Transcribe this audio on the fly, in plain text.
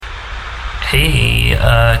Hey,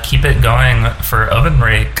 keep it going for Oven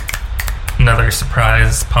Rake. Another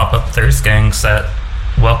surprise pop-up Thursgang set.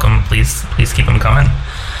 Welcome, please keep them coming.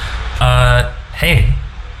 Hey,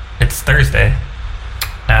 it's Thursday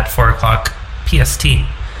at 4 o'clock PST.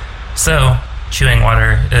 So, Chewing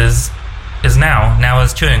Water is now. Now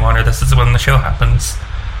is Chewing Water. This is when the show happens.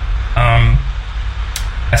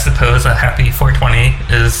 I suppose a happy 420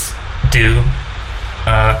 is due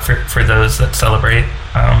for those that celebrate.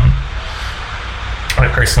 I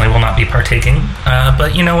personally will not be partaking,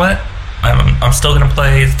 but you know what? I'm still going to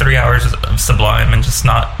play 3 hours of Sublime and just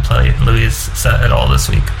not play Louis' set at all this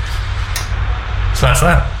week. So that's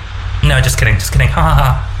that. No, just kidding. Ha ha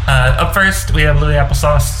ha. Up first, we have Louis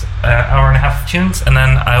Applesauce, hour and a half of tunes, and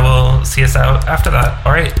then I will see us out after that.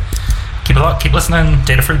 All right. Keep it locked. Keep listening.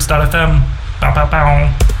 Datafruits.fm. Bow, bow,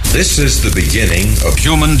 bow. This is the beginning of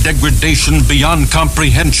human degradation beyond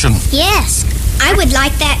comprehension. Yes, I would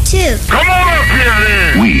like that too. Come on up here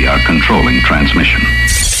then! We are controlling transmission.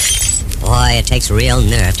 Boy, it takes real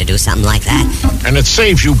nerve to do something like that. And it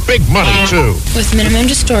saves you big money, too. With minimum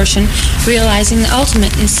distortion, realizing the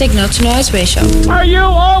ultimate in signal-to-noise ratio. Are you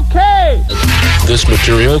okay? This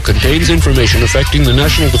material contains information affecting the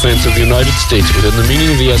national defense of the United States within the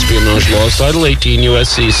meaning of the espionage laws, Title 18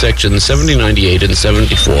 U.S.C. Sections 7098 and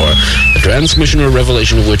 74. The transmission or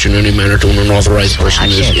revelation of which in any manner to an unauthorized person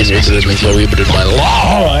is inadvertently prohibited by law.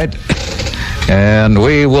 All right. And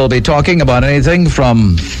we will be talking about anything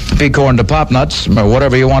from peacorn to pop nuts, or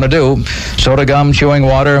whatever you want to do. Soda gum, chewing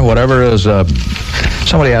water, whatever is...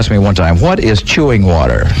 somebody asked me one time, what is chewing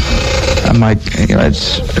water? I'm like,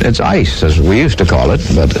 it's ice, as we used to call it,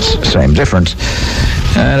 but it's the same difference.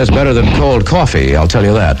 And it's better than cold coffee, I'll tell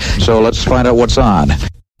you that. So let's find out what's on.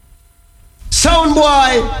 Sound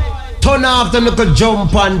boy, turn off the little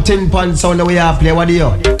jump and tin pan sound that we have play. What do you?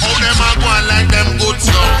 How them a go on like them good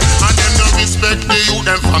stuff, and them no respect the youth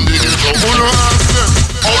them from the hill. Who no ask them?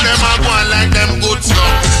 How them a go on like them good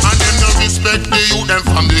stuff, and them no respect the youth them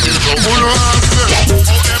from the hill. Who no ask them?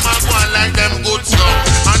 How them a go on like them good stuff,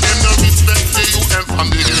 and them no respect the youth them from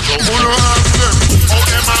the hill. Who no ask them? How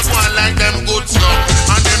them a go on like them good stuff,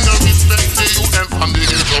 and them no respect the youth them from the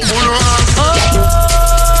hill. Who no ask them?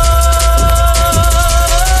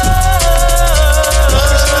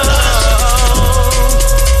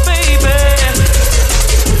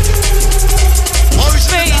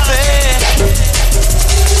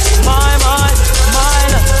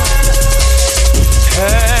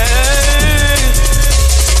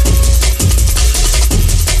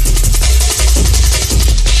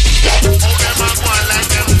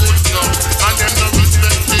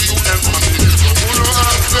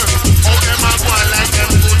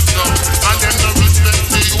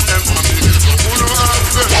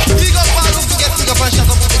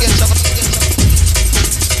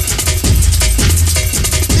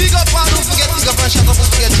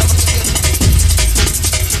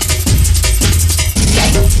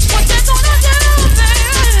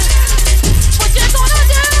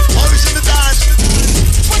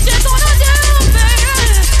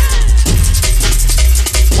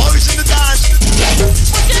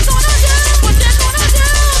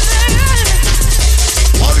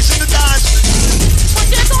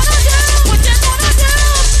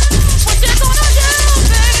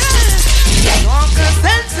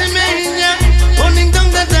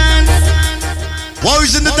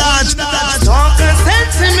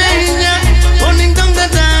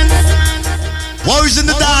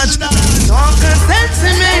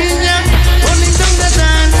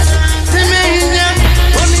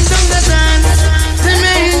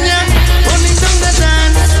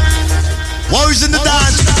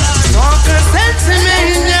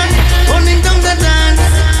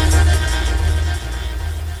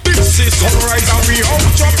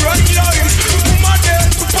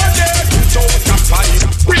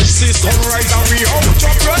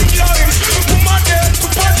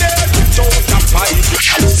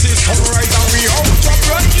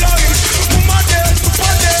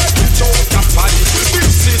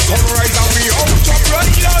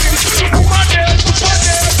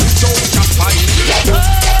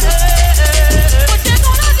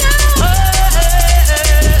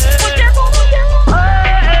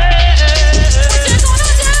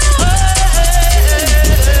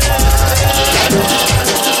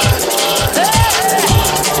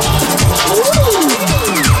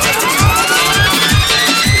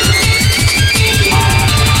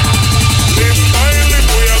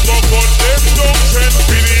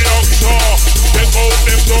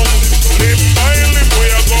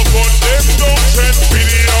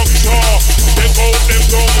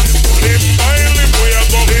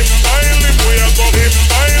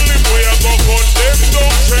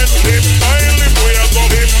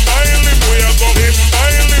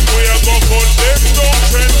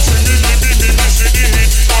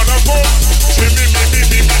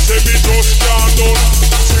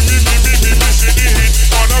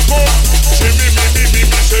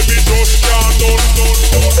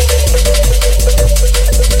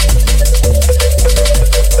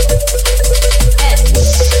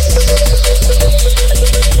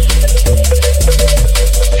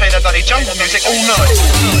 jungle music all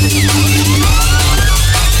night.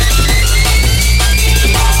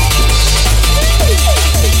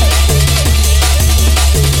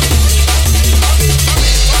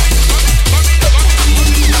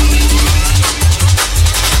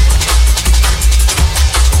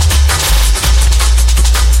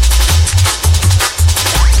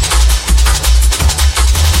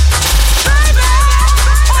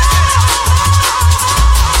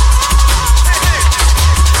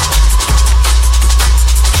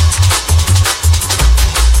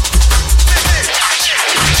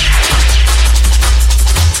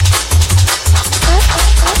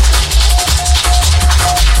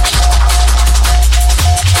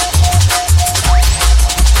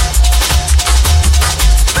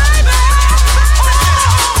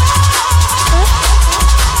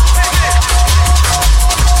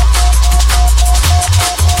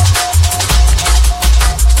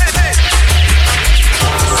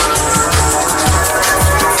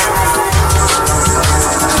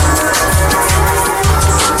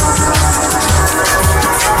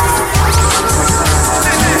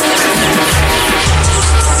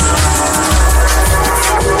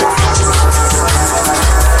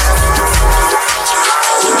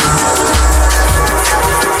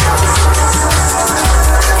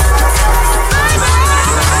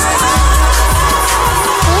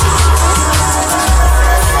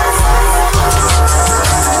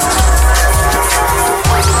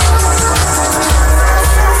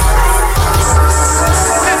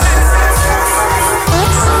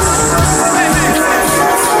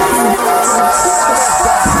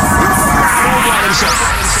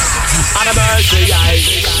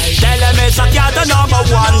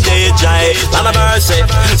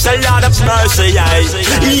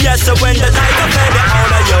 Yes, so when the night of baby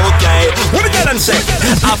on a UK, what we get them say?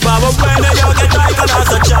 I power when you get like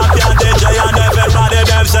as a champion DJ and everybody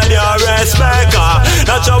them send your respect.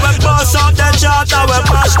 That's how we bust up the chart, how we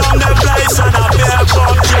push down the place and I bear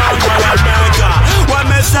from John Maker. When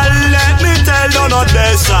me say let me tell you not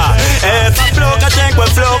this. If I flow, I think we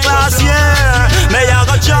flow last year. Me I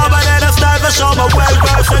got job and then I start to show my well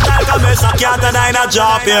versatile. Cause me I can't deny a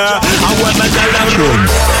job here. And when me tell them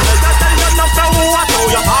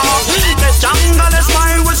this jungle is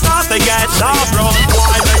mine, we start to get dark. Wrong,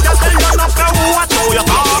 why they just tell you not to watch how you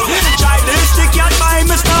talk. Childistic yet mine,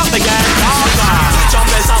 we start to get darker. Jump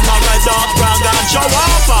is a mother dog, brag and show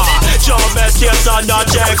off. Jump is kids on the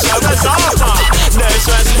checks, there is offer.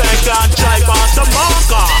 Disrespect and try past the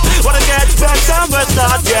marker. Wanna get better, we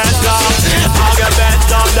start get lost. I'll get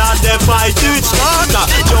better than the fight to start.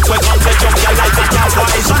 Jump with up the jump, you like the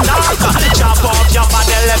cowboys and darker. Jump off your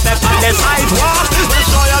body, left it on the sidewalk.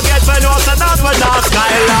 So you get for no, so that's when the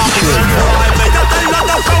skylark. Boy, me just tell you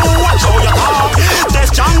not to watch how you talk. This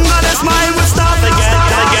jungle is mine, we start again.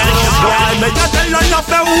 Boy, me just tell you not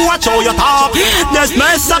to watch how you talk. This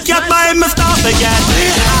mess up your mind, me start again.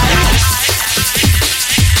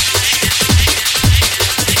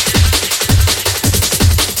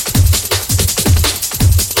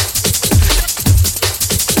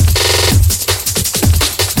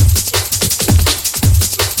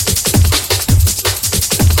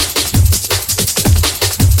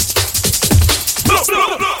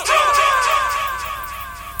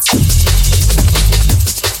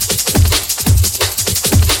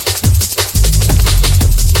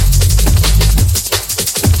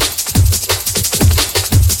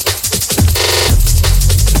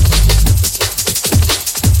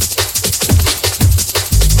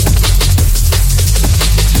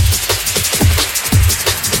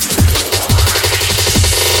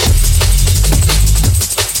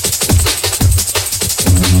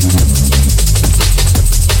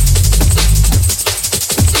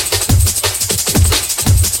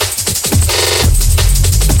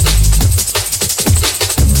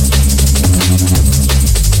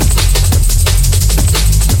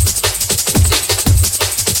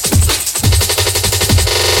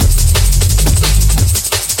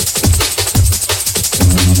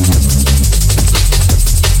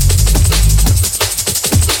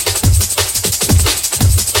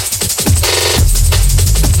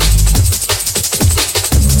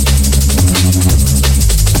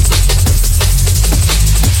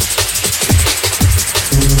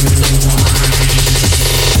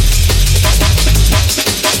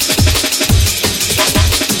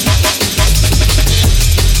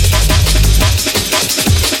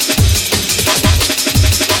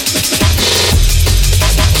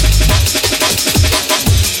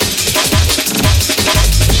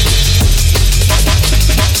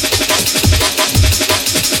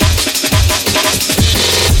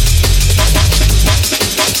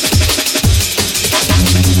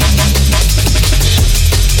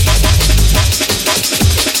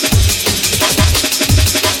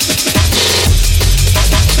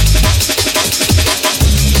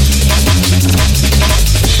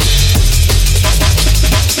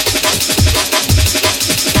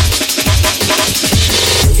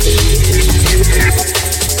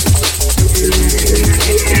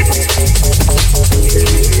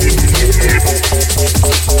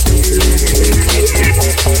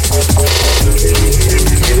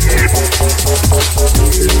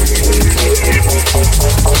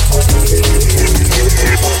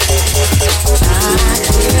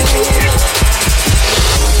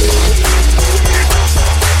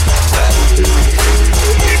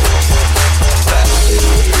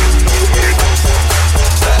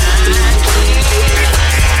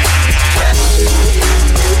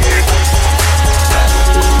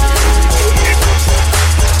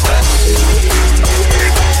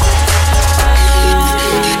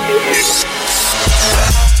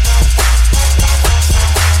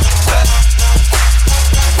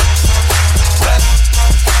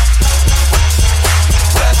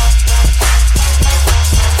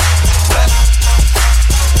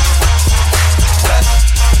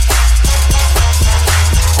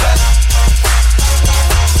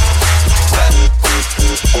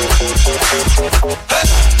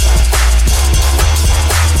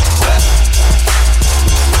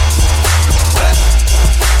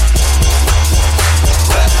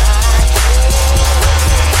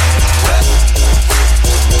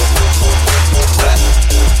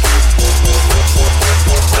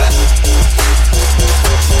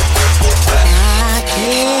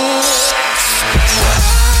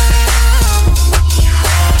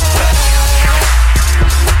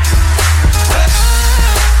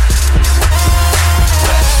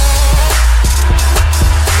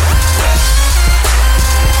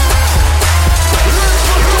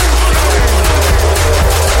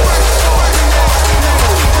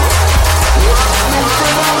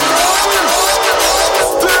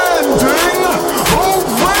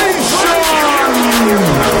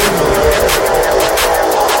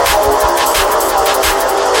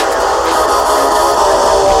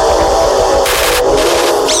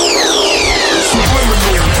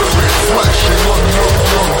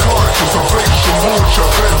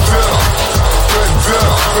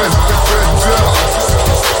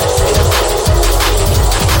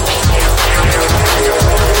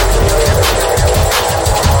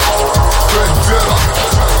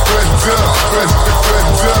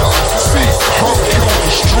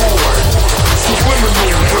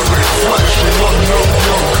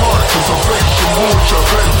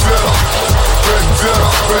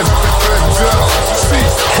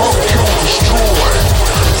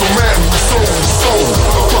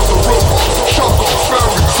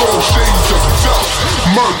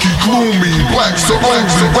 murky, gloomy, black, so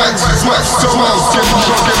only waxes, wax, so else get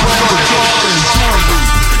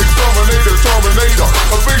Exterminator, Terminator,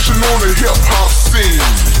 a vision on the hip-hop scene.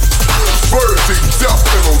 Verdict, death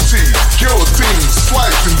penalty, guillotine,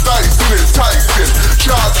 slicing, dicing, enticing.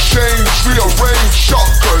 Chop, change, rearrange,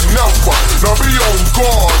 shocker, never. Now be on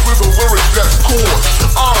guard with a lyric that's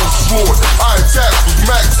coarse. Onslaught, I attack with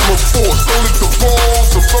maximum force. Don't let the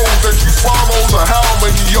balls of those that you follow, or how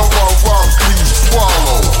many of our rhymes can you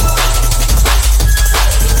swallow?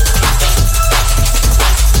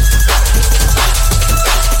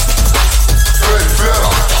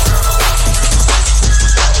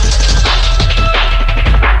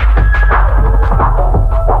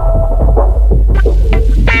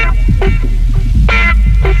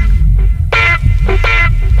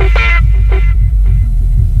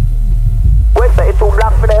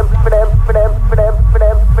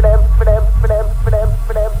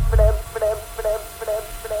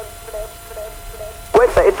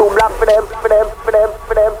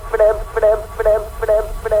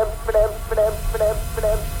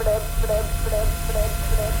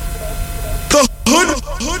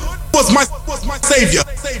 Savior.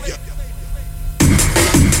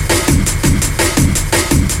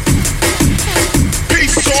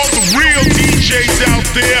 Peace to all the real DJs out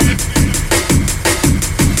there.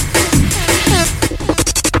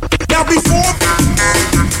 Now before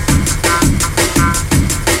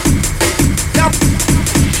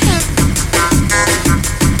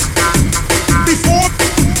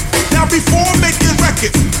making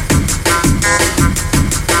records,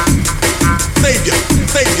 Savior,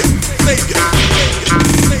 Savior, Savior.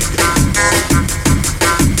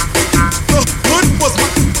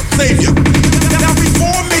 Savior. Now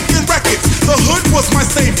before making records, the hood was my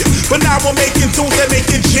savior. But now we're making tunes that make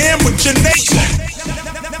it jam with your nation. Now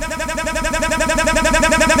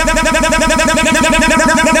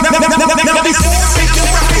before making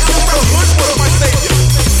records, the hood was my savior.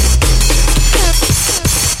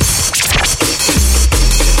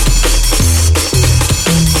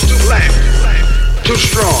 Too loud, too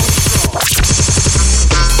strong.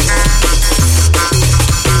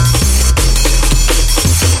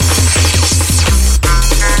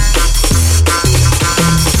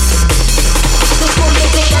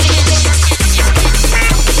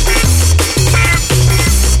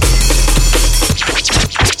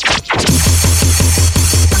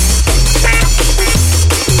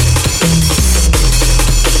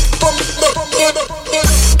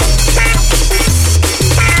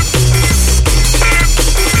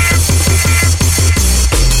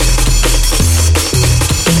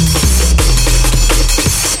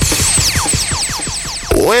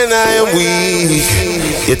 When I am weak,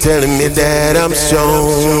 you're telling me that I'm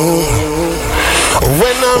strong.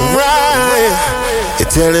 When I'm right, you're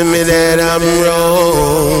telling me that I'm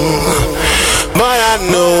wrong. But I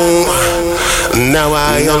know, now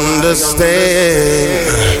I understand.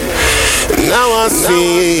 Now I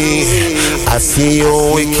see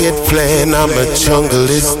your wicked plan. I'm a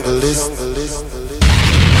junglist.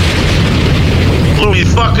 Louis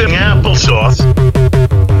fucking applesauce.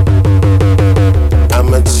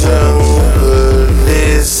 I'm a junglist.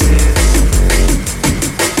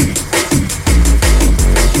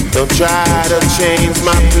 Don't try to change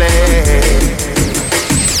my plan.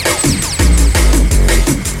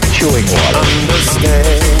 Chewing water.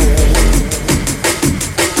 Understand.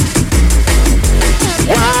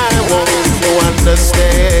 Why won't you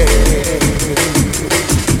understand?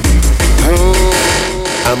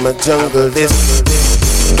 I'm a junglist.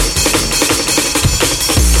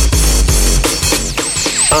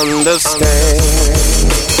 Understand.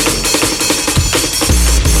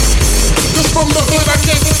 Just from the hood I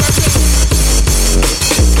came.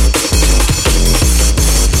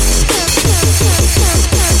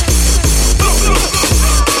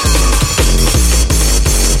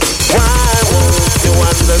 Why won't you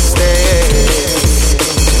understand?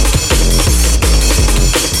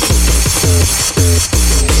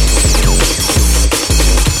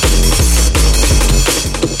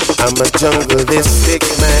 I'm a jungleistic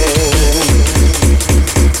man.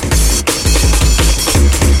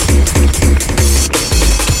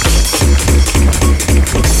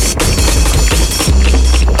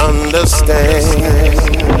 Understand.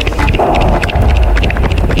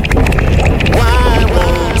 Why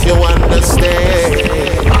won't you understand?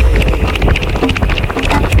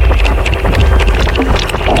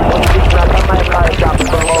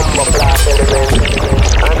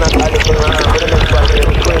 I'm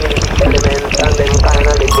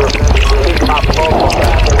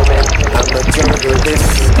a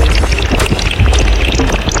junglist.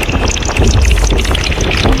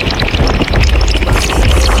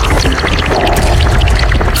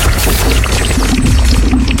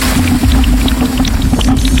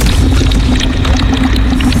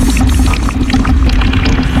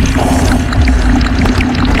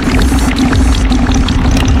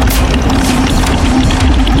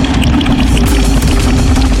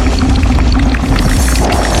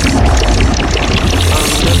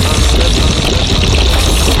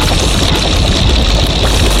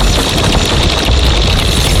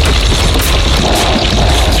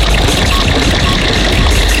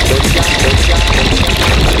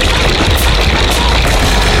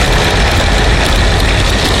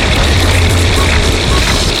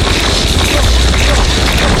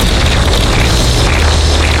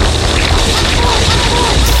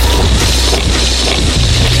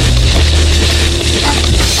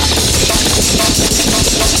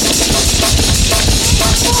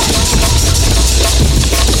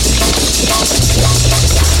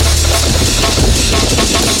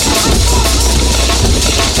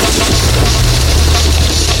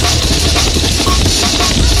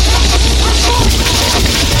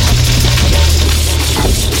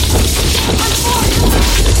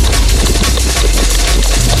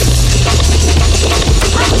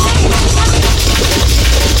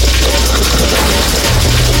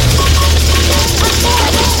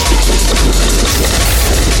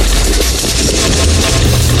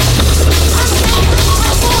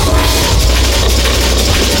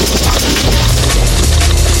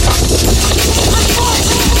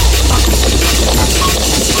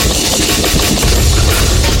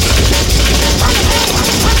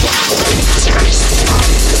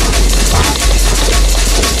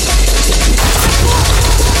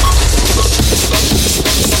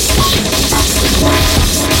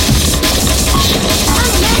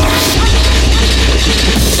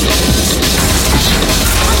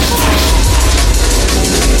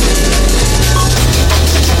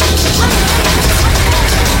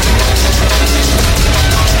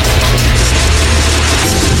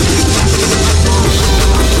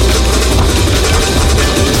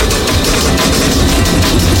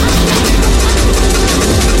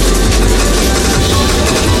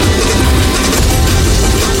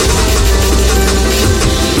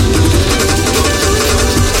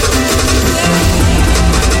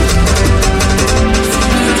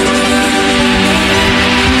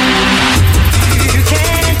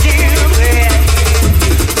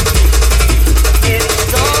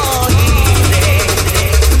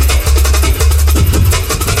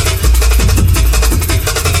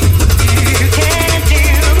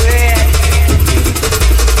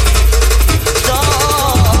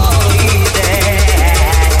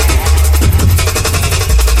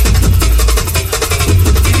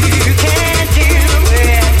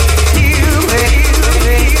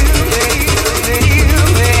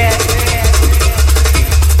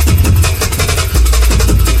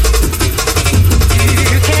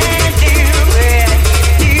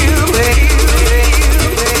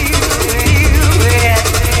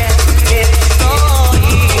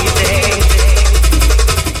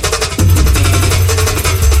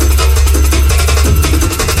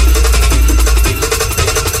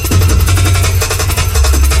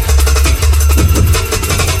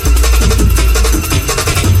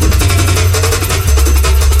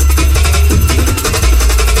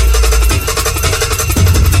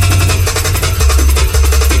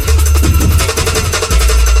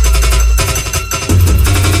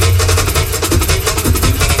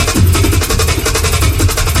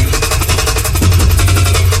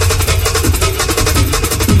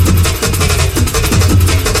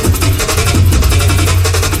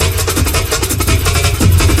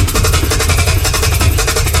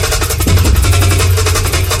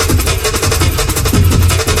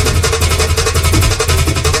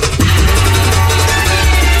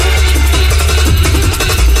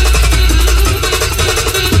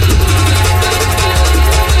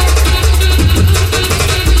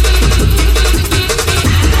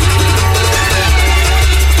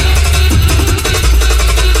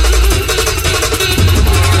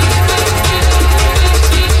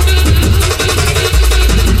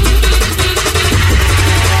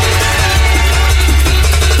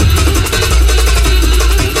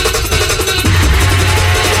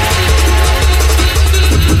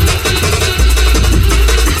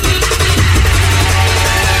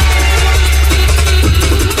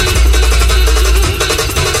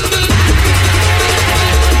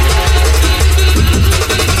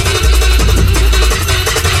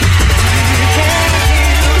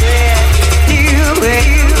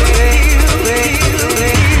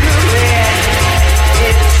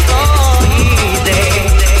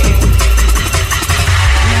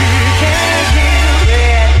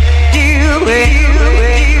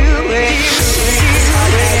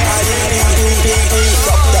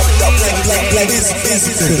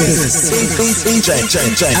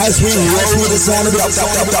 As we roll with the sound of the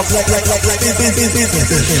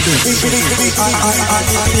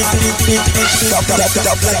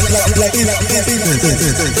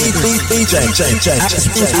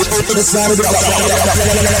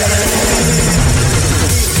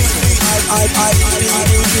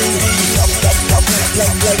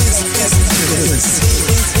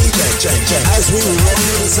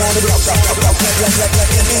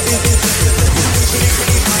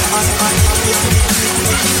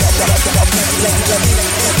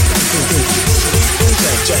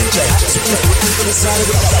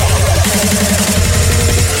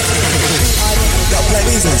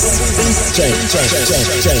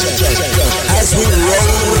as we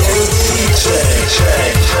roll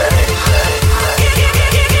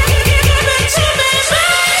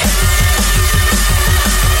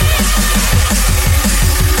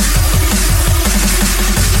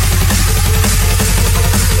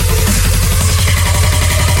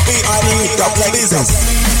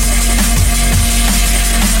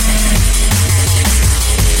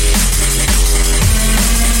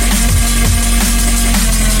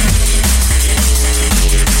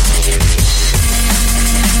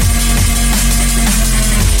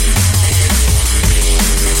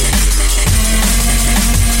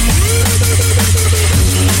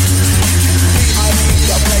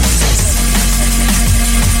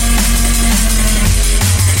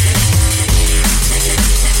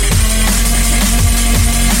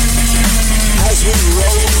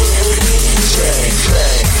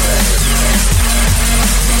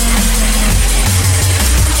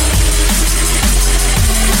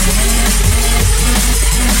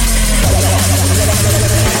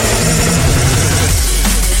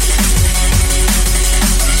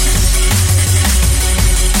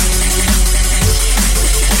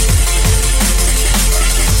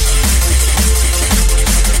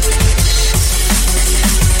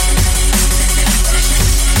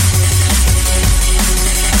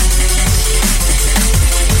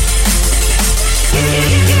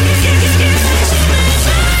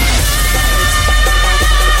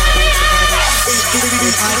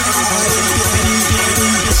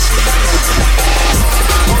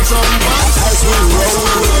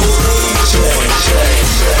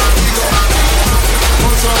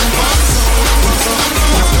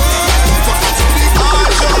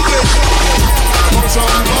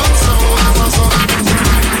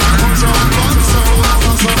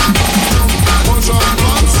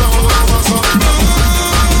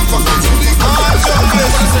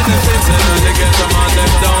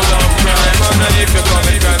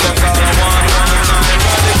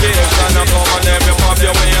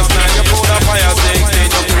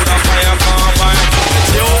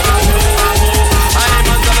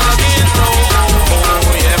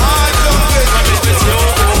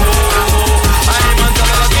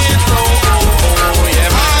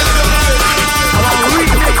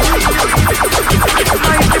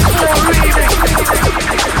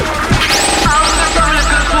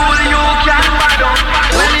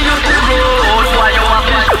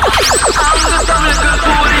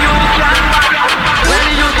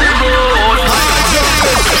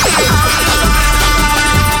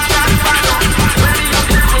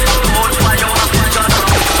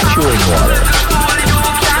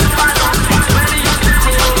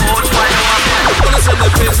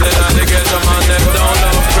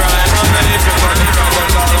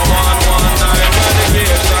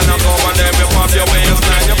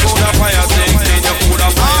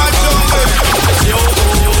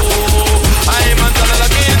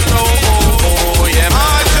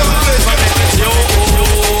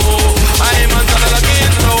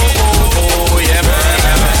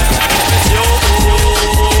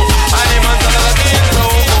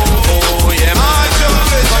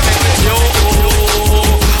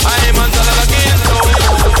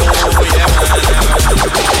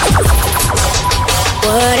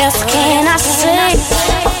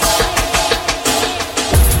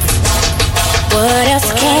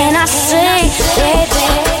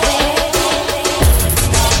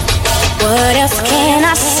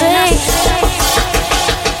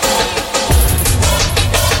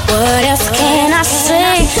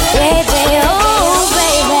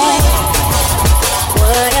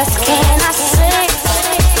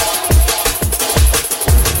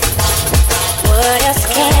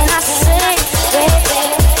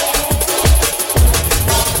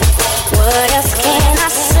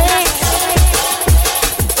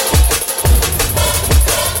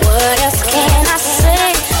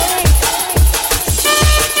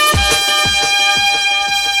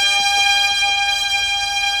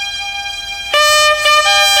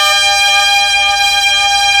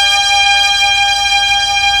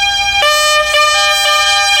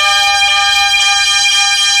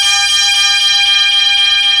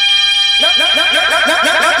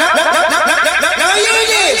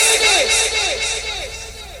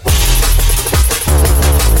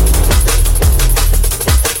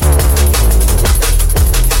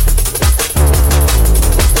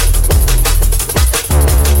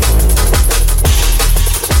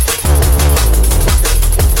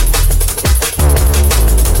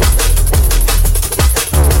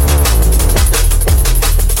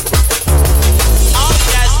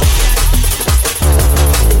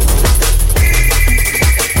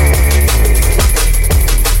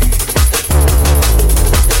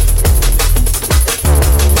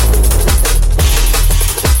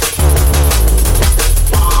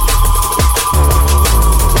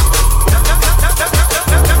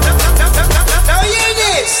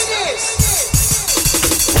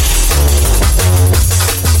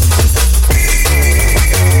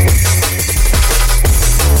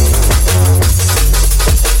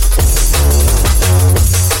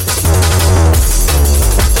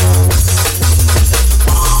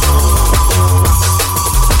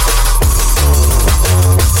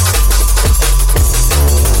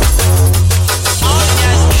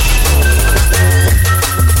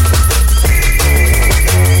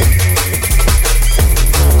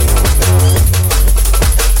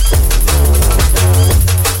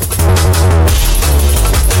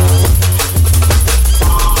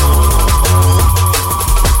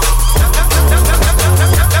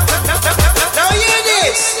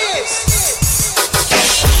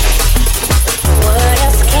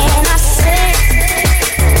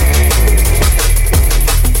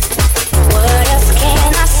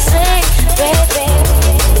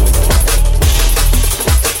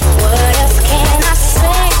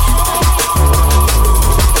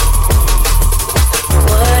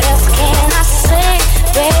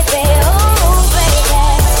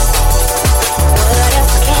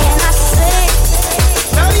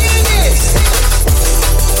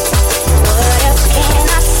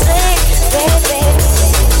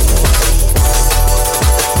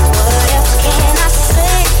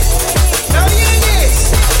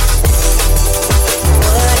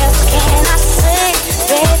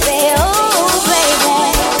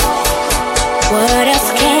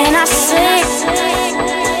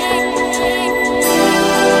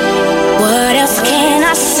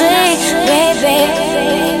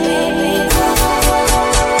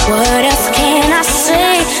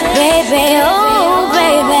baby, oh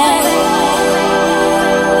baby.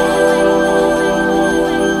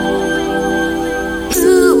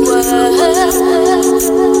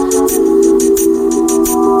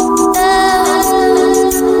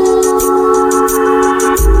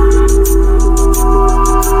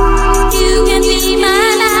 You can be my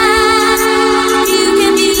life. You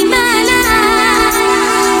can be my life.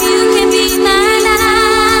 You can be my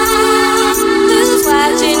life. Who's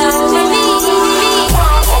watching over me?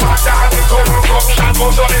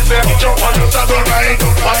 Jump on the saddle ride,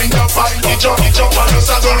 wind up, jump on the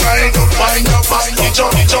saddle ride, wind up,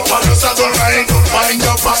 jump on the saddle ride, wind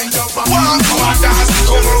up. One more dance,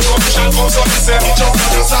 come so they say, jump on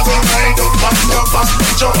the saddle ride, wind up,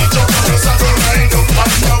 jump on the saddle ride,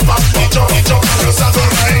 wind up, jump on the saddle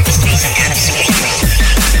ride.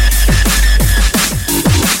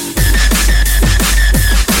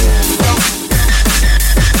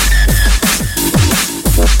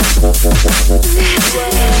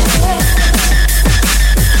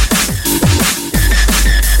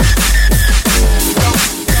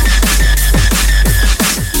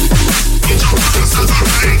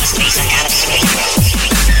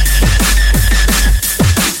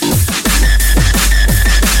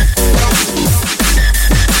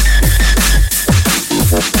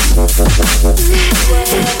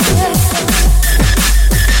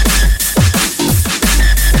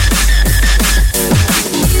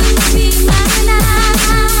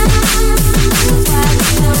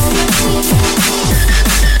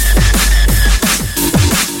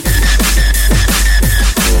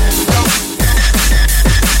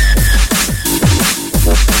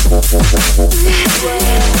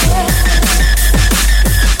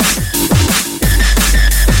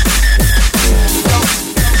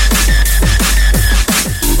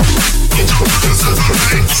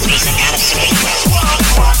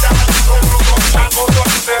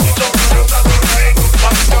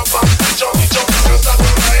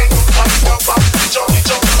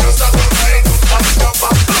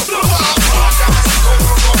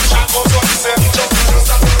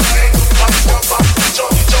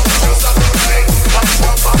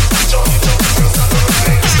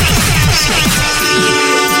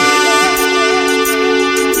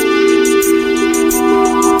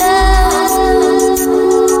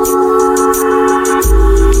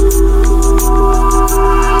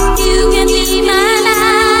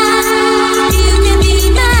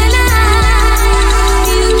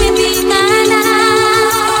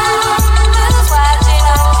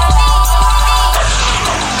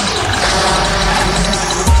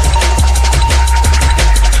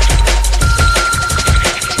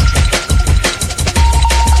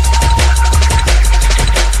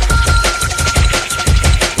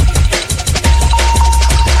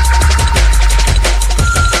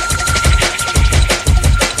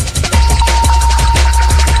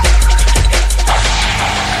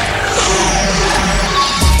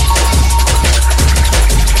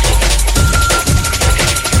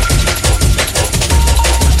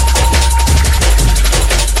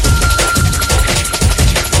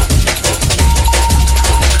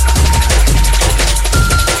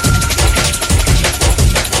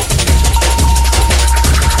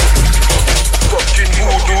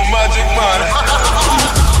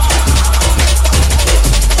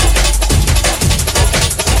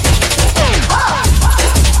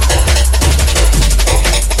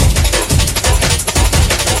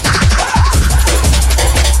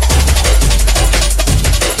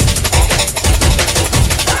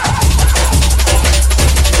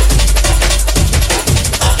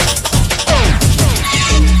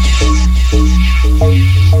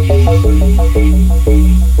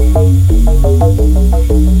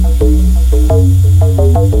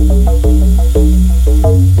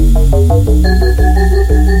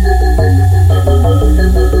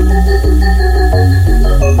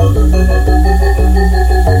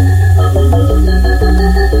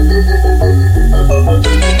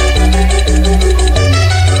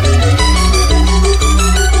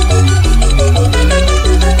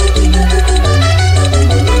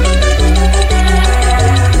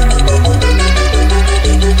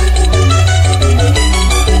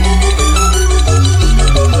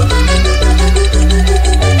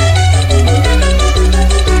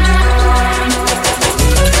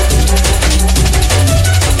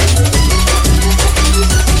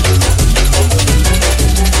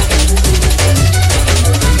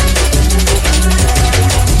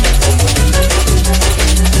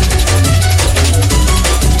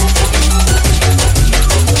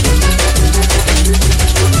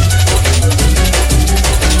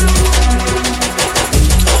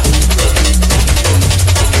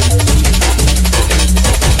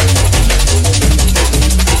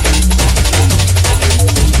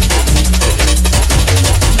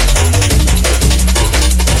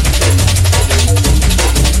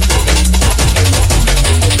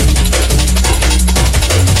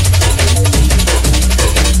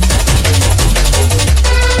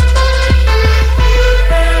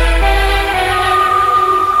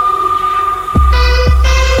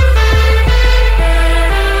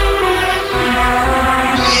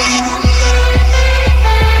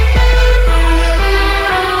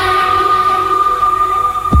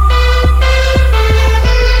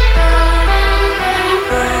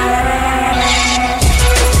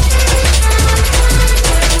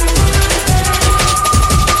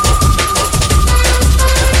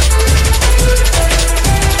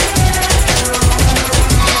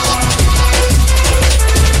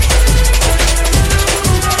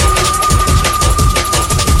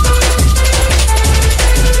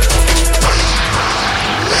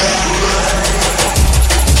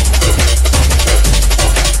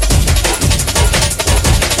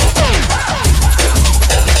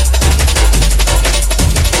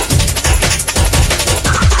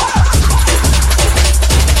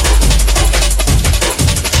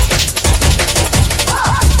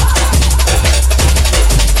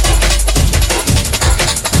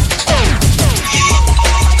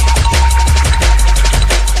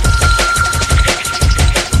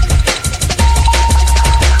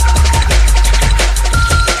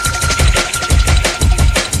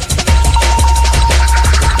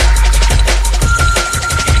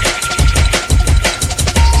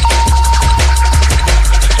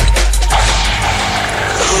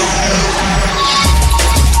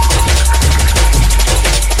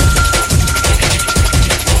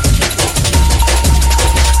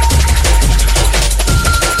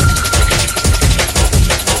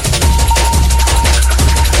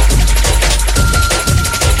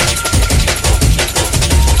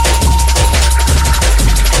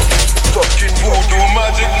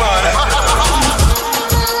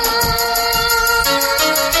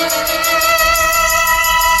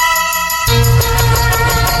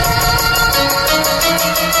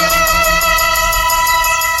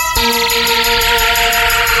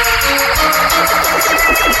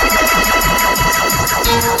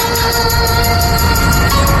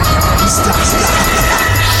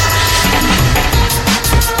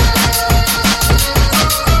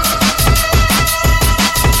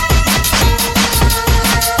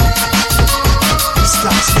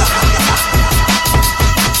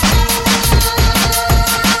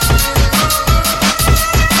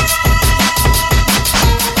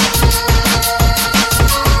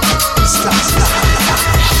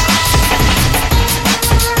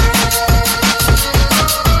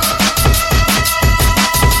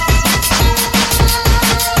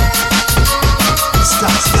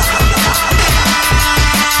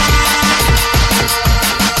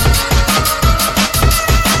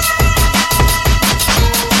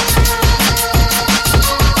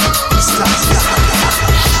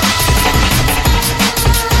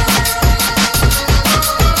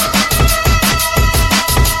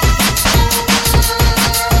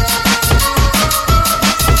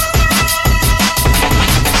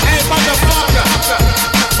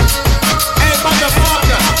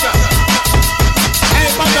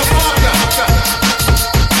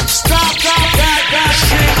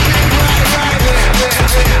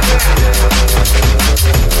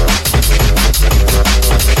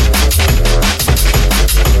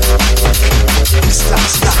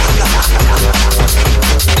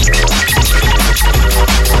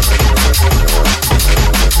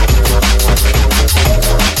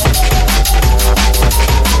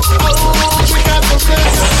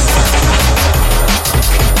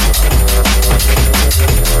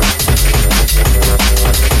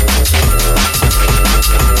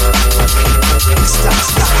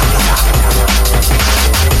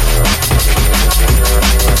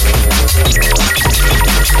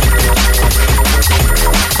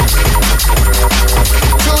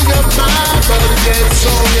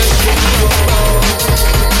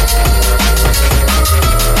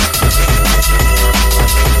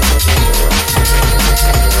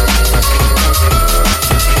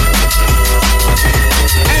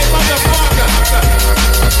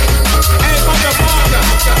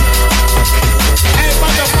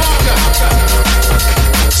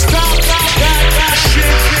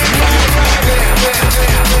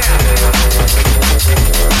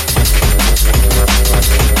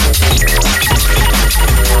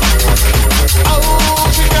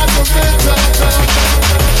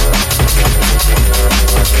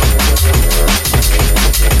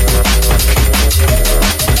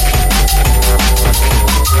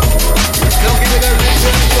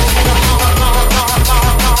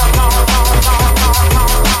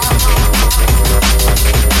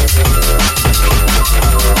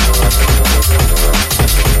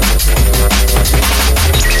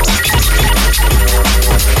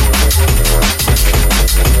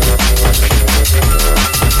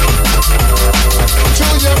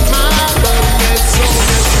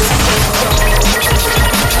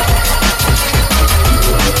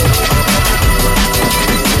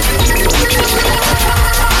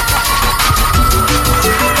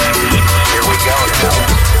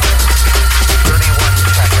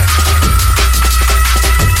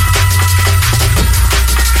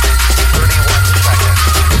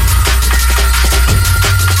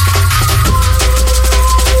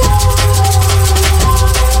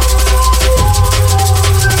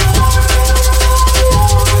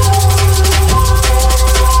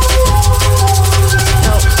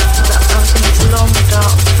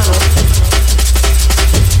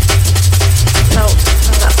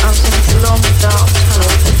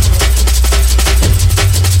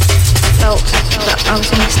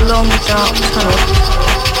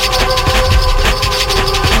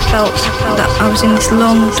 felt that I was in this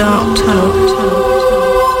long, dark tunnel.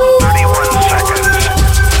 31 seconds.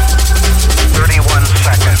 31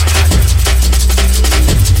 seconds.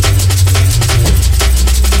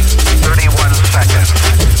 31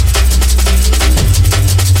 seconds.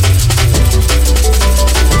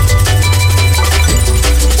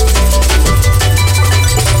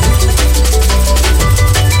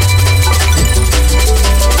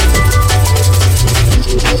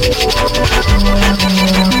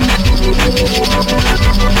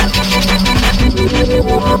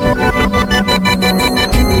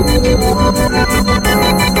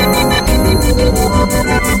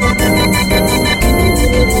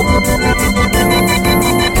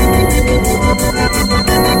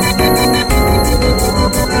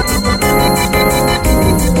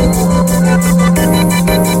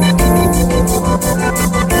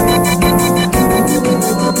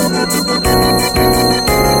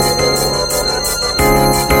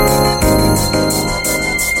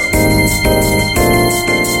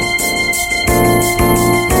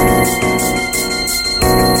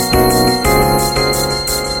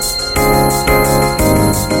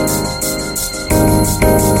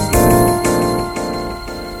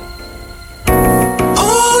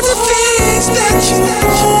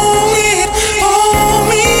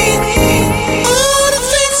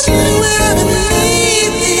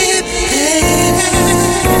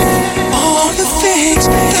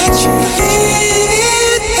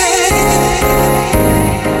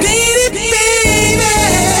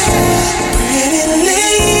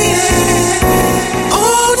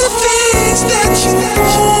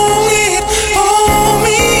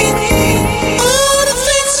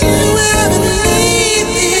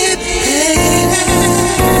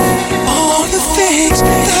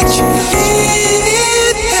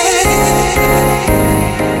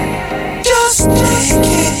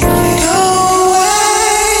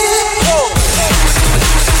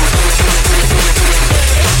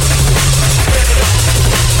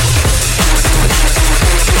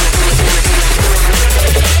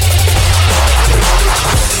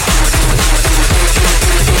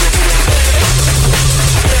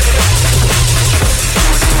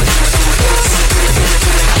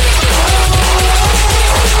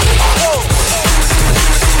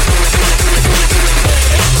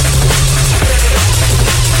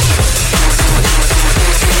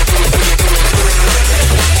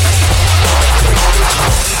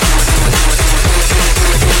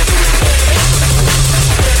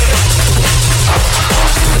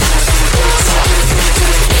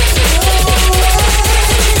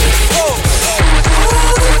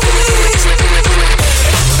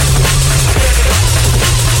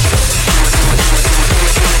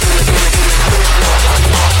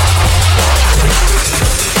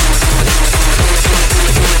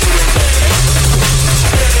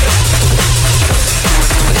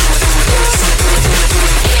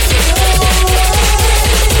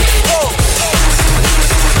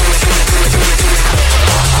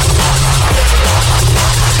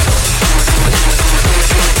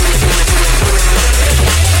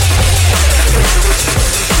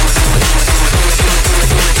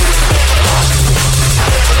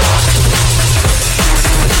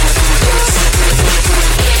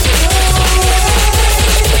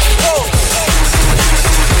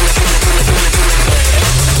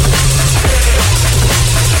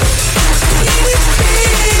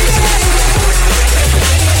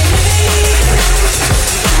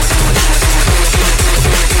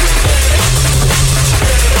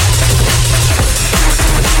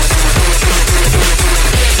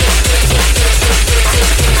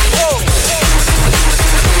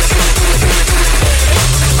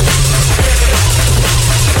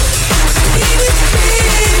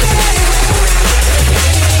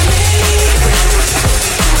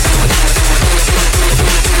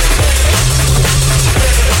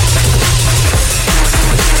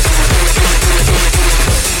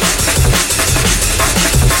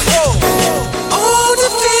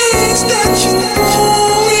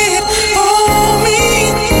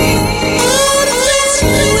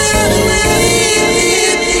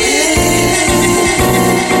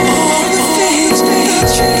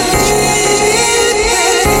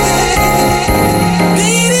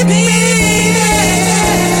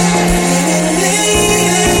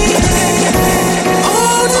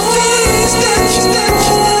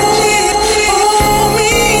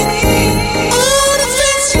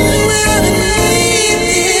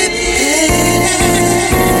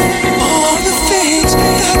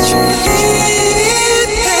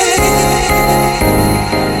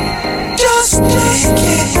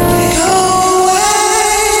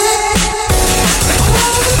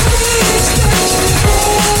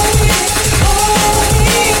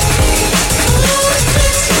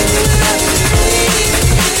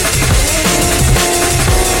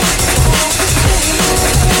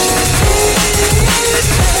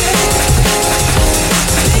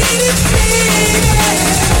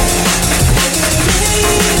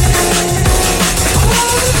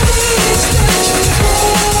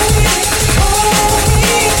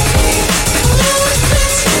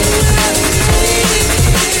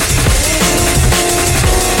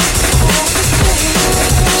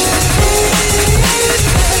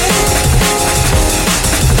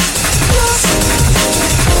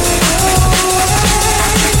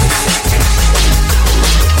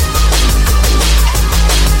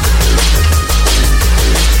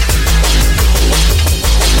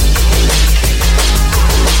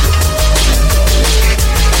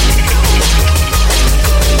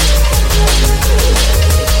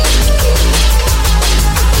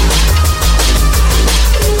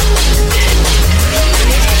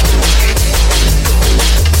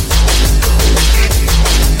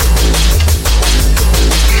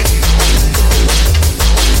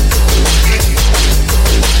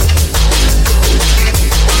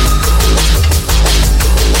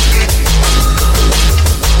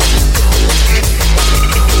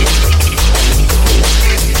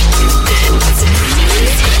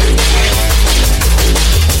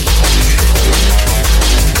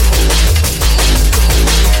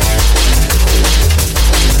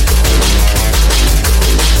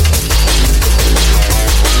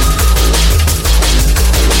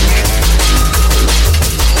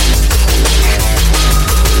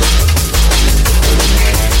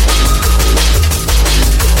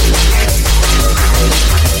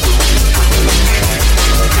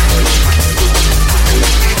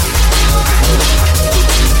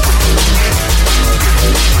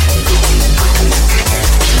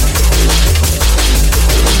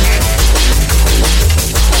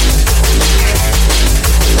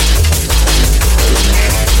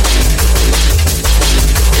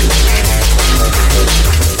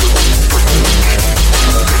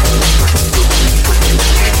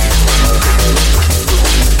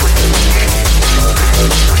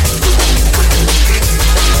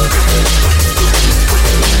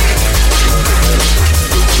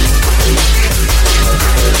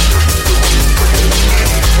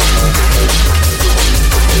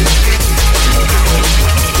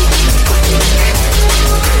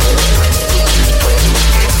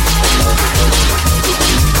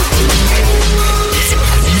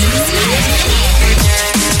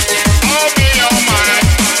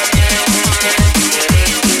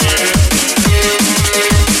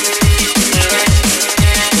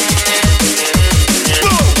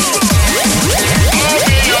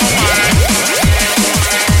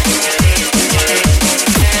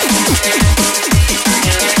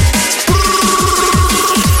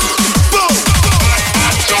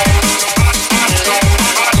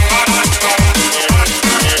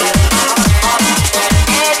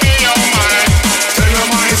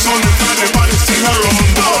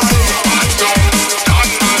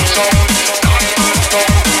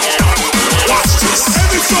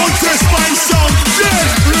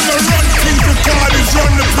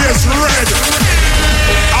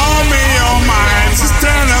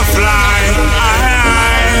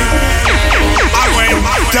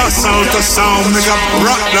 sound to sound, make up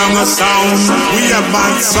rock down the sound. We a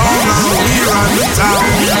bad sound and we run the town.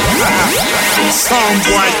 Sound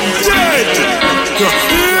boy dead. Yeah.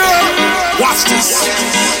 Watch this.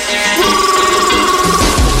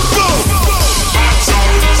 Go. Bad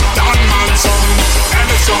sound, down man sound, and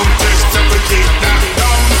the sound test to the keep that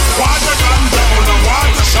down. Water gun down and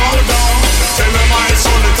water show down. Tell me my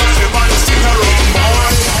sound and touch me by the sing around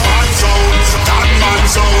boy. Bad sound, down man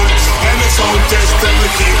sound, and the sound test to the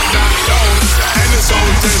keep that down. And the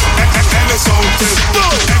sound test, and the sound test. Go.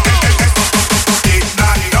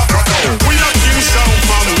 We are new sound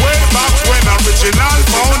from way back when original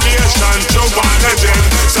foundation. Joe Barnett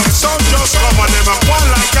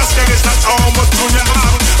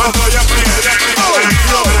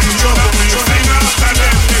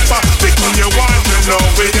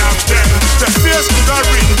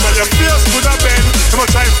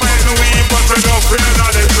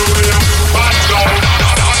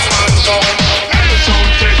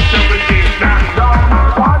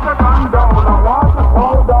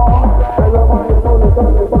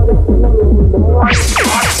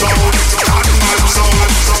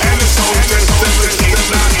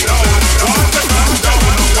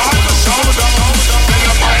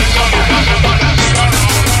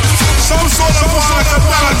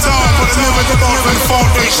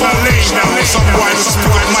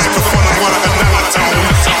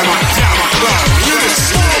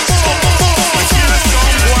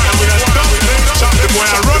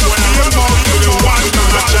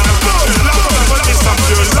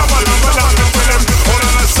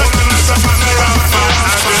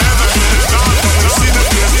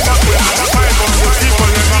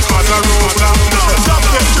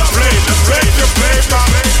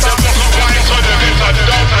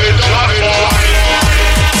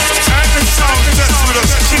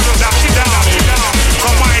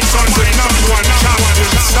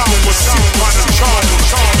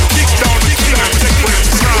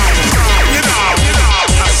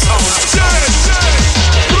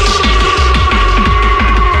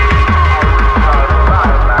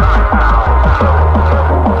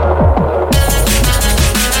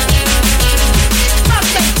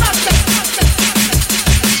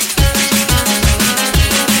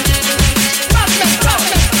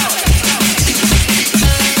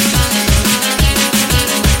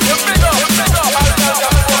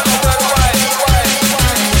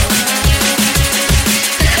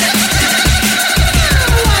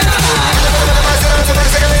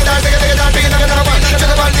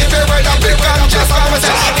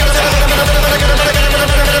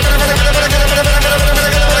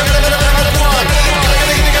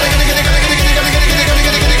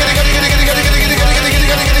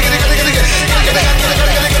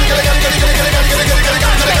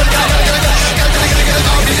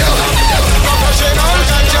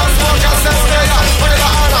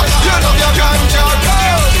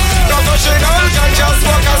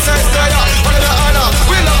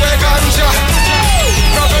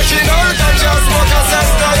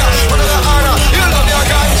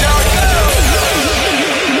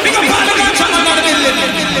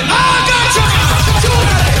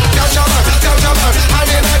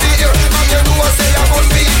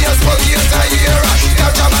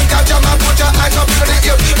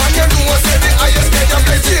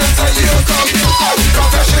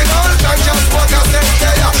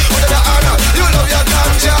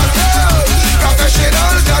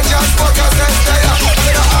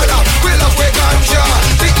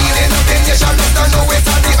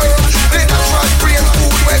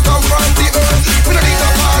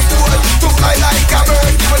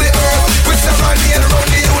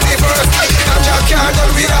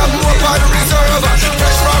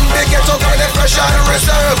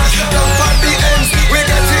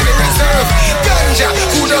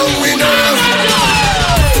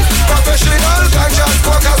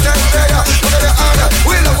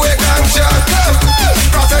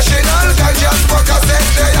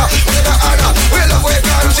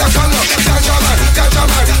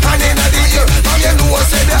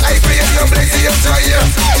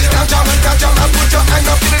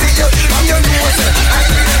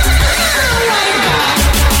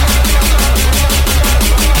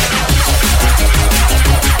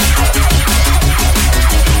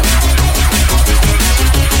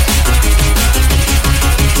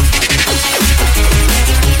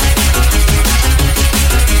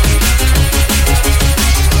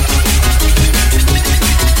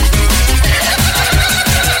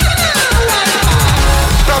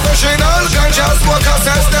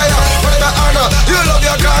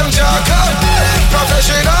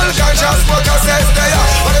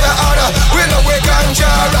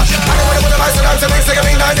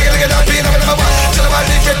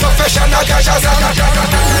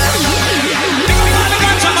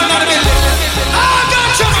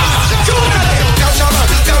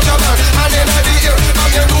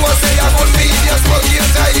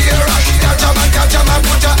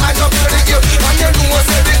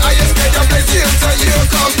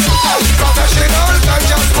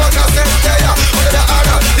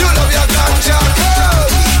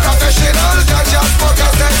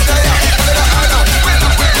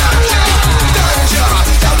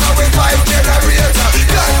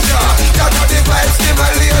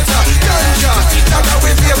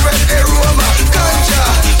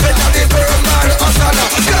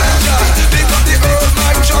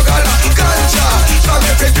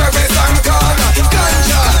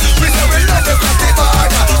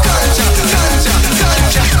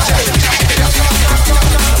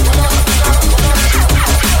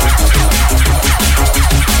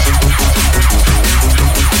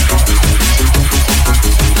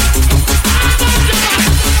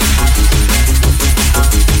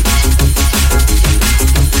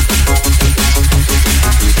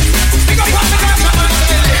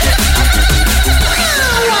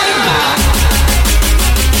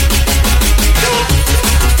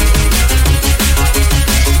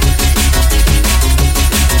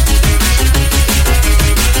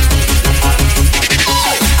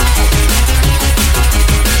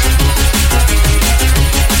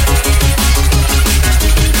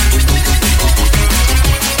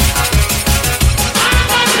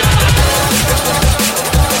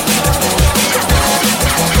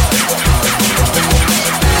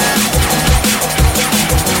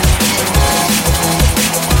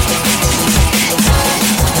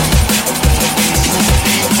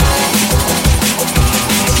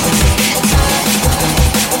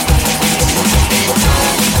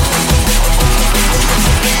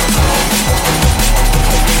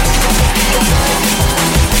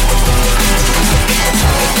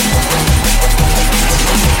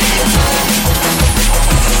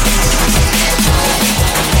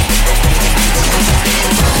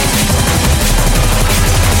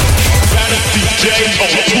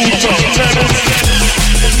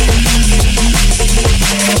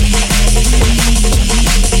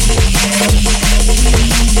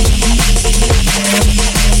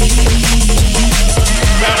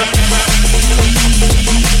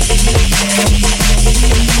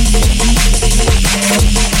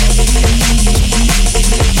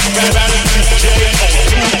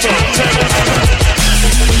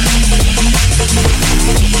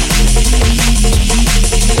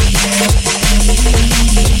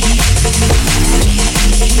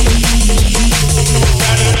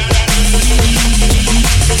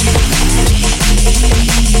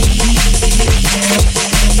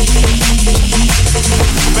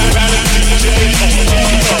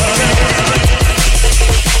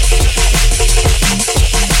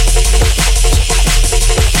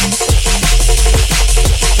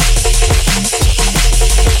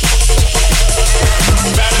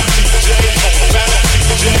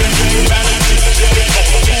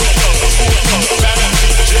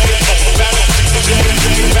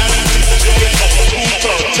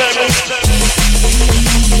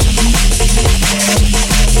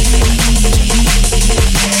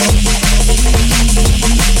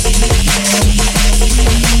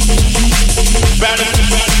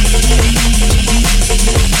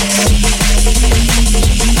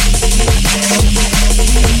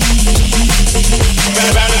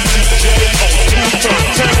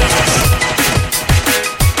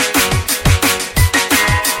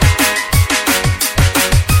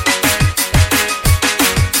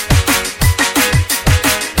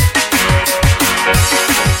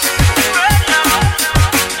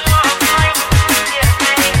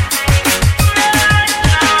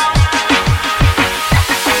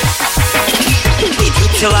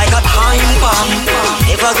you like a time bomb.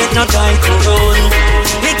 Never get no time to run.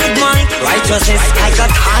 Wicked man, righteousness like a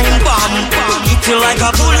time bomb. Hit you like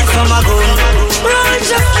a bullet from a gun.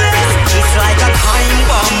 Righteousness, it's like a time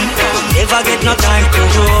bomb. Never get no time to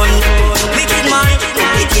run. Wicked man,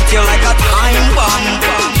 it hit you like a time bomb.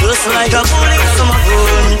 Just like a bullet from a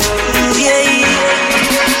gun. Yeah.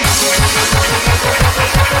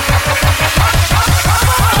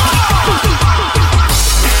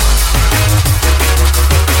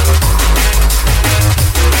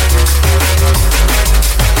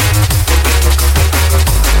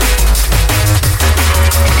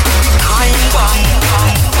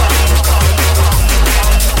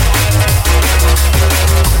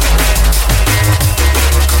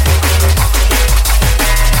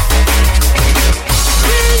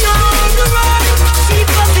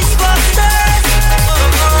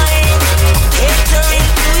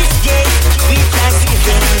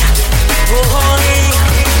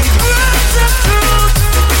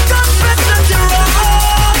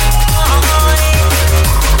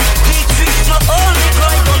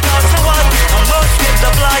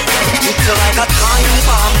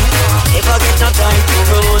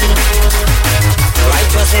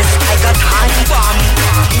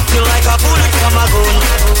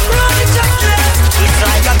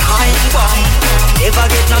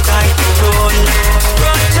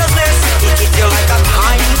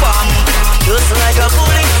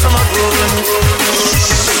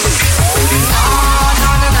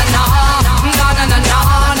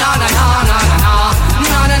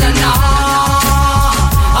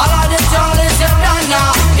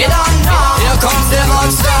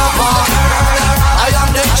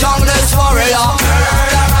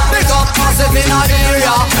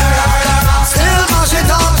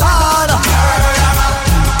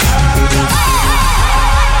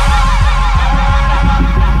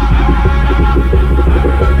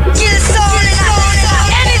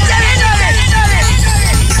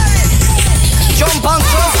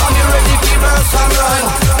 girls from run.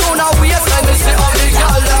 Do not waste time to see how the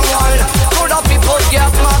girl them wine. Do the people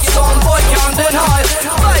get mad, some boy can't deny.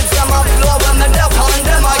 Vibes them a flow when the deaf on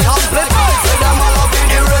them I complete. Vibes to them all up in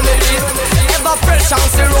the remedy. Ever fresh and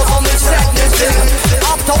zero from the set this thing.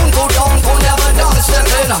 Uptown go down, go never down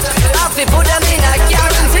stepping. Have to put them in a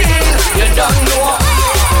guarantee. You don't know.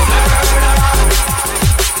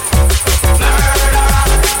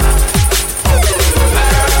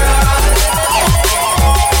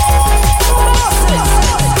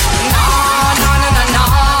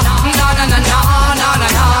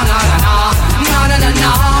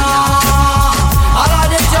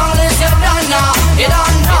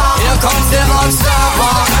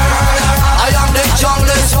 I am the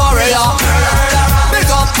junglist warrior. Big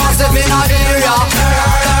up massive in our area.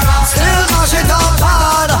 Still mash it up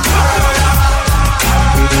hard.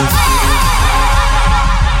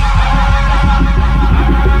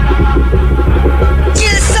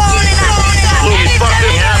 Louis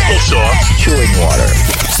fucking applesauce. Chewing water.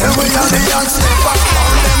 Say we are the young slipper.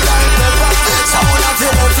 On them like pepper. Someone have to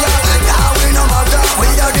love ya. Yeah, we no matter. We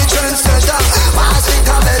are the trendsetter. Pass it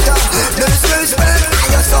a better. Disrespect.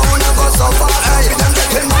 Your sound never suffer. Hey, them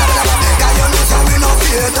getting mad. Cause you know some we no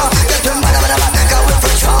theater. Getting mad. Cause we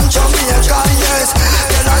fresh from Jamaica. Yes.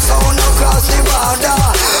 Tell us sound across the border.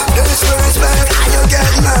 Disrespect. And you get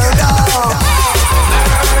murdered.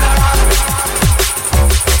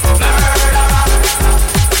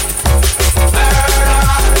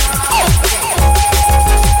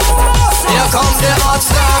 Here comes the hot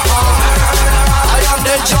stepper. I am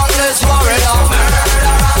the junglist warrior.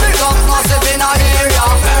 Big up massive in our area.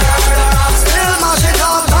 Still mash it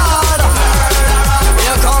up hard.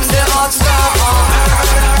 Here comes the hot stepper.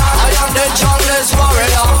 I am the junglist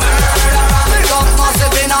warrior. Big up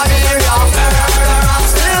massive in our area.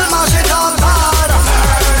 Still mash it up hard.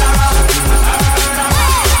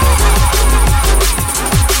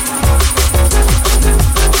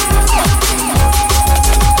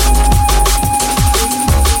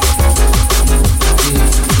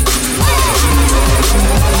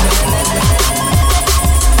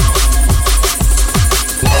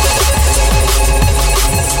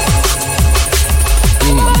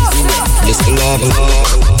 Mr. Lover,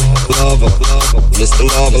 lover, Mr.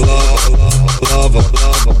 Lover, lover,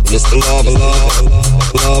 Mr. Lover,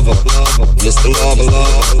 lover, Mr. Lover,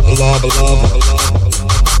 lover, lover,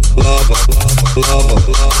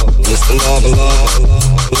 Mr. Lover,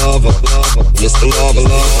 lover, Mr. Lover,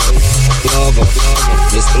 lover,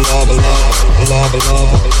 Mr. Lover, lover,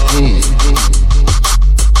 lover, Mr.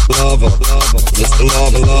 Lover, lover, Mr.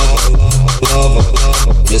 Lover, lover,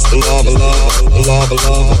 Mr. Lover, lover,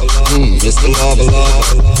 lover, Mr. Lover,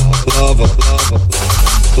 lover,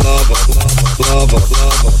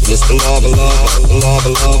 Mr. Lover,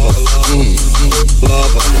 lover,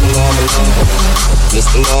 Mr.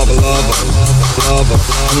 Lover, lover,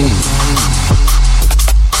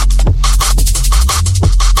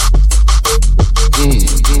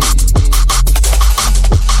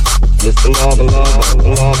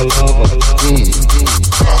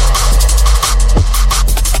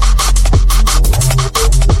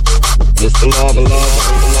 Mr. Lover,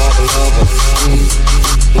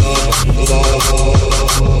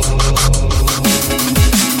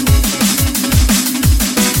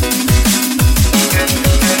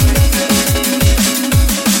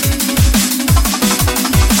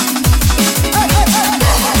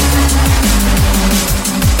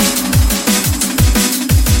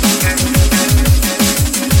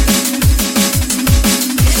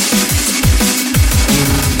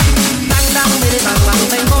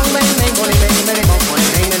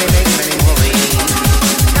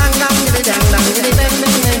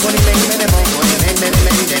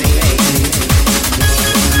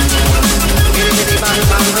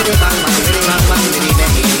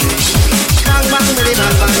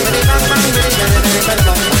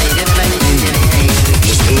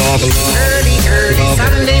 Early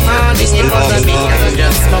Sunday morning, it was a big and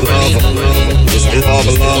just bubbling.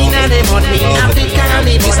 In the morning, after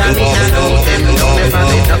Cali, but I didn't know them, don't ever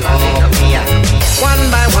let up on me. One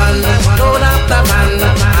by one, load up the van,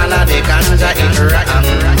 all of the ganja in ram.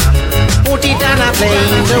 Put it on a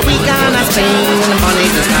plane, the week on a Spain, money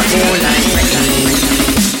just a pour like rain.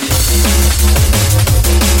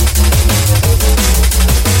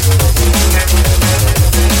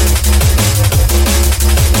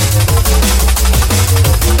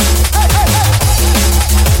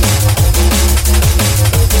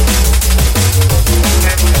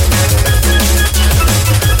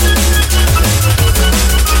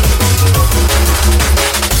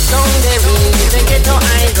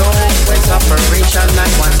 Operation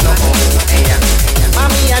like once no more.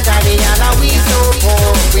 Mommy and daddy and we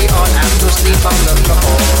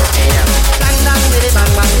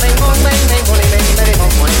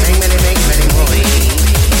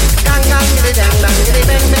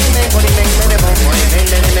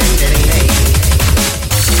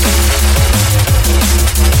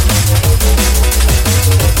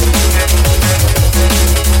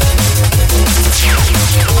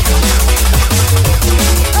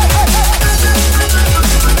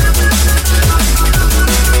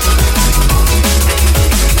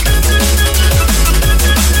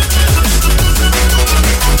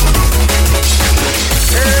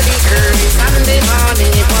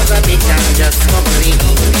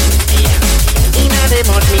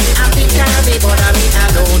I think I'll be, but I mean I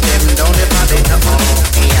know them, don't ever let them all.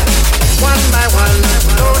 One by one,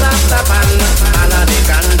 load up the van, all of the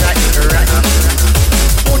ganja in the ram.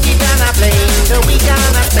 Put it on a plane, so we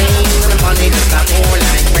gonna sing, the money just a pour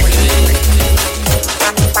like rain.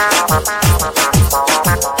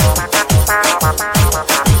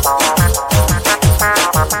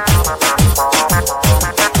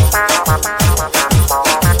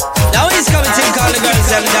 Now he's coming to call the girls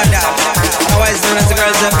them dada. Otherwise known as the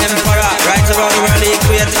girls them emperor. Right around the world the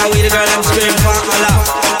equator, we the girl them scream for Allah.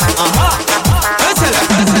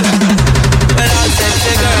 Well, all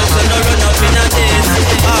sexy girls so no run up in a days.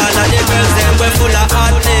 All of the girls them were full of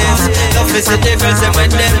hotness. Love to see the girls them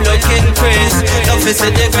with them looking crazy. Love to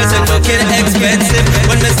see the girls them looking expensive.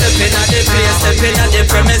 When me step in at the place, step in at the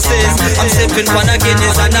premises, I'm sipping on a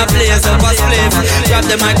Guinness and a blaze of a spliff. Grab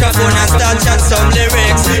the microphone and start chat some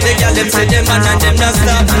lyrics. The girl them say them man and them not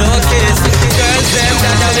stop no kiss. Girls them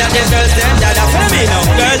dada, we are the girls them dada. Follow me now.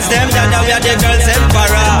 Girls them dada, we are the girls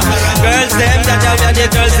emperor. Girls them dada, we are the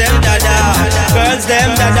girls them dada. Girls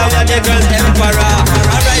them dada, we are the girls emperor.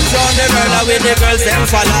 And right round the world with the girls them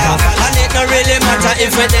follow. And it no really matter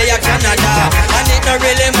if we're there Canada. And it no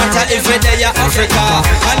really matter if we're there Africa.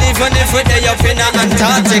 And even if we're there up in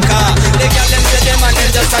Antarctica. The girl them say them and them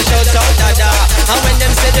just a shout out dada. And when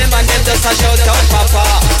them say them and them just a shout out papa.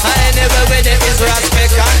 And anywhere where there is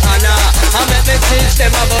respect and honor. And make me teach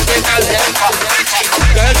them about the girls them papa.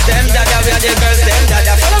 Girls them dada, we are the girls them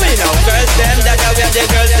dada. Follow me now. Girls them dada, we are the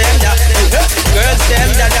girls them dada. Girls them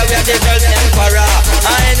dada, we are the girls emperor.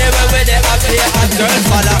 And anywhere where they appear as girls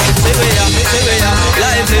follow. See we are,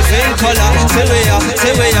 life is in color. See we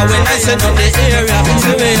are, when I set up the area.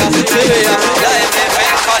 See we are, life is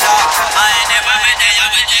in color. I never where they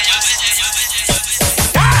are with the girls.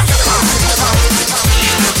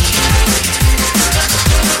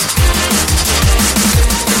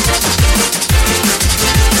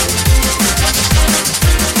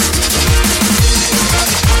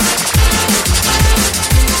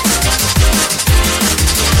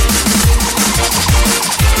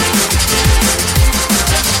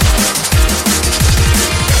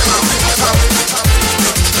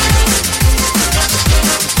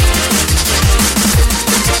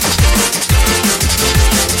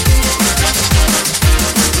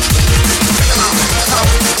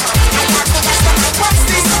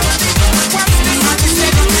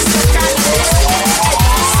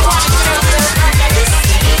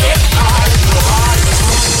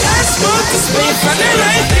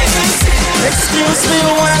 Excuse me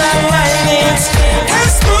while I write it. I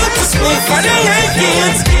spoke to speak and I like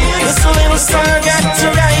it. This little song got to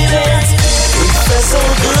write it. It felt so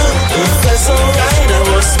good, it felt so right. I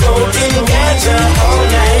was smoking ganja all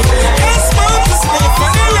night. I spoke to speak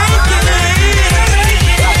and I like it.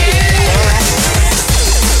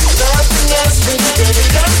 Nothing else we did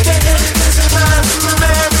it again. This is my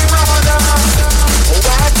marijuana.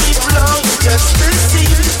 Why keep long just to see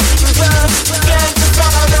the ganja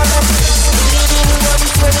powder?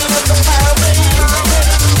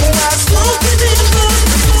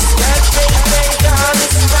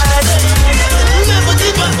 Never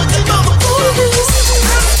give up,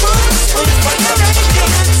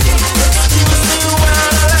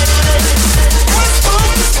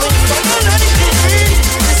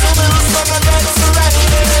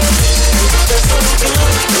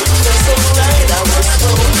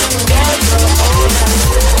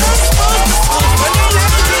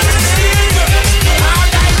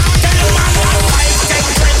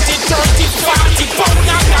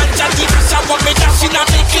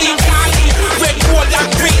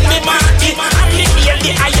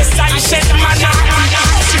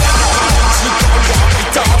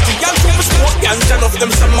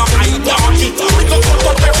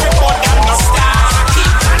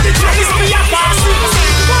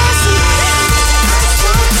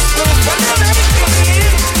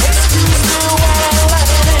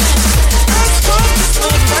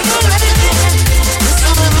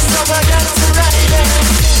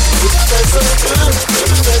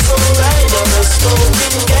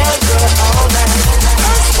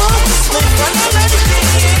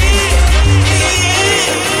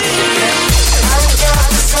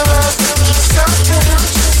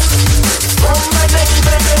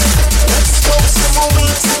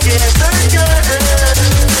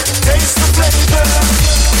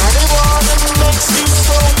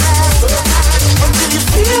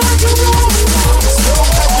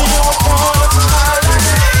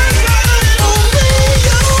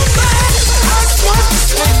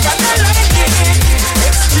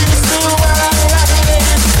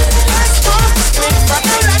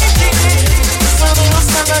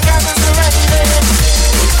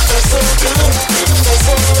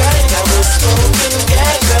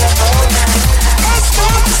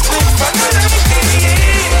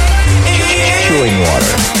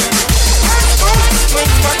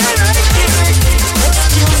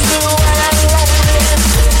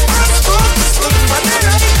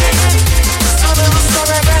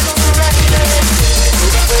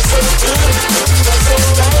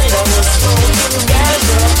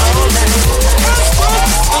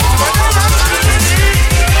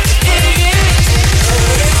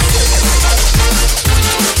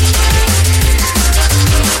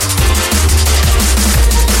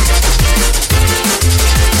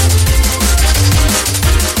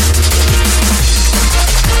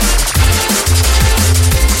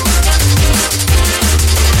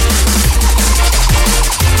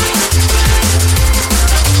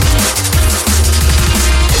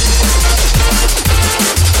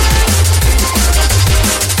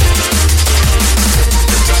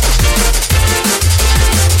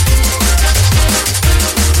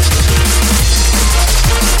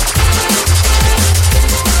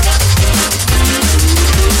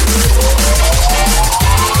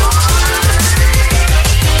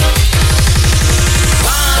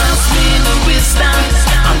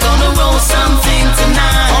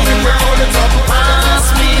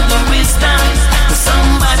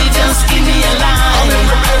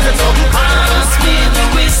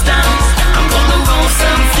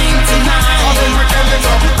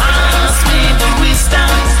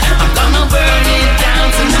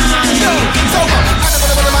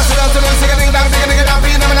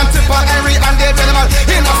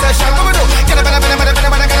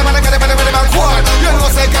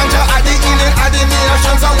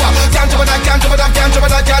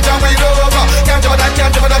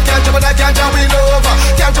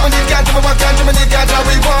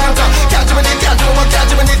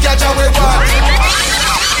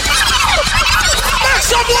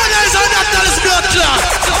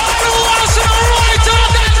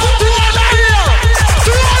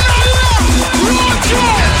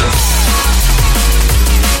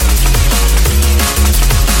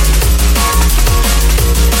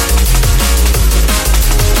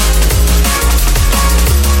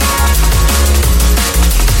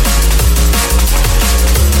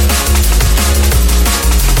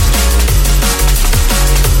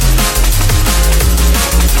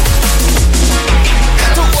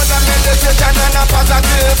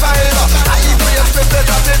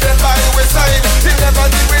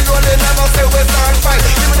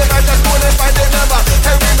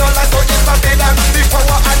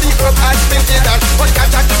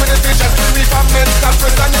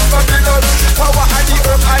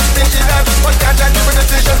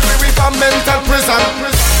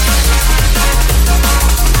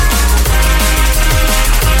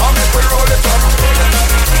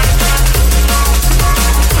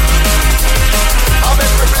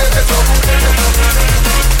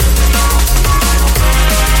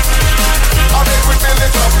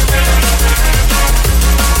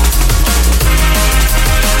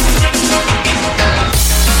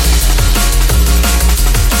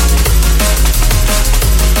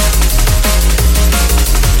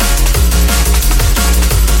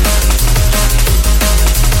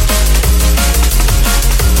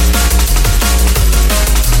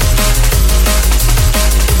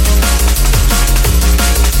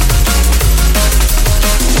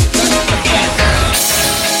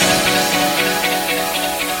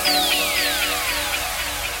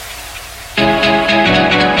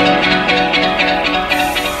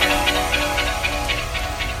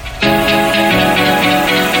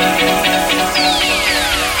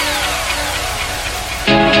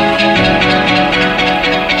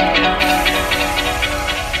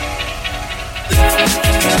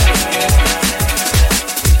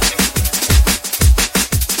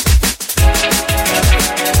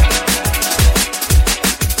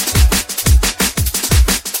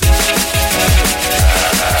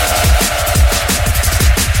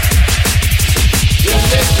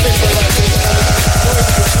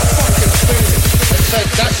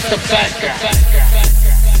 the bad guy.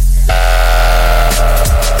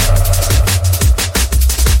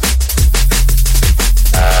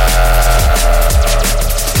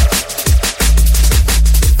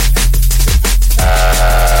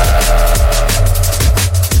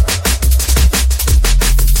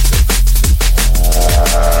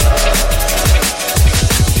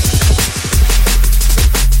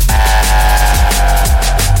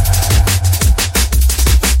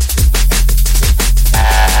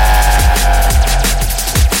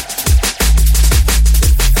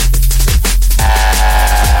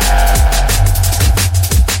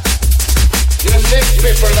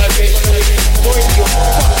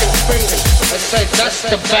 That's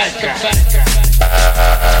the bad guy.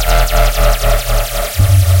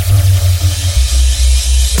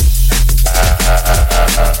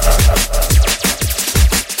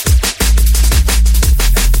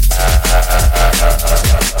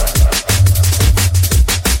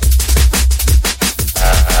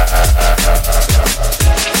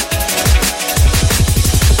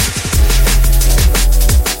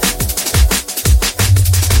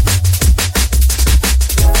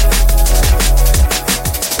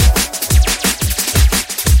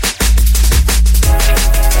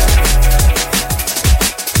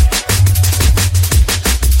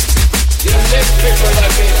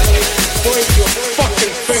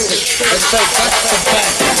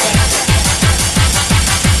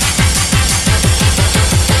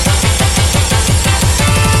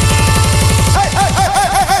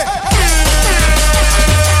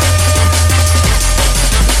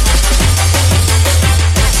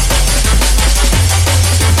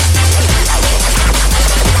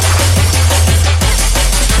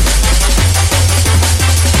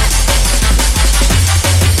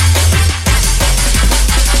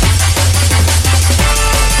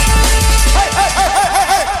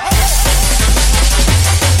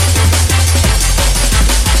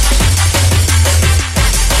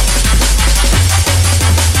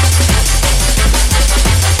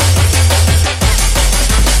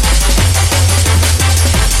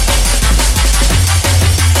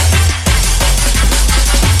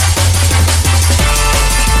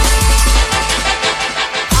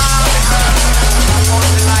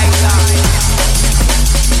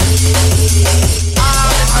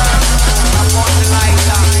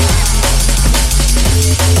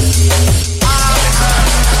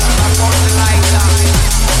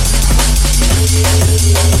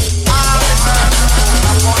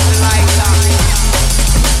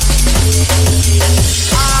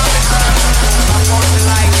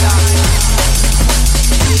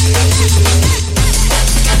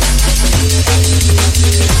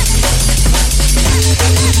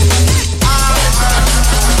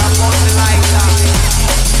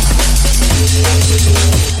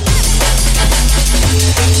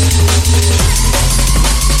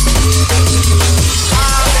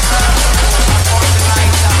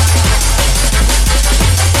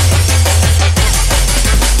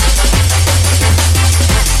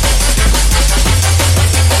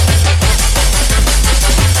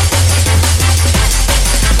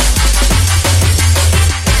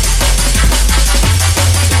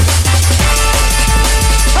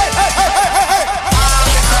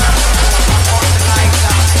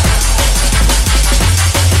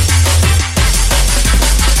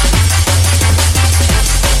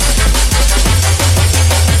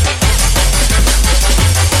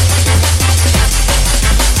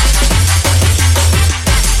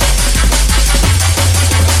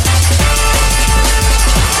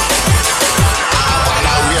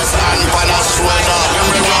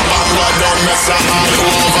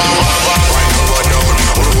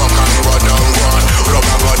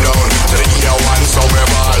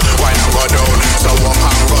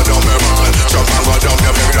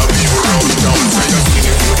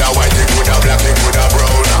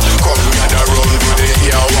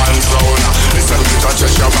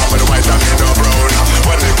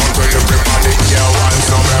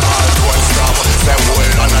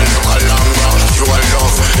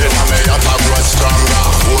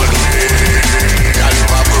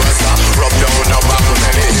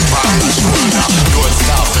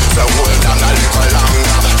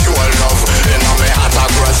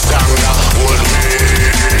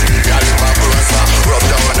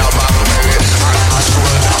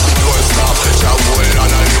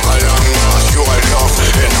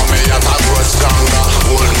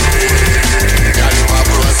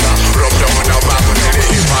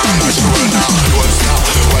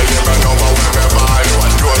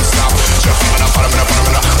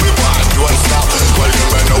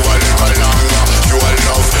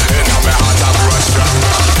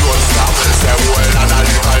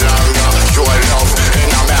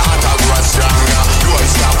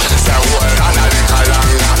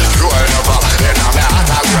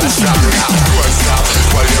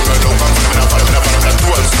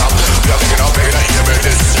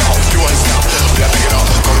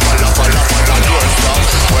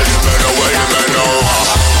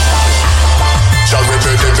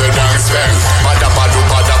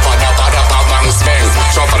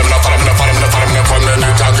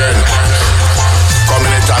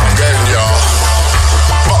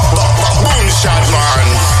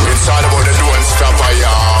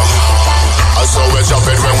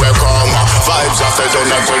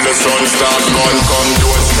 the sun start gun come,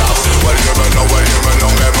 don't stop. Well, you know,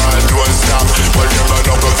 never don't stop. Well, you know,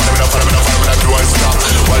 come follow me, don't stop.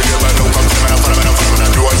 Well, you know, come follow me,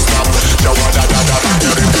 don't stop. The one that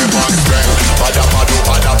you keep on strength. Pada,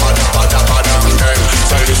 okay.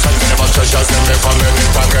 So listen, never treasures them, they come in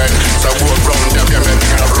it again. So go round them, you make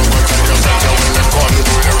it a room, and tell yourself, you when they come to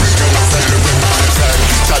the region, you say, look at my friend.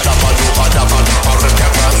 Pada,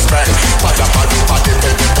 never strength. Pada,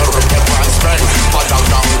 strength. Pada,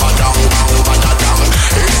 down.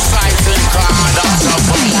 Exciting card, that's a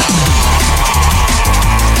fire.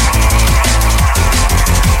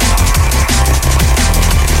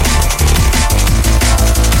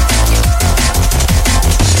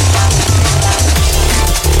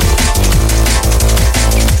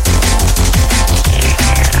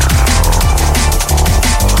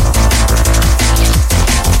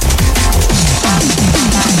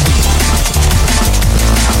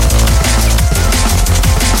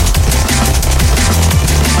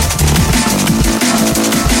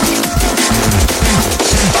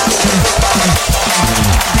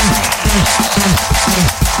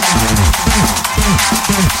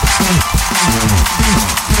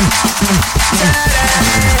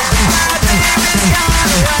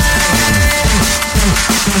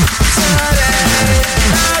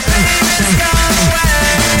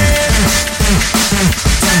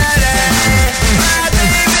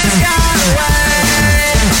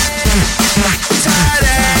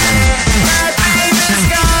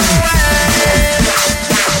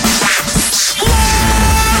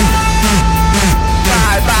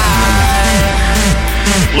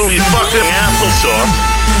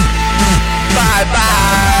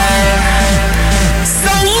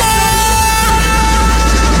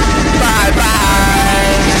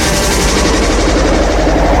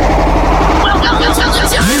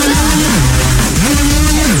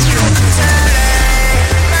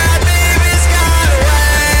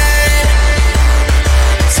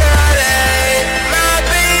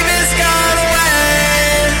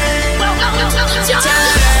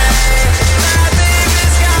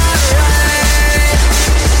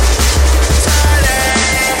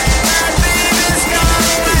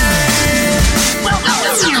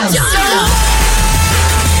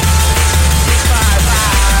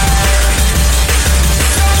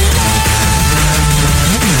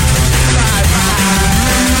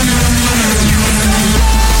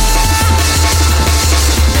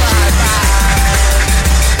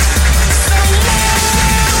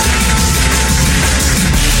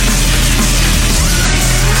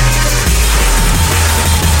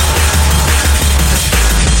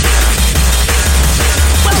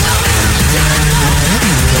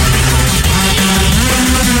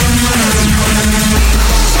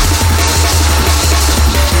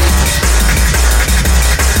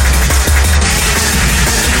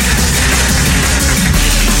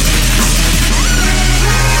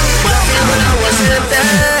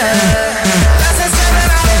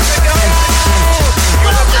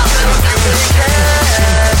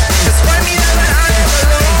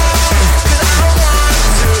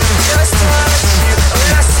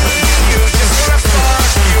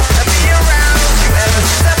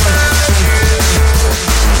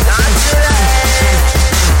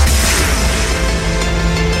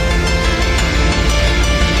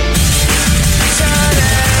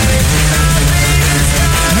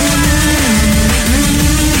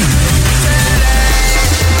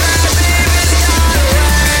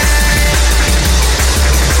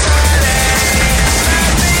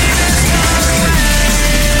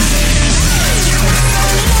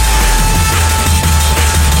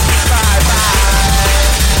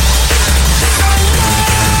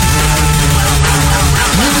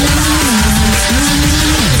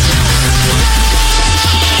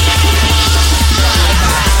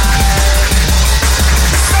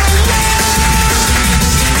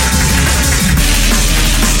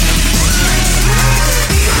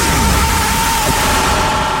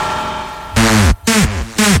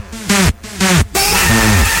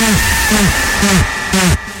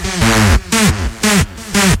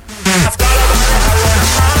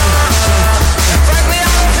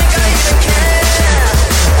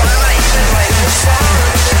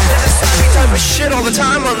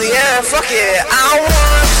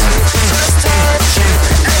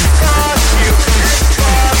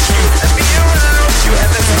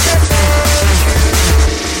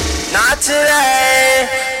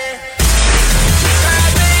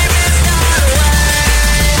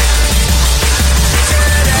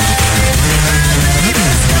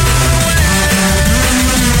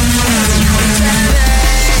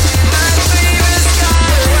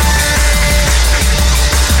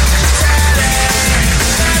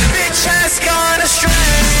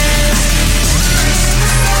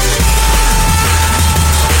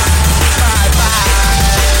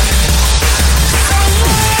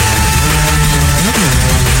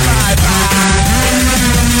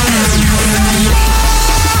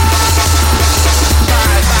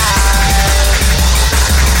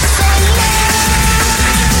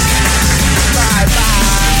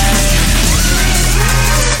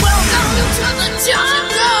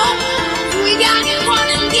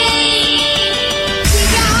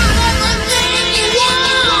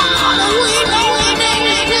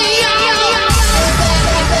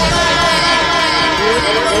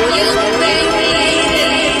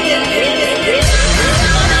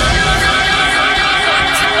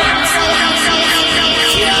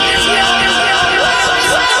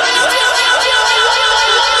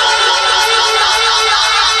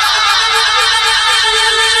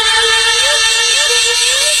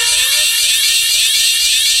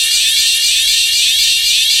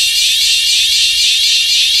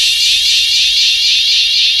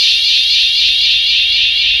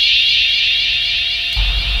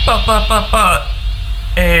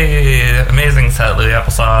 Hey, amazing set, Louis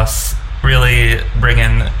Applesauce. Really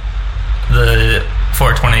bringing the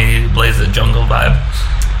 420 Blaze It Jungle vibe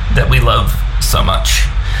that we love so much.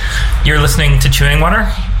 You're listening to Chewing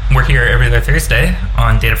Water. We're here every other Thursday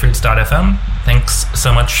on datafruits.fm. Thanks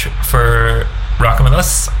so much for rocking with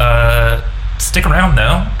us. Stick around,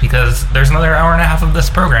 though, because there's another hour and a half of this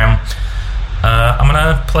program. I'm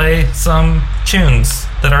gonna play some tunes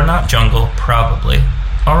that are not jungle, probably.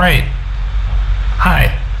 All right.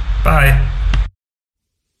 Hi. Bye.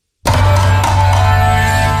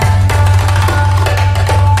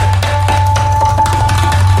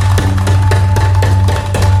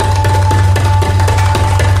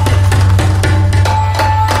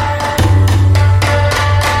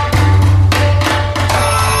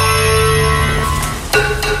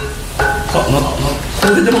こ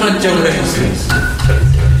れでもなっちゃうぐらいですね。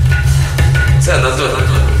さあ夏は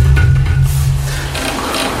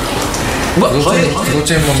うわ、早い。幼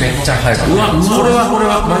稚園もめっちゃ早い。うわ、これ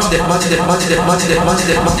はマジで。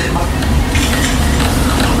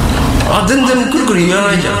あ、全然くるくる言わ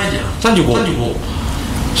ないじゃん。35。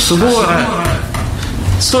すごい。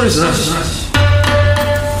ストレスなし。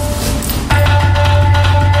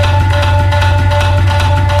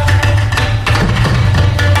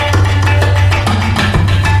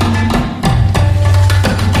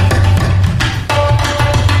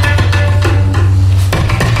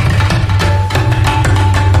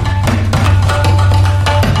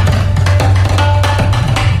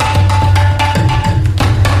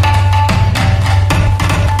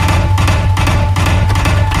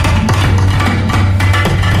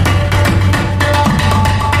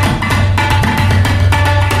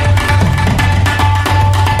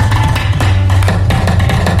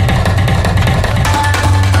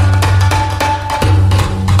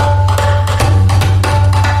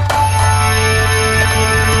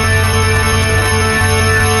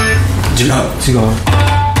違う。もう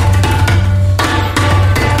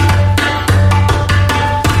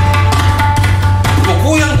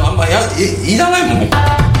こうやるのあんまいらないもん。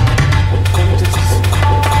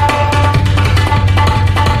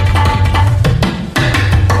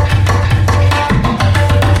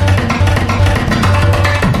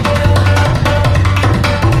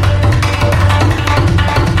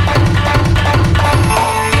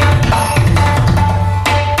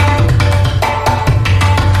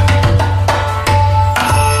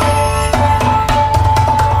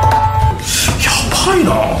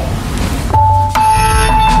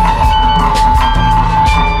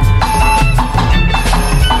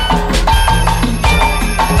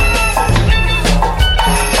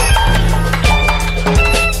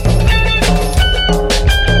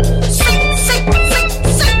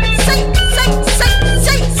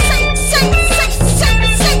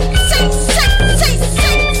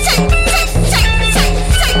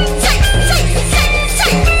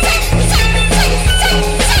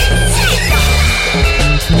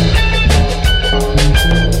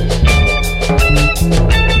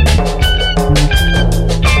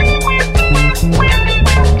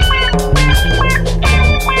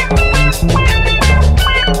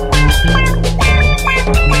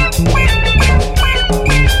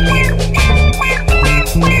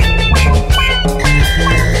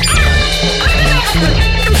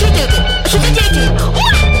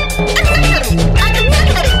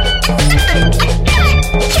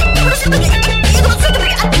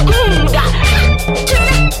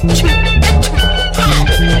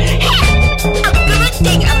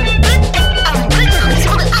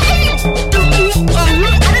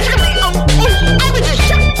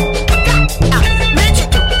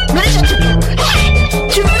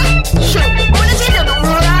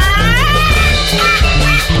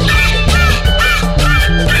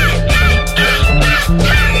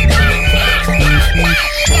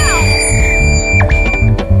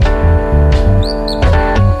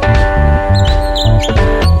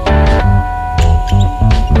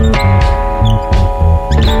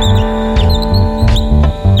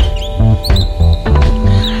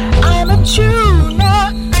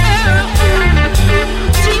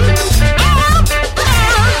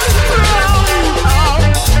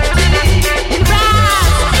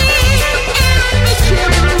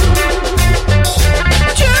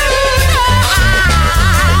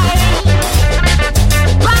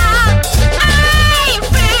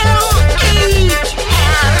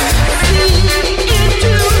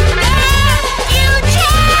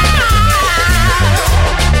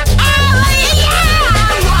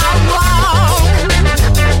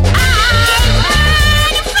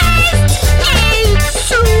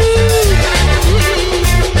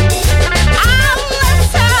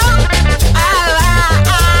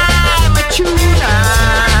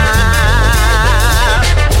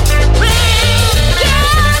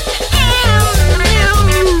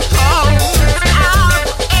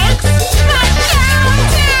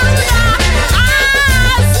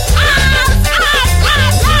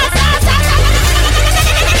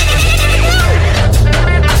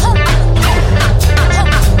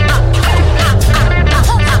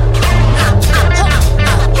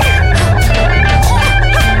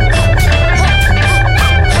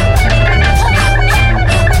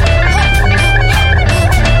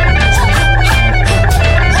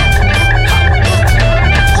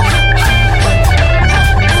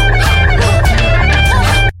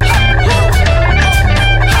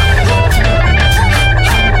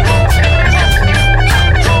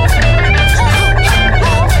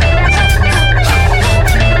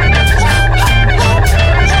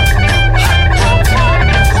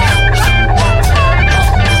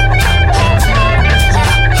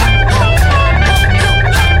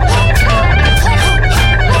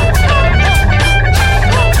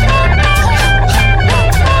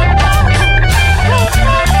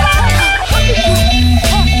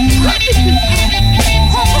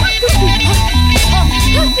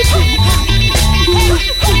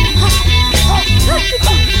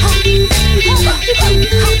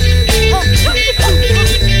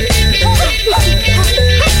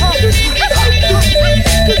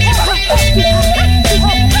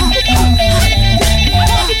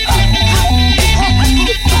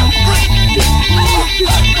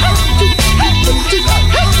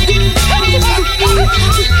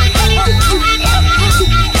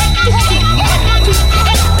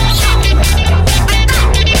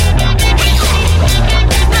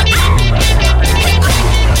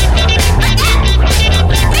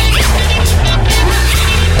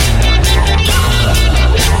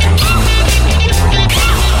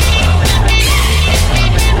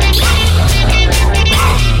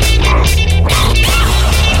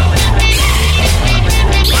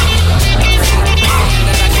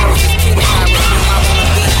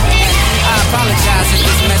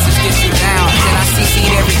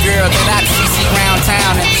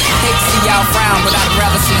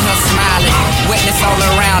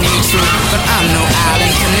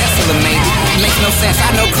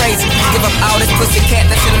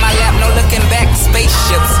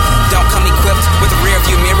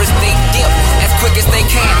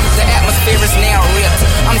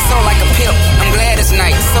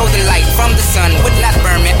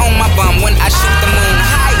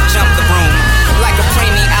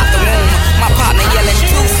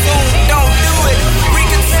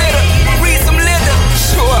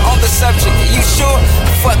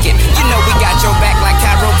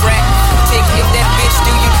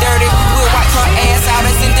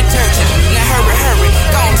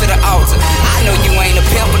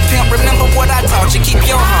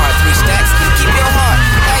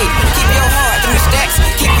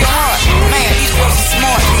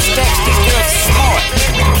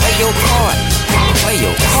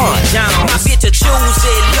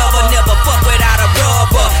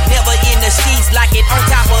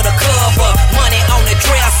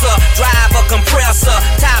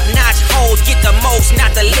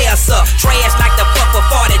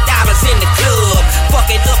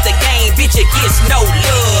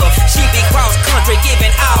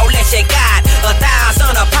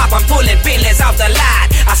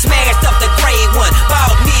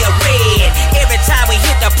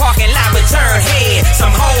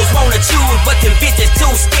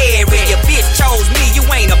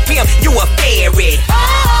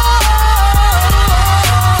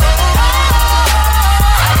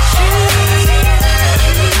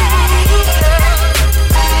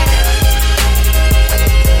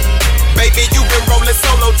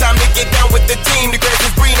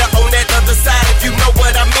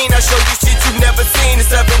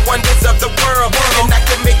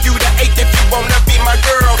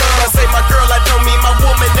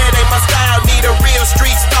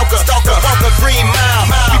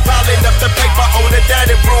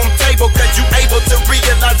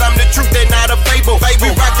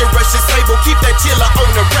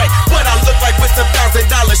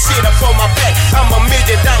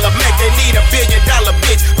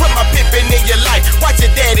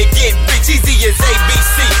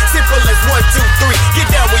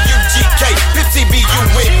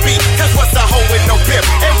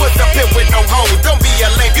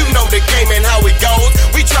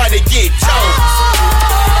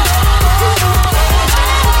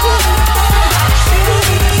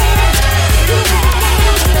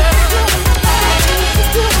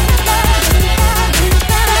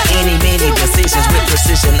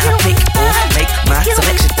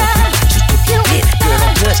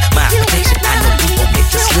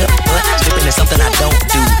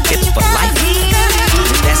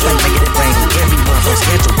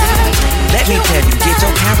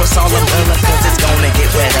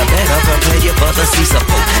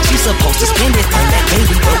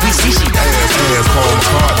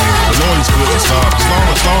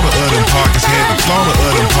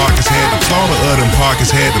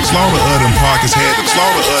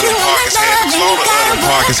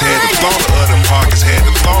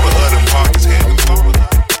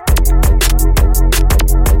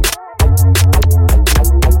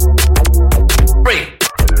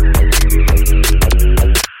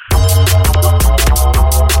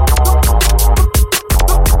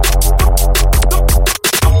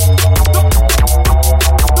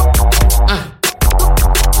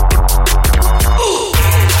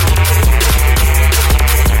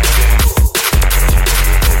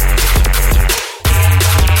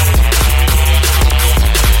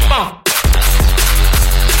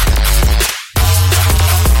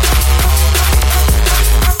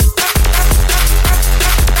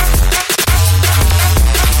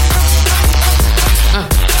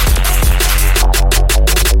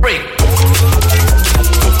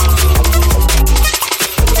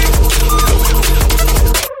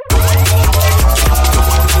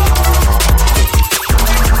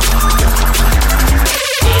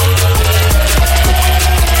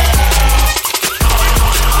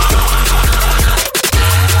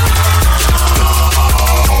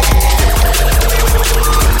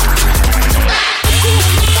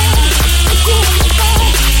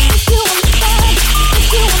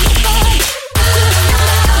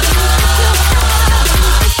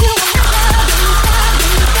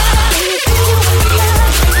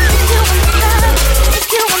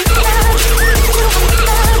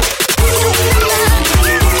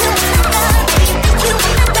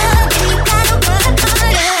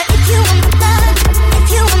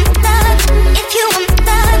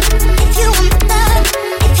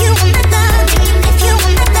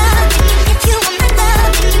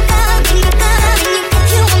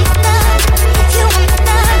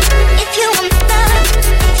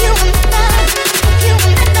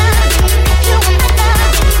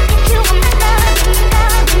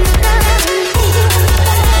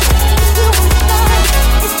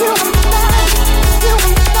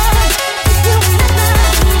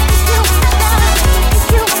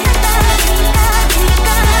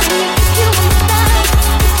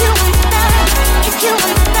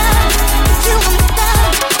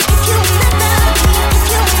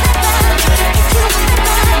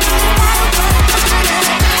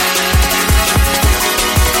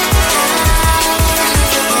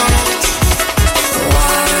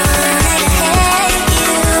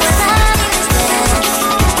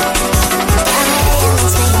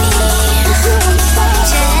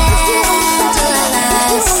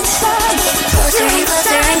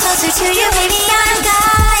closer to you, baby. I'm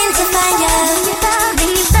dying to find you. Then you found, then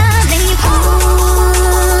you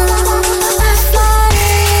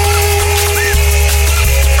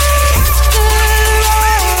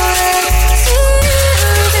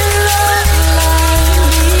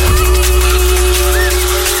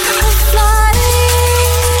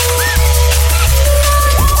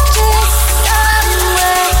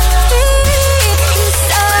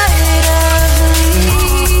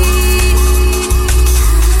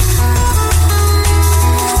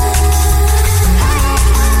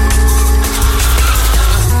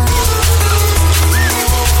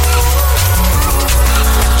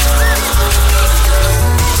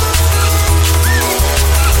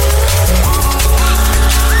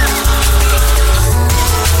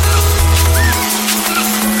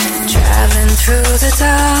through the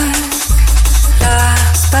dark,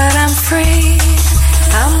 lost but I'm free.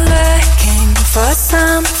 I'm looking for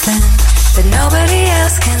something that nobody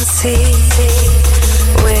else can see.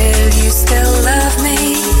 Will you still love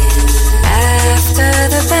me after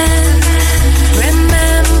the bend?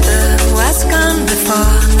 Remember what's gone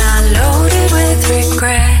before, not loaded with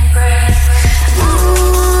regret.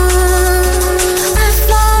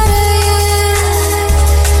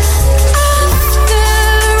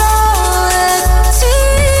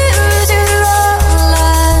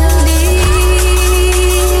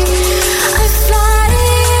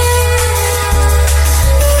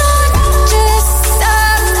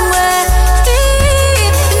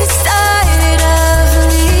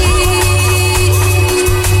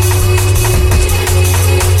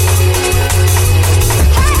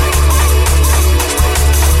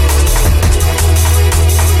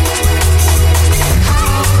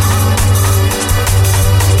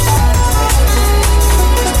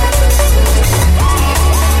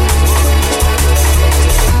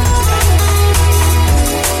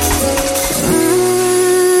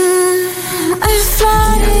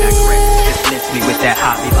 That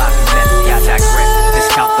hobby lobby messy, I digress.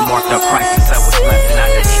 Discount the marked up prices, so what's left and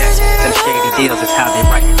I just check. Them shady deals is how they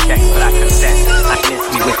write the checks, but I confess, I miss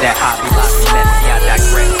me with that hobby lobby messy, I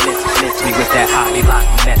digress. Miss me with that hobby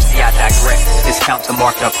lobby messy, I digress. Discount the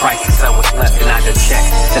marked up prices, so what's left and I just check.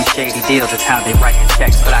 Them shady deals is how they write the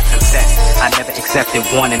checks, but I confess, I never accepted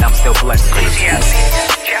one and I'm still blessed. Ecclesiastes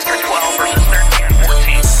chapter 12 verses 13 and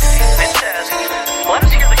 14. It says, let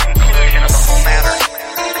us hear the conclusion of the whole matter.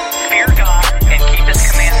 Fear God and keep His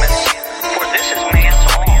commandments, for this is man's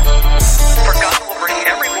all. For God will bring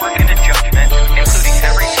every work into judgment, including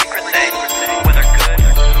every secret thing, whether good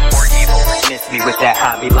or evil. Miss me with that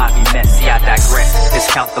hobby lobby messy, I digress.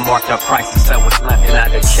 Discount the marked up prices, so what's left and I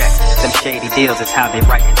just check. Them shady deals is how they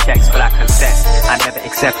write the checks, but I confess, I never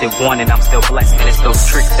accepted one and I'm still blessed. And it's those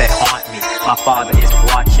tricks that haunt me. My father is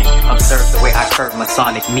watching. Observe the way I curve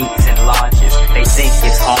Masonic meets and lodges. They think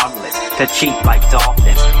it's harmless to cheat like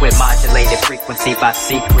dolphins with modulated frequency by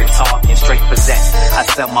secret talking, straight possessed. I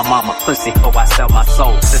sell my mama pussy or I sell my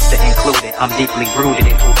soul, sister included. I'm deeply rooted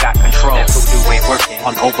in who got control. That voodoo ain't working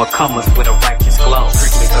on overcomers with a righteous glow.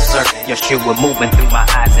 Strictly for certain, Yeshua moving through my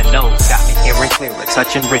eyes and nose got me hearing clearer,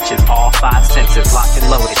 touching riches, all five senses locked and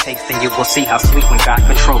loaded. Tasting you will see how sweet when God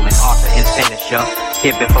controlling, author and finisher.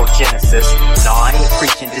 Here before Genesis. No, I ain't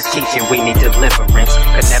preaching, just teaching. We need deliverance.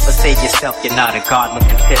 Could never save yourself, you're not a God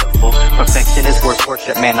looking pitiful. Perfection is worth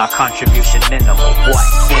worship, man, our contribution minimal. What?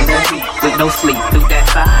 In the heat, with no sleep, through that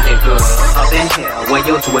fire. Nigga, up in hell, where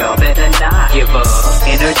you dwell, better not give up.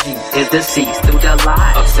 Energy is deceased through the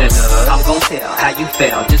lie of sinners. I'm gon' tell how you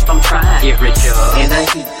felt just from trying. Get richer. In the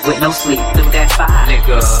heat, with no sleep, through that fire.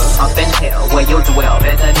 Nigga, up in hell, where you dwell,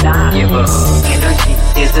 better not give up. Energy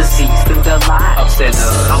is deceased through the lie of sinners.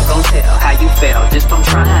 I'm gon' tell how you felt just from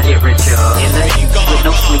trying. Get richer. In the heat, with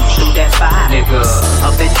no sleep, through that fire. Nigga,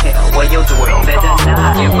 up in hell, where you dwell, better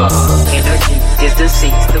not give up. Energy is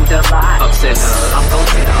deceased through the lie of sinners. I'm gon'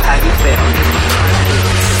 tell how you felt just from trying.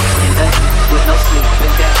 In the heat, with no sleep,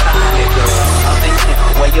 through that fire. Nigga, up in hell,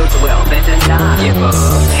 where you dwell, better not give up.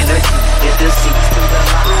 Energy is deceased through the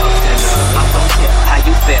lie of sinners. I'm gon' tell how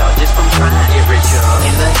you felt just from trying. Get richer.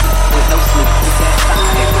 In the heat, with no sleep, through that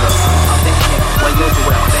fire. Nigga, up in hell, where you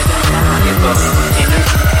dwell, better not give up.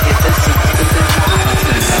 Energy is deceased through the lie of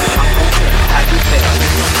sinners. I'm gon' tell how you felt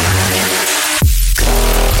just from trying.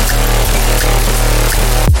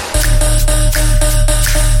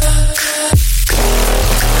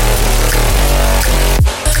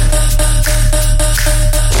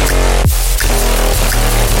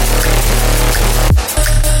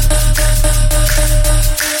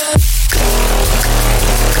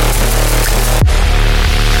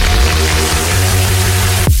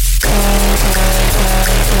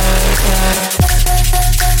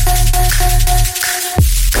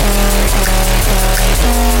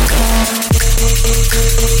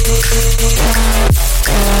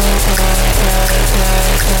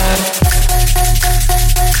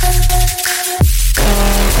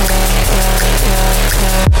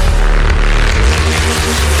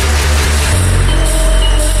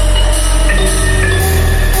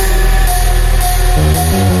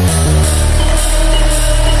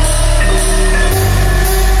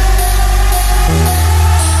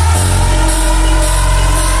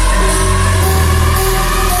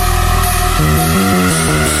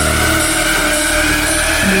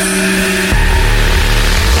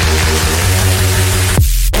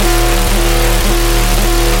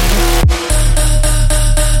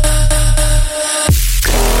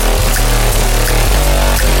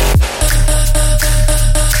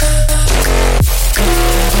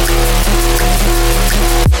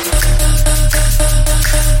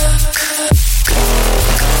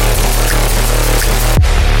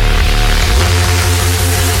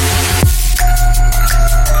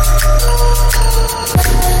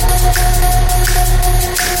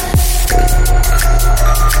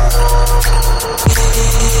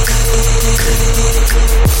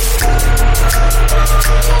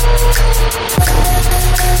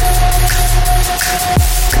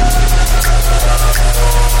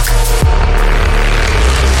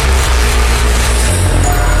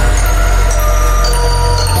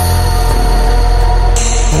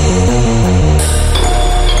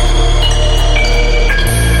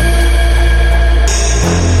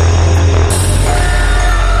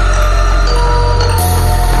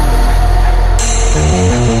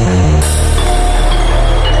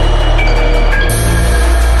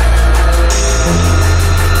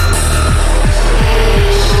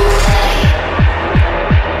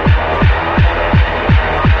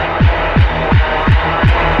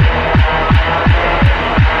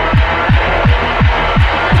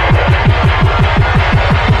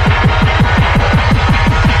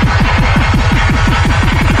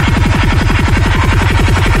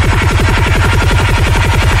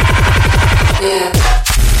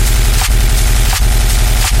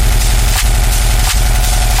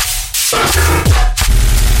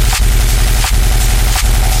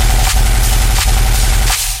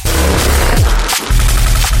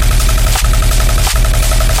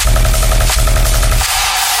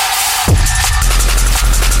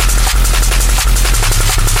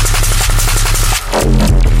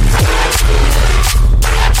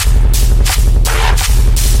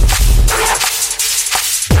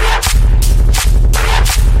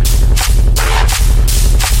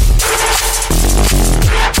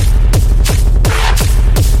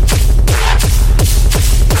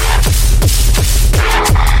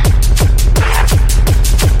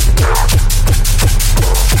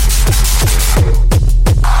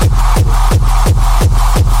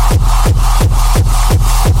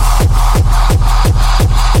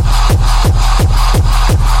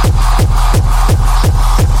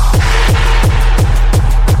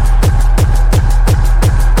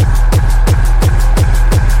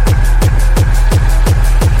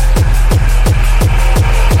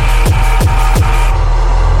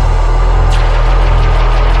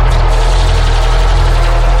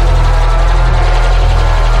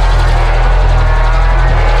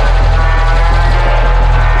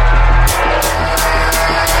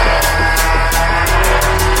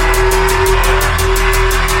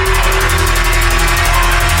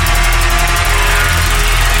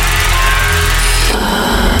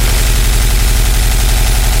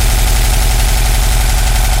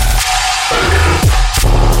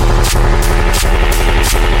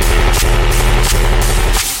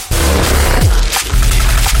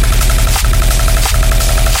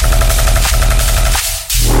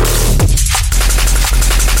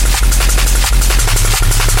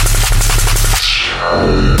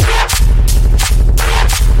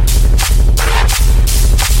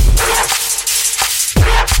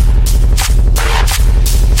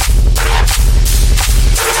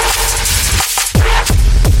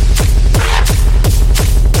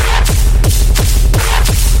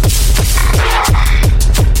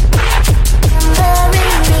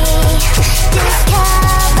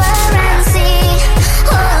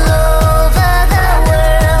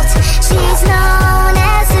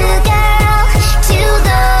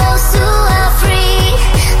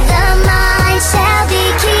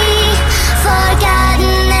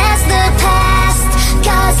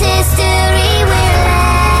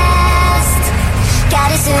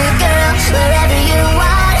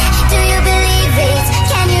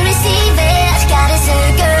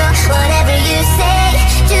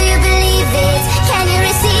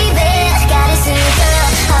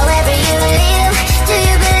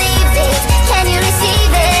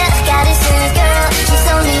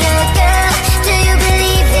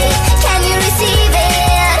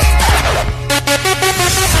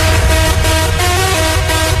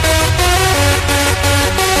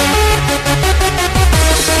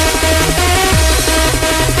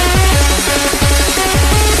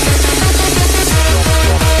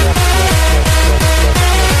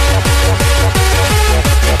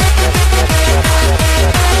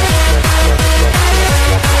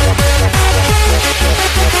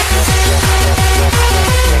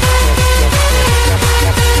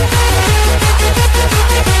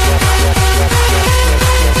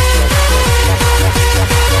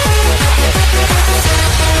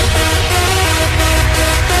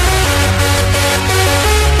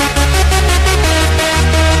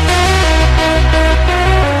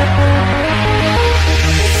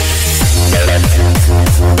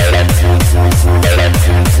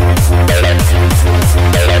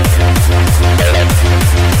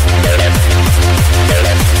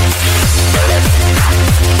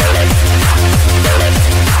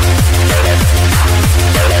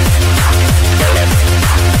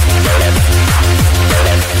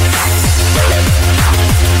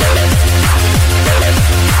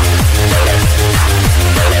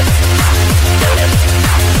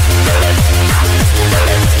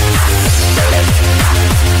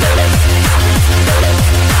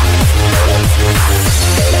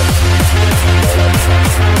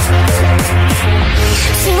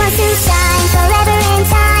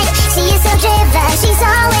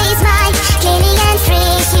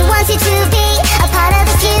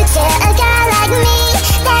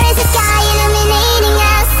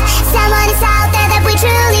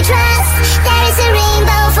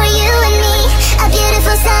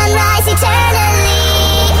 sunrise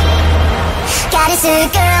eternally. Goddess or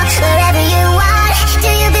girl, wherever you are, do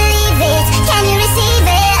you believe it? Can you receive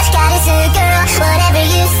it? Goddess or girl, whatever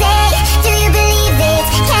you say, do you believe it?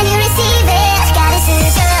 Can you receive it? Goddess or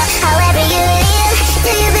girl, however you live,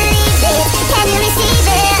 do you believe it? Can you receive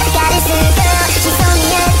it? Goddess or girl, she's only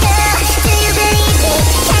a girl, do you believe it?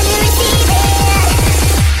 Can you receive it?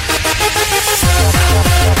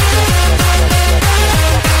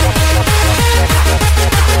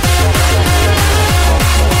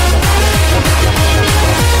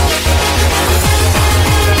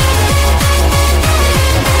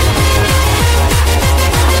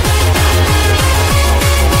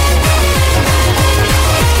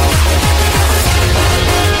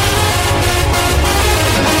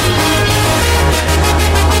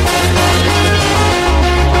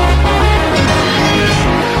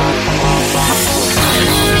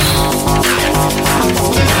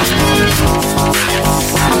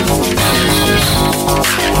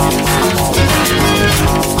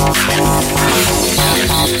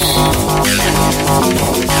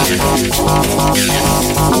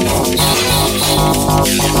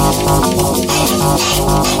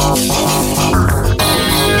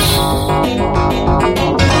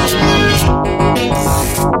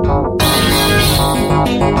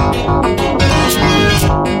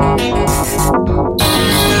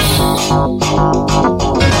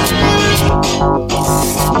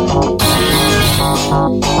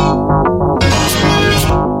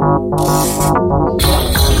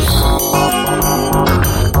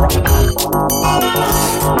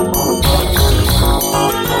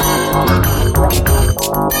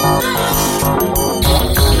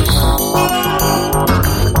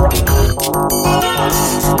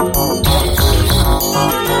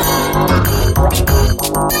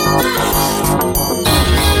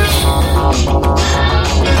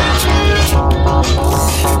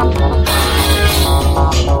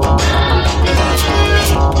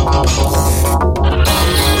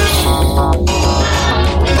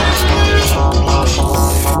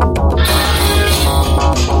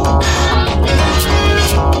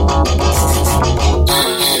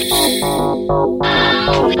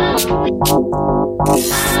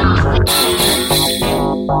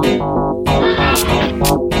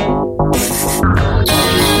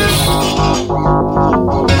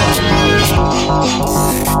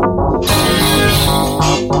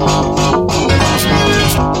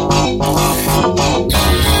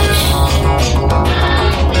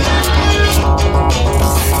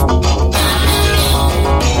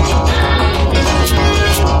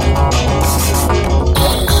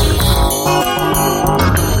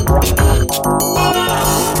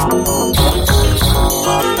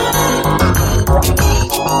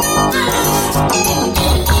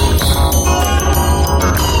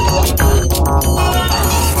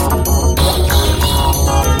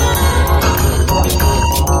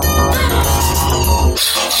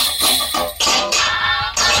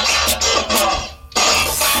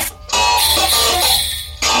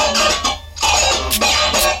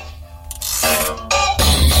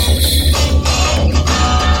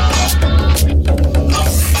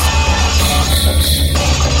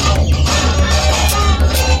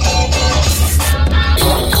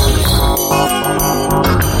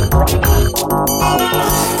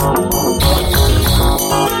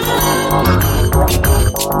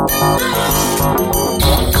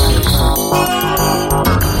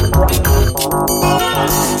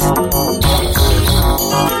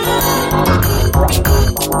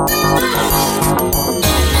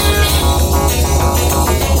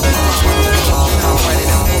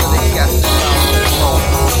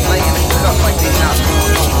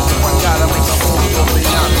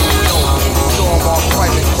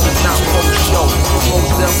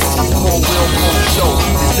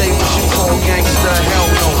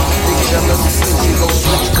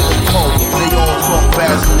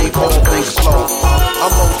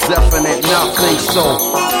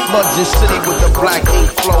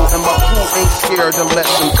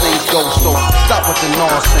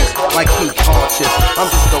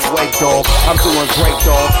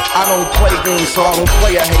 So I don't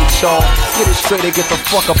play, I hate y'all. Get it straight and get the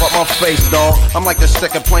fuck up out my face, dawg. I'm like the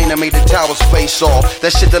second plane that made the towers face off.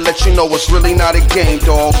 That shit to let you know it's really not a game,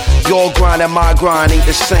 dawg. Your grind and my grind ain't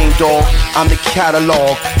the same, dawg. I'm the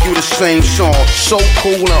catalog, you the same song. So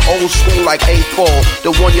cool and old school like A4.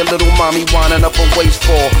 The one your little mommy winding up a waist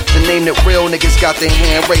for. The name that real niggas got their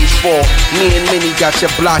hand raised for. Me and Minnie got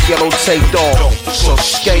your block yellow taped off. So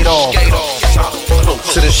skate off.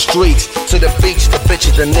 To the streets, to the beach, the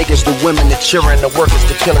bitches, the niggas, the women, the cheering, the workers,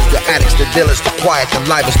 the killers, the addicts, the dealers, the quiet, the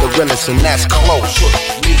livest, the realest, and that's close.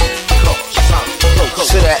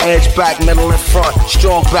 To the edge, back, middle, and front.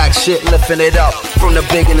 Strong back shit, lifting it up. From the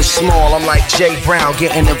big and the small, I'm like Jay Brown,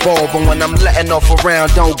 getting involved. But when I'm letting off a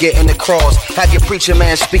round, don't get in the cross. Have your preacher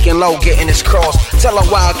man speaking low, getting his cross. Tell a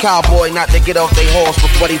wild cowboy not to get off their horse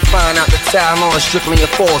before they find out the town on is strictly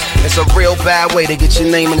enforced. It's a real bad way to get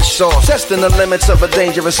your name in the sauce. Testing the limits of a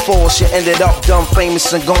dangerous force. You ended up dumb,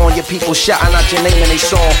 famous, and gone. Your people shouting out your name in they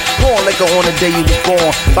song. Pouring liquor on the day you was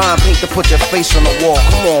born. Buying paint to put your face on the wall.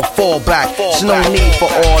 Come on, fall back. There's no need for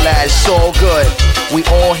all that. It's all good. We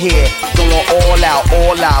all here, going all out,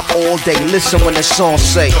 all day. Listen when the song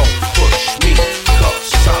say, don't push me,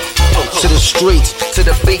 cause I'm close. To the streets, to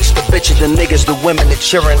the beats, the bitches, the niggas, the women, the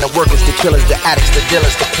cheering, the workers, the killers, the addicts, the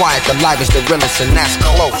dealers, the quiet, the livest, the realest, and that's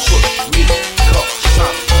close. Push me, cause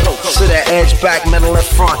I'm close. To the edge, back, middle, and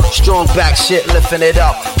front. Strong back shit, lifting it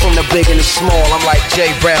up. From the big and the small, I'm like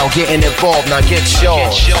Jay Brown, getting involved. Now get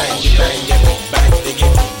yours.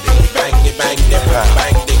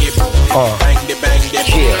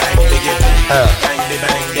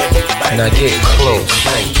 Now get close.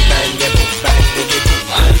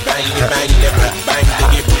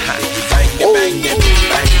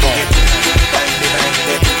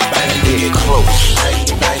 Get close.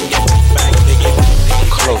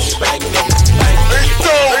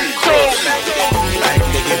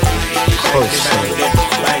 Close.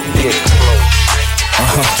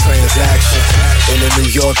 Transaction in a New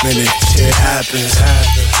York minute, shit happens.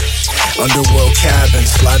 Underworld cabin,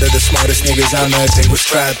 slide of the smartest niggas I met, they was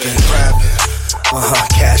trapping.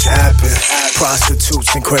 Cash happen.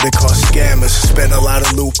 Prostitutes and credit card scammers. Spent a lot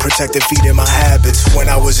of loot, protected feeding my habits. When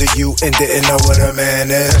I was a youth and didn't know what a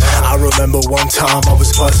man is. I remember one time I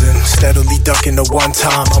was buzzing, steadily ducking the one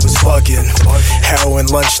time I was bugging.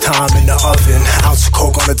 Heroin lunchtime in the oven. Ounce of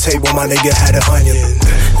coke on the table, my nigga had an onion.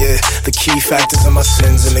 Yeah, the key factors of my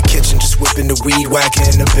sins. In the kitchen, just whipping the weed,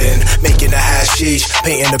 whacking in the bin. Making the hashish,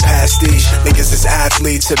 painting the pastiche. Niggas is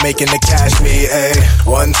athletes and making the cash me, ayy.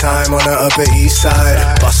 One time on the Upper East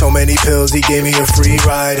Side, bought so many pills, he gave me a free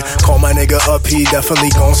ride. Call my nigga up, he definitely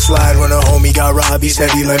gon' slide. When a homie got robbed, he said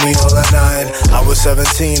he let me all a 9. I was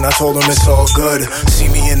 17, I told him it's all good. See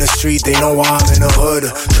me in the street, they know why I'm in the hood.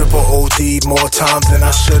 Triple OD, more times than I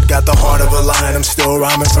should. Got the heart of a lion, I'm still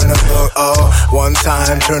rhyming from the book. Oh, one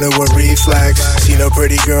time, turn to a reflex. Seen a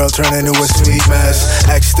pretty girl turn into a sweet mess.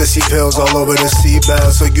 Ecstasy pills all over the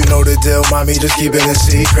seatbelt. So you know the deal, mommy, just keep it a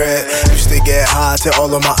secret. Used to get high till all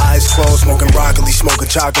of my eyes closed. Smoking broccoli, smoking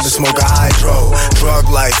chocolate, smoking hydro. Drug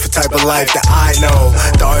life, the type of life that I know.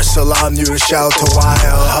 Dar es Salaam, New Rochelle to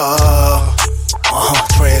Wild.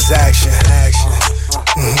 Transaction.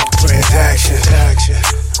 Transaction. Transaction.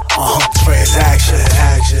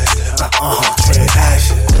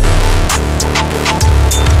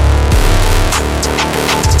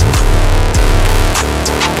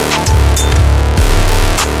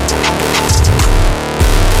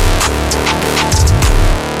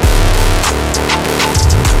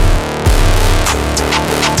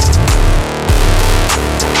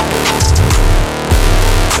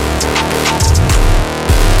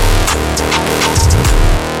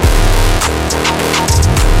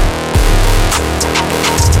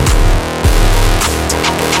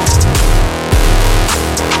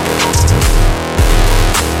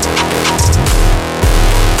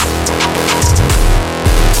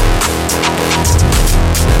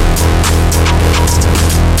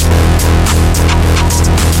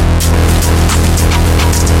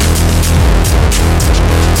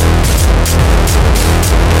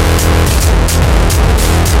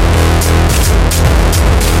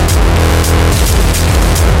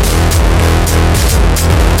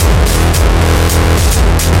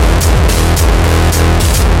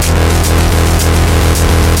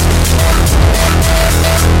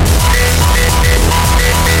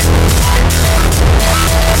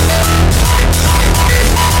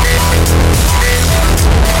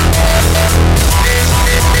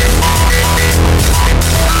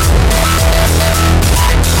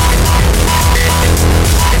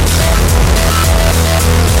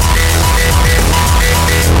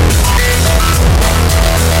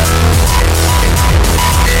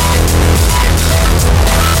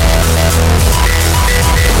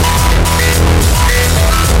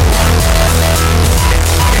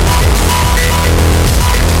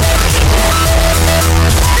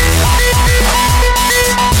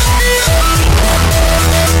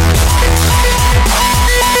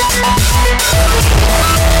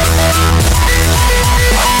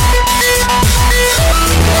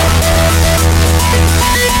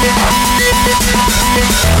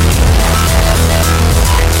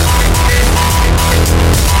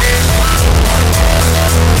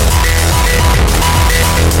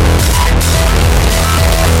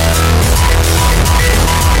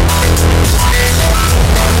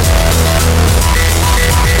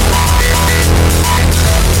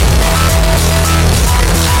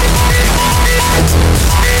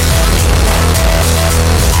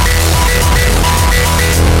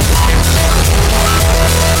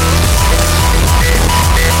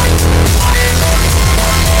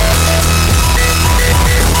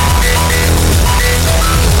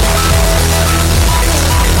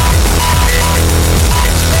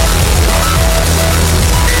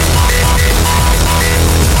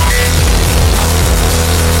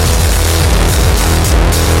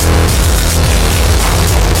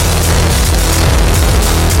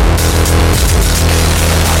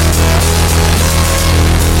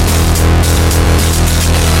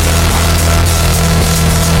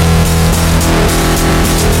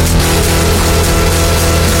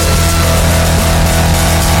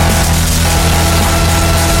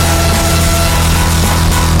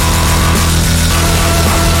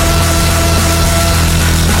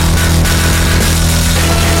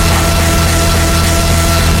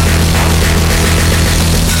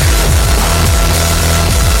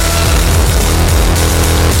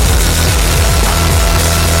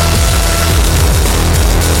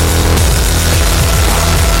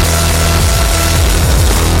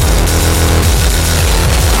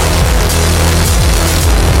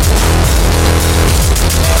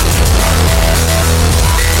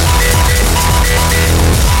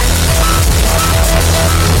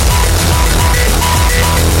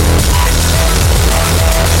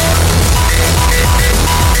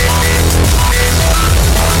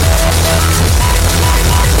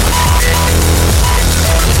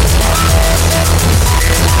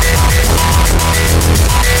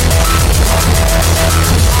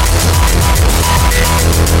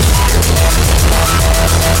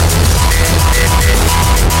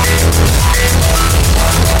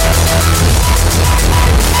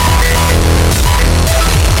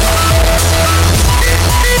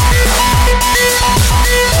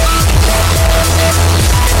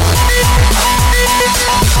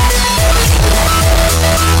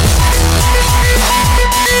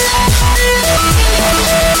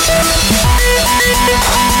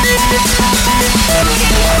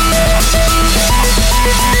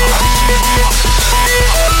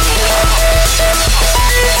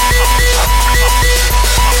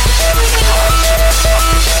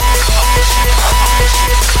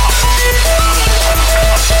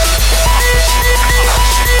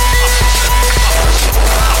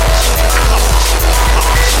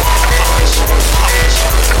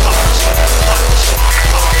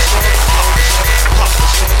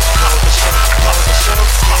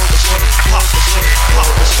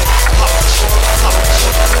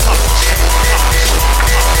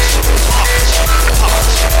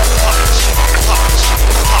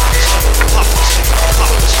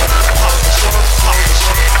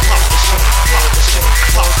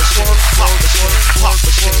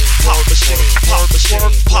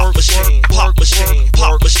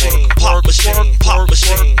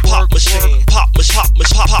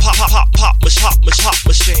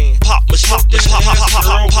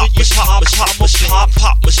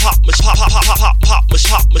 pop machine, pop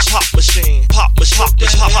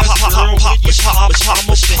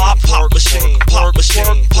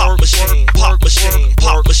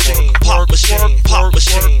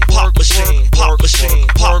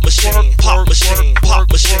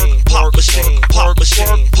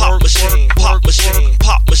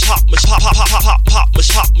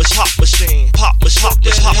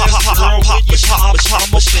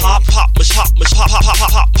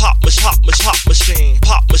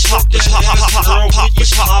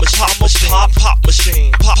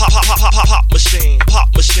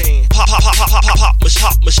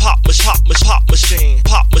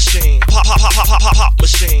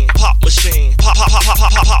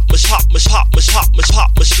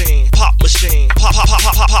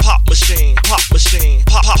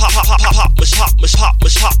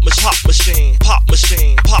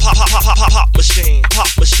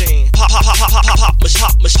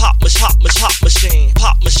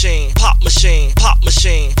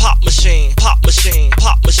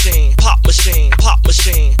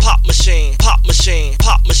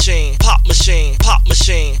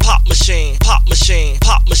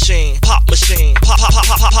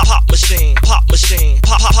machine, pop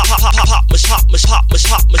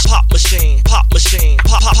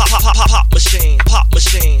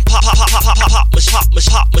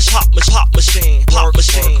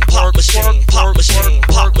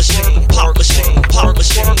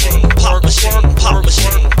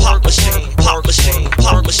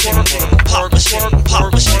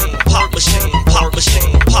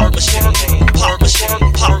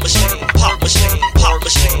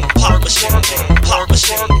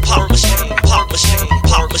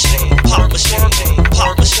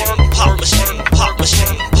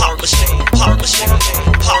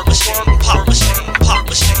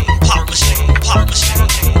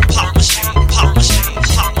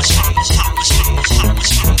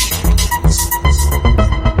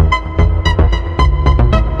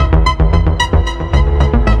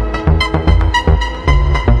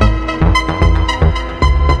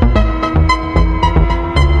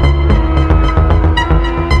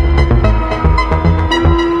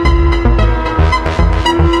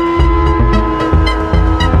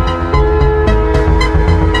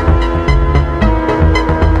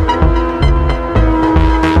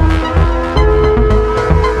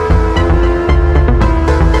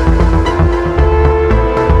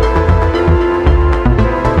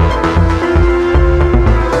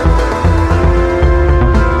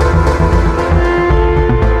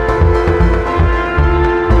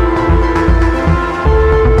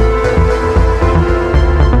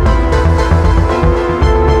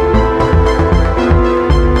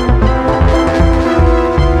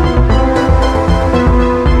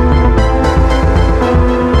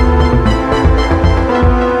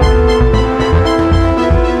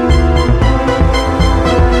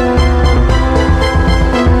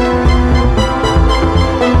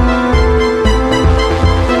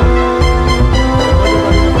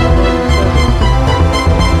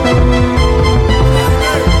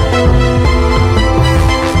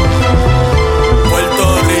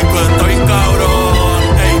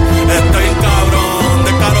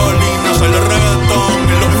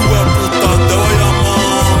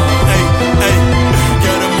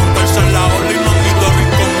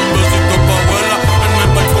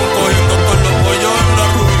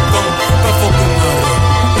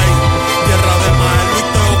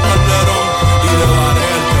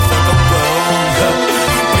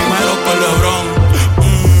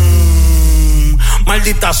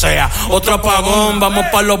Sea otro apagón, vamos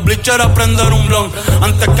pa' los bleachers a prender un blon.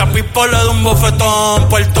 Antes que a Pipo le dé un bofetón.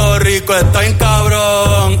 Puerto Rico está en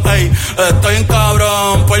cabrón, ey, estoy en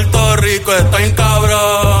cabrón. Puerto Rico está en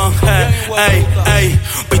cabrón, ey,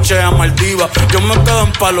 pichea Maldiva, yo me quedo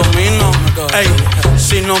en Palomino, ey,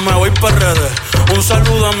 si no me voy pa' redes. Un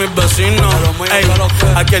saludo a mis vecinos, ey,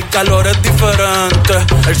 aquí el calor es diferente,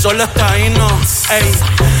 el sol está ahí, no, ey,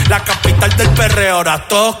 la capital del perreo, ahora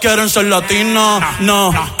todos quieren ser latinos,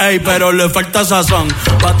 no, ey, pero le falta sazón,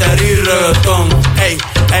 batería y reggaetón,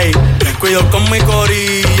 ey, cuido con mi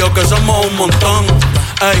corillo que somos un montón,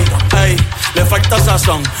 ey, le falta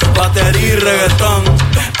sazón, batería y reggaetón,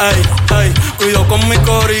 ey, cuido con mi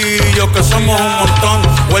corillo que somos un montón,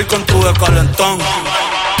 welcome to the calentón.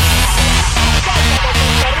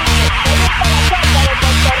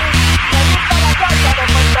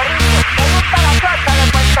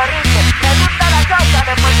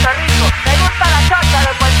 Me gusta la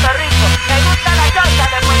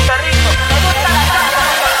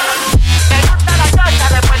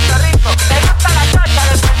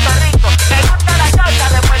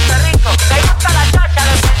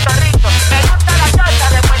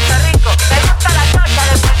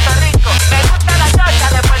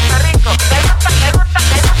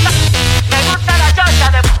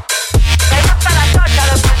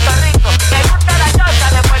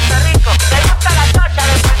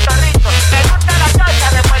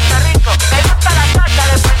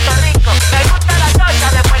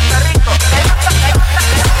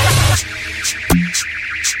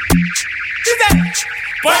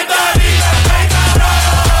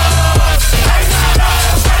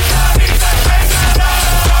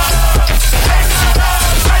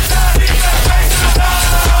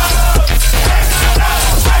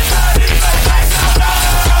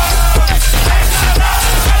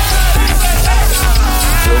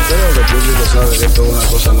público sabe que esto es una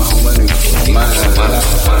cosa más o menos informal.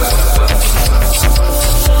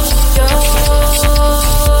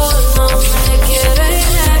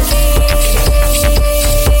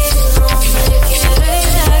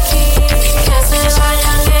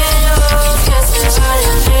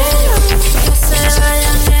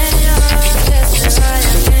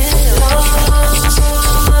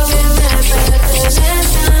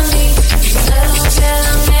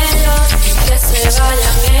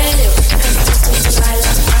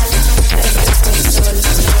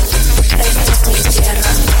 Esto es mi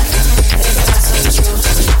tierra.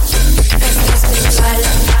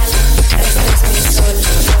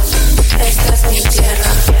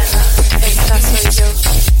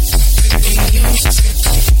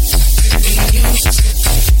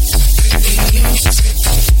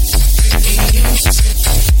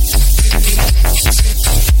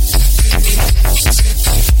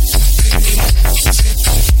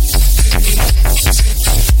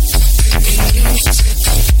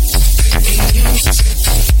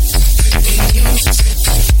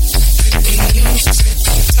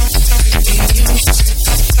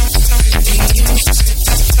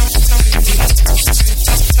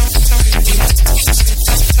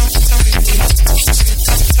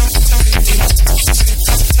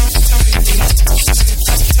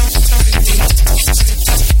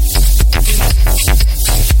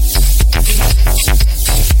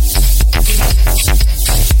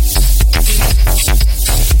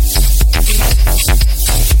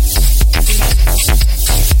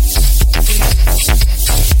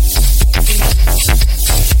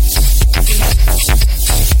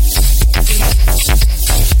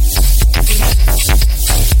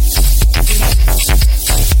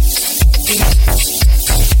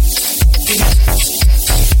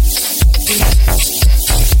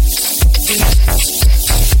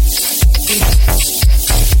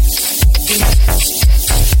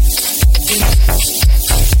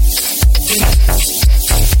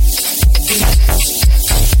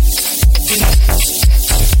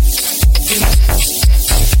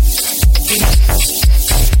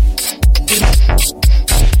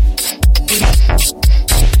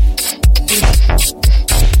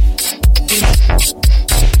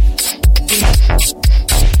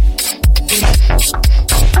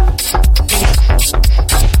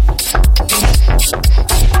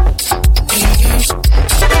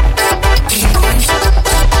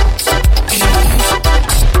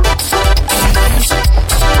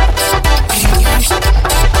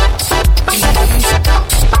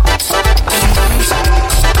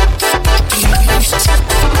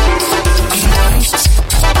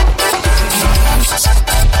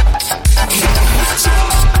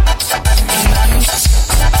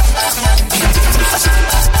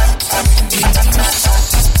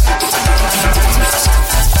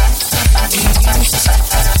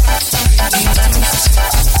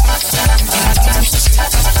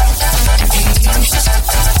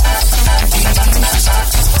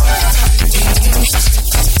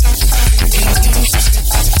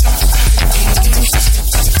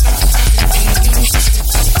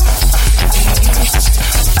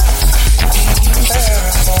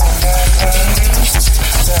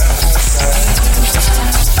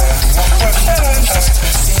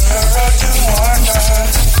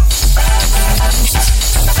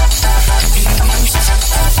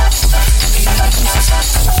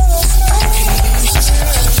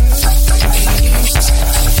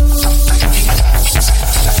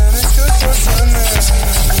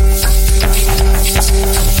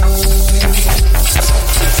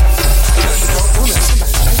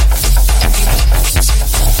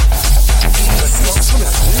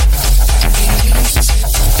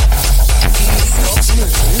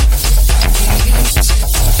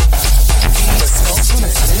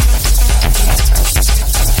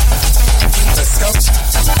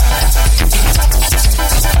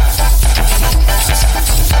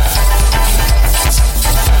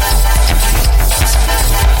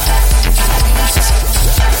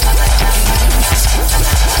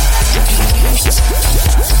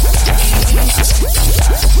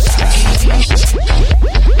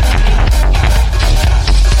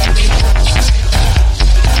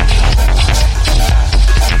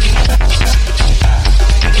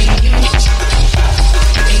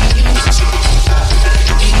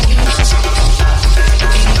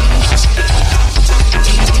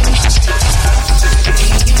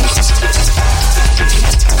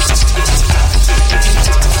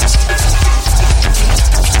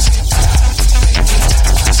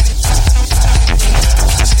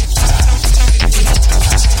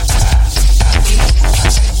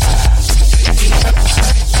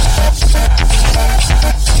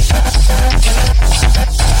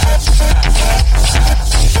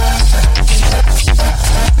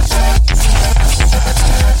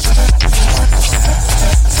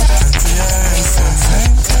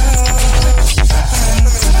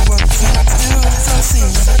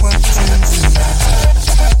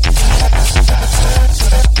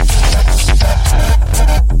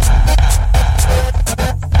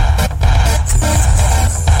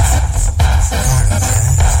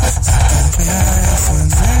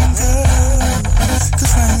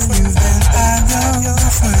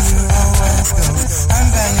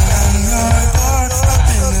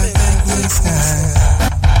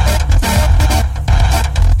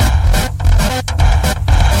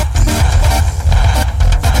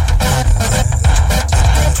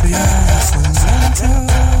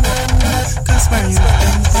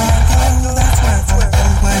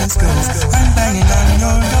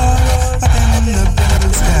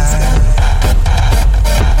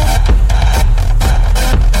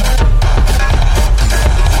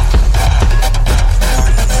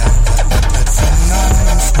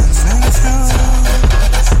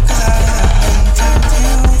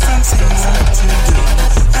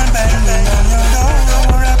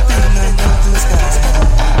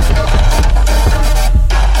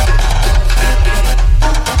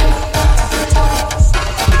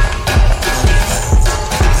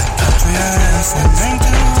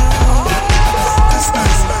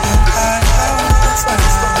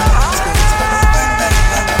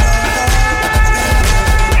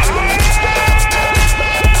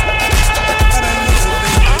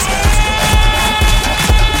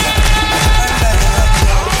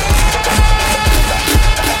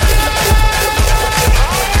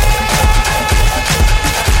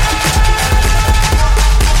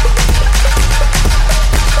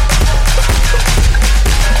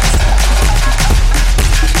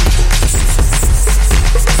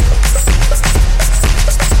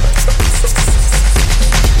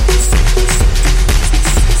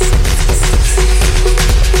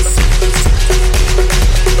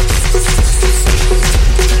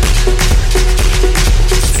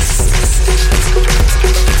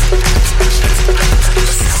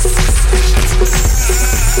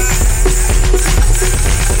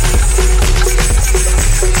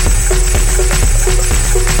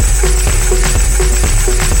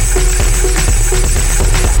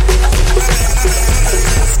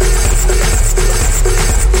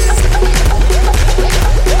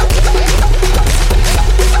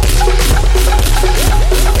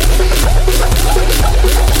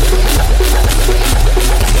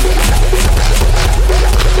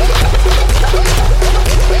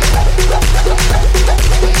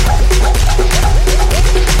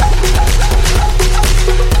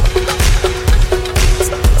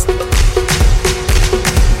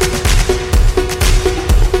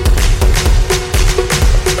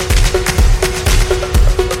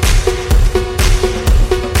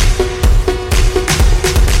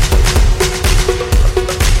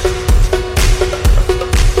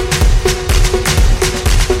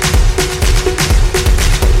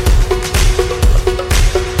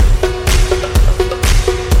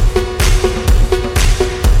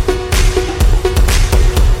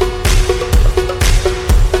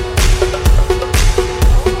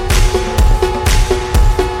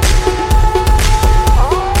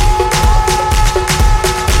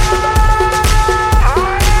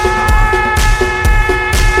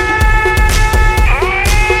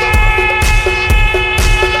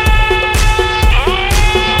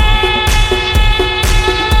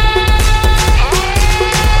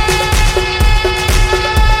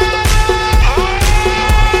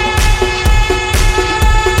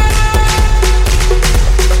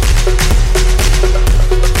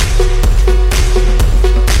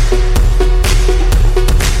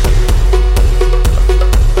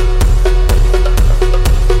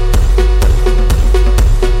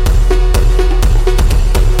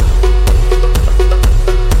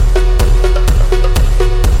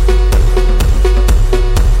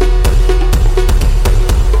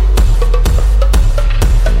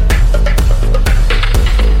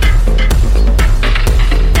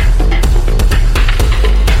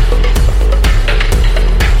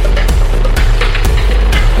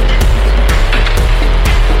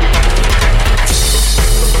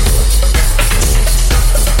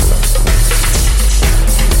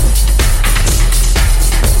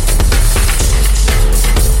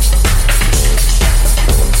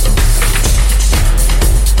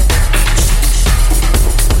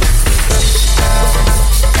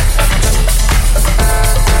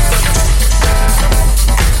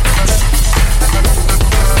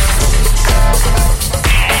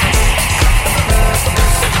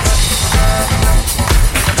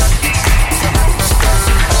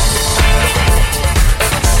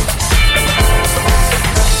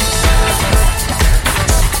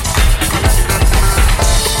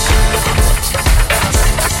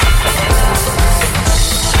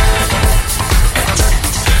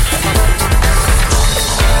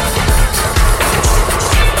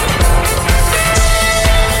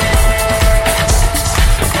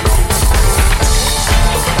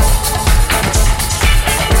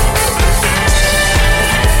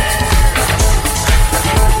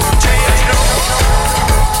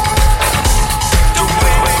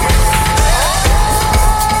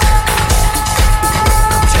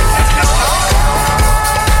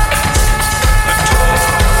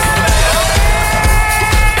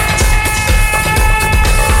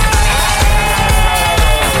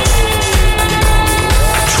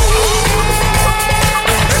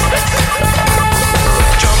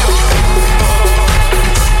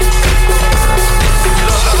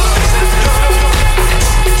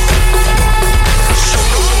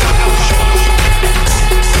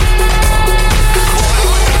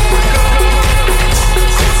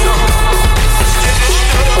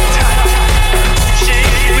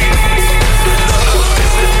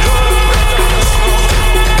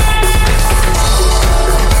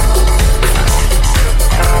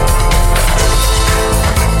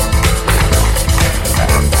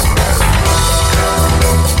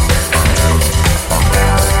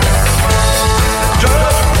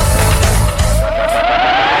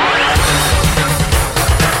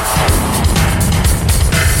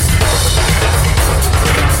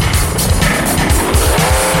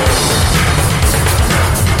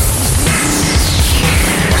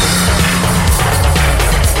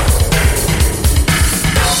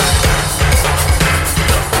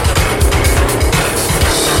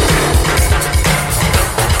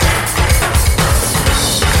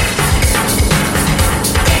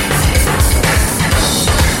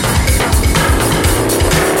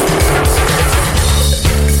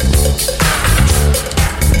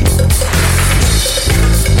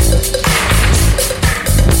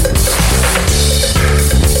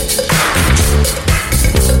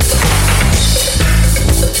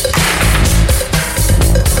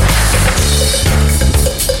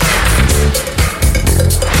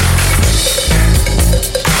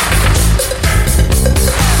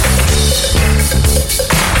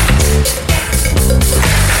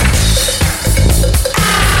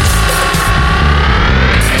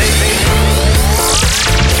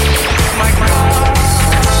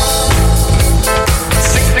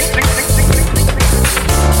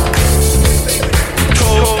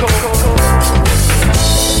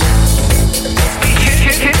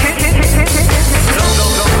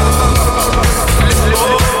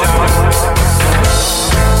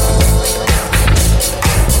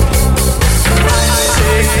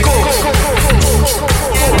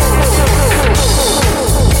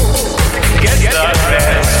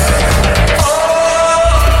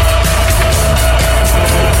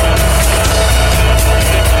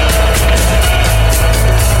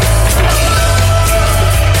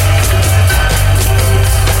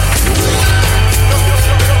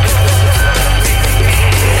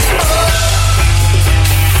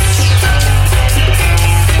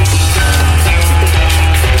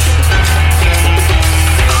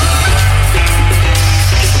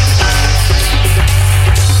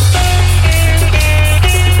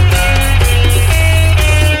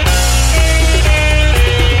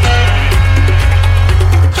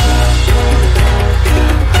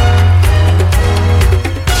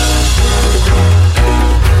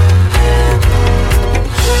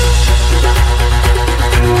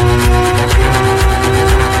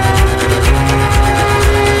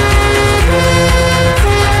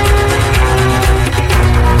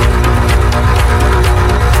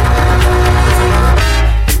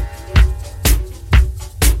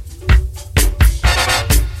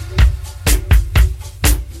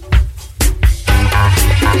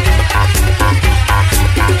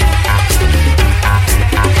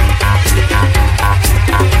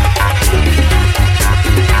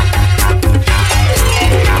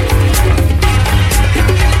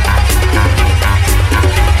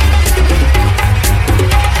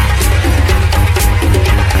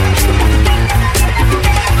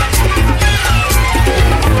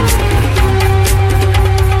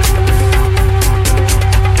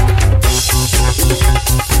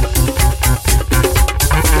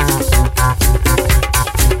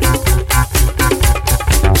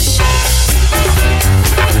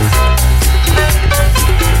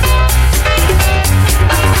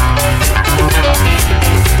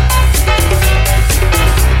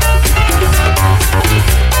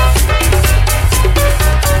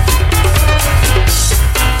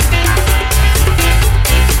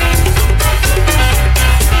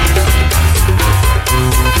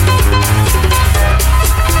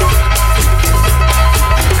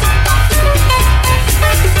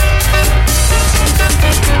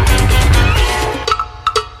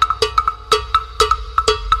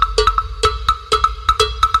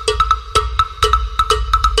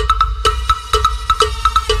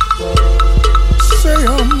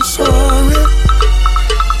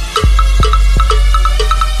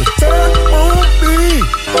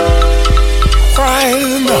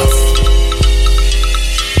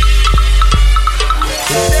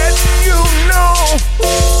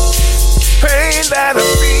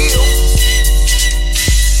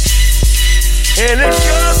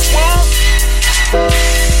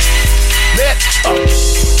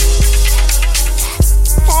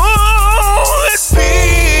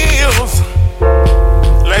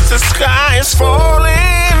 sky is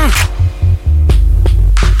falling,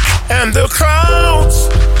 and the crowds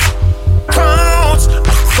are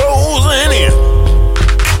closing in.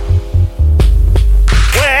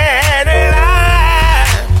 Where did I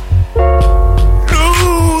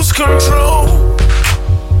lose control?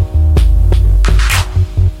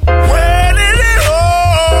 Where did it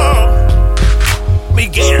all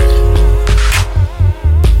begin?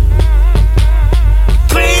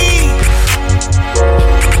 Please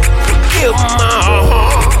forgive my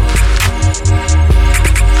heart.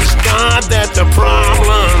 It's not that the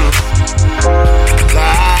problem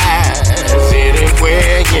lies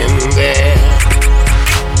anywhere in there.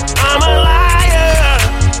 I'm a liar.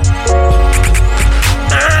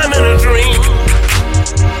 I'm in a dream,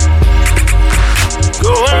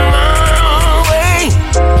 going my way.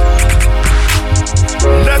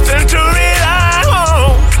 Nothing to rely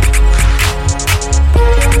on.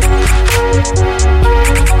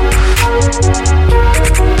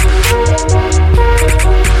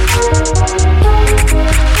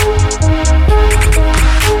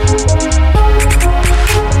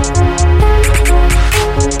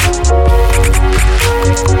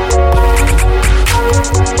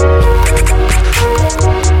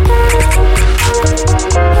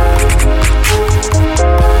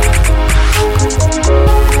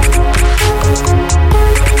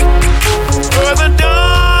 Further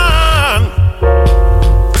dawn,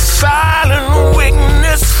 silent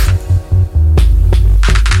witness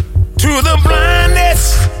to the blindness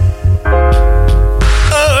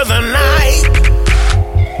of the night,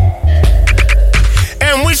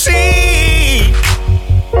 and we see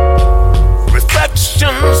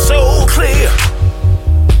reflection so clear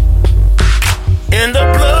in the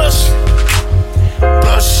blush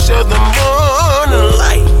of the morning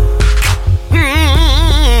light.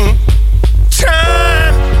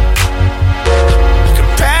 Time can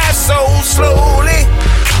pass so slowly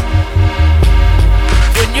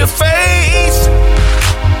when you face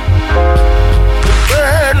the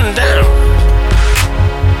burden down.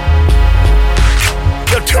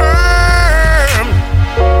 The term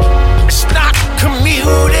is not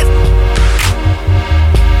commuted.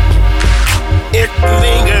 It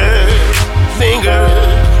lingers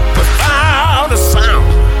for 5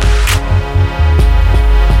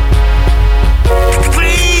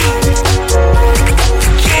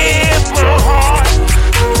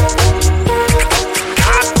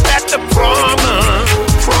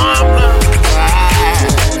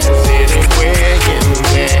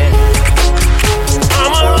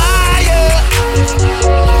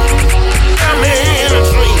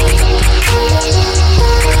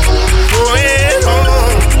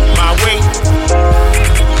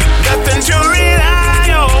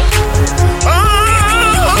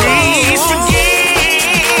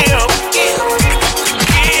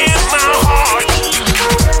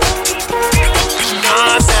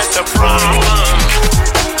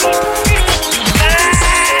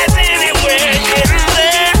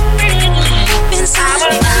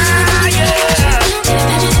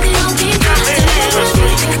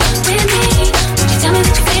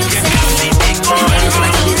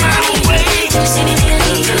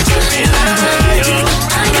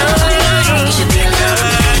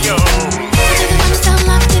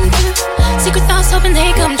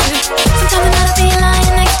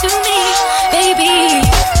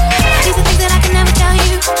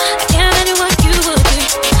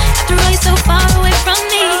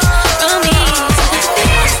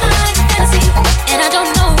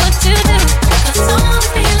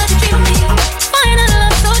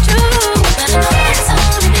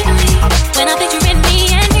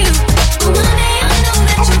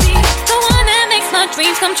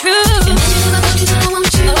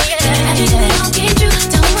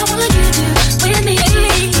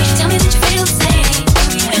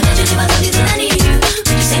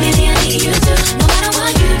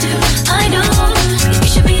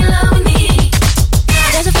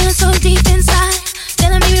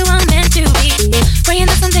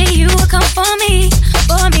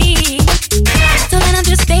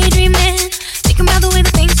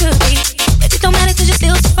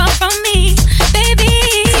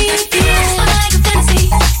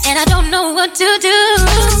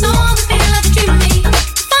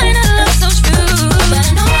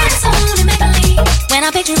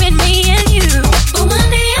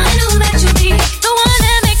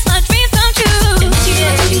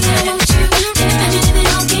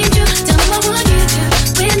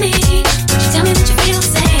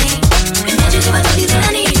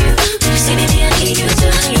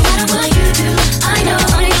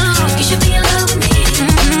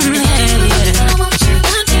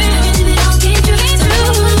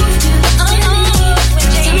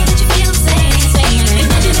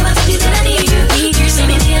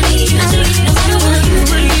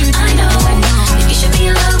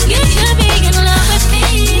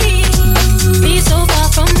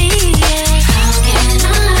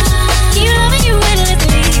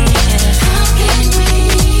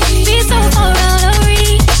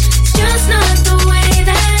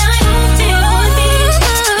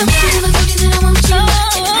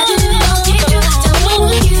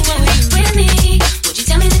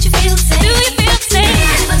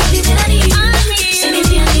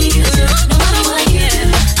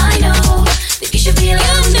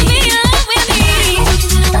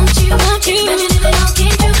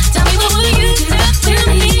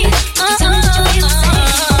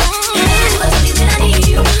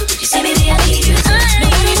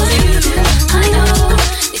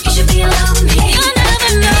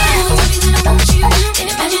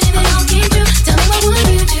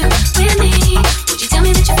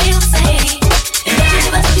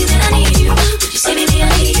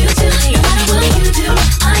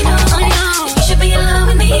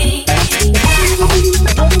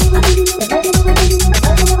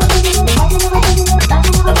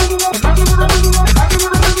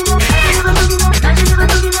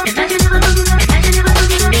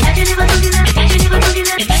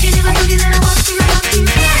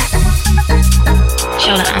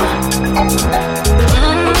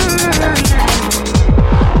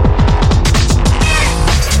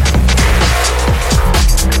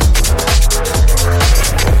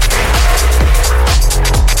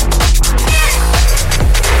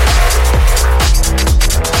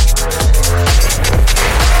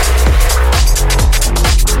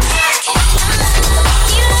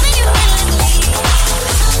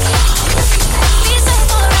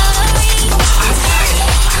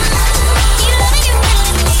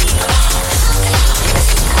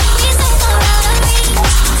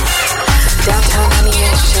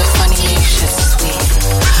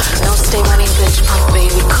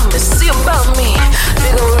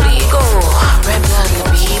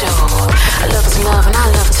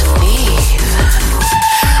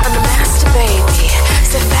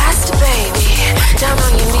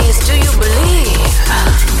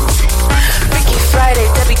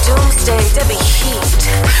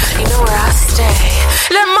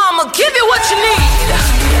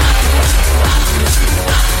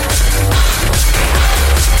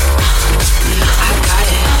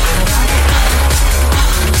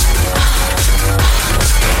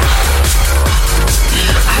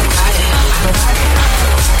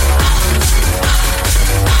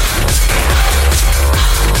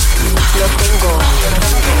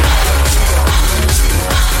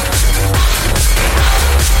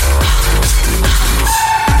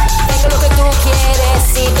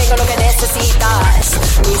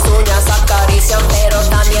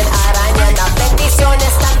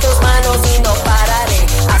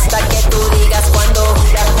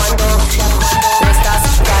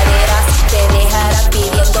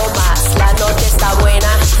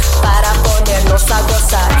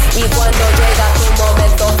 pasar. Y cuando llega tu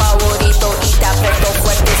momento favorito y te aprieto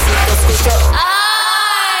fuertecito, escucho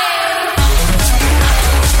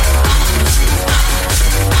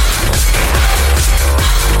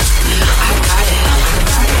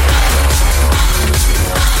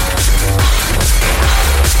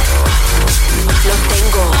lo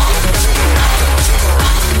tengo.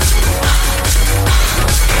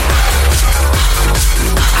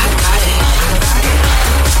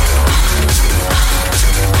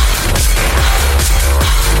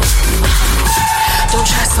 Don't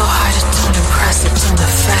try so hard, it don't impress, it don't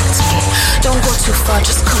affect me. Don't go too far,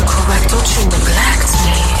 just come correct, don't you neglect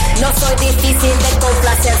me. No soy difícil de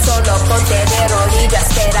complacer, solo ponte de rodillas,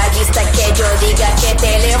 espera lista que yo diga que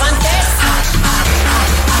te levantes.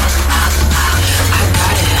 I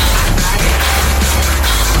got it.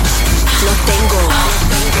 Lo tengo.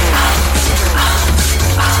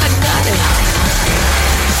 I got it.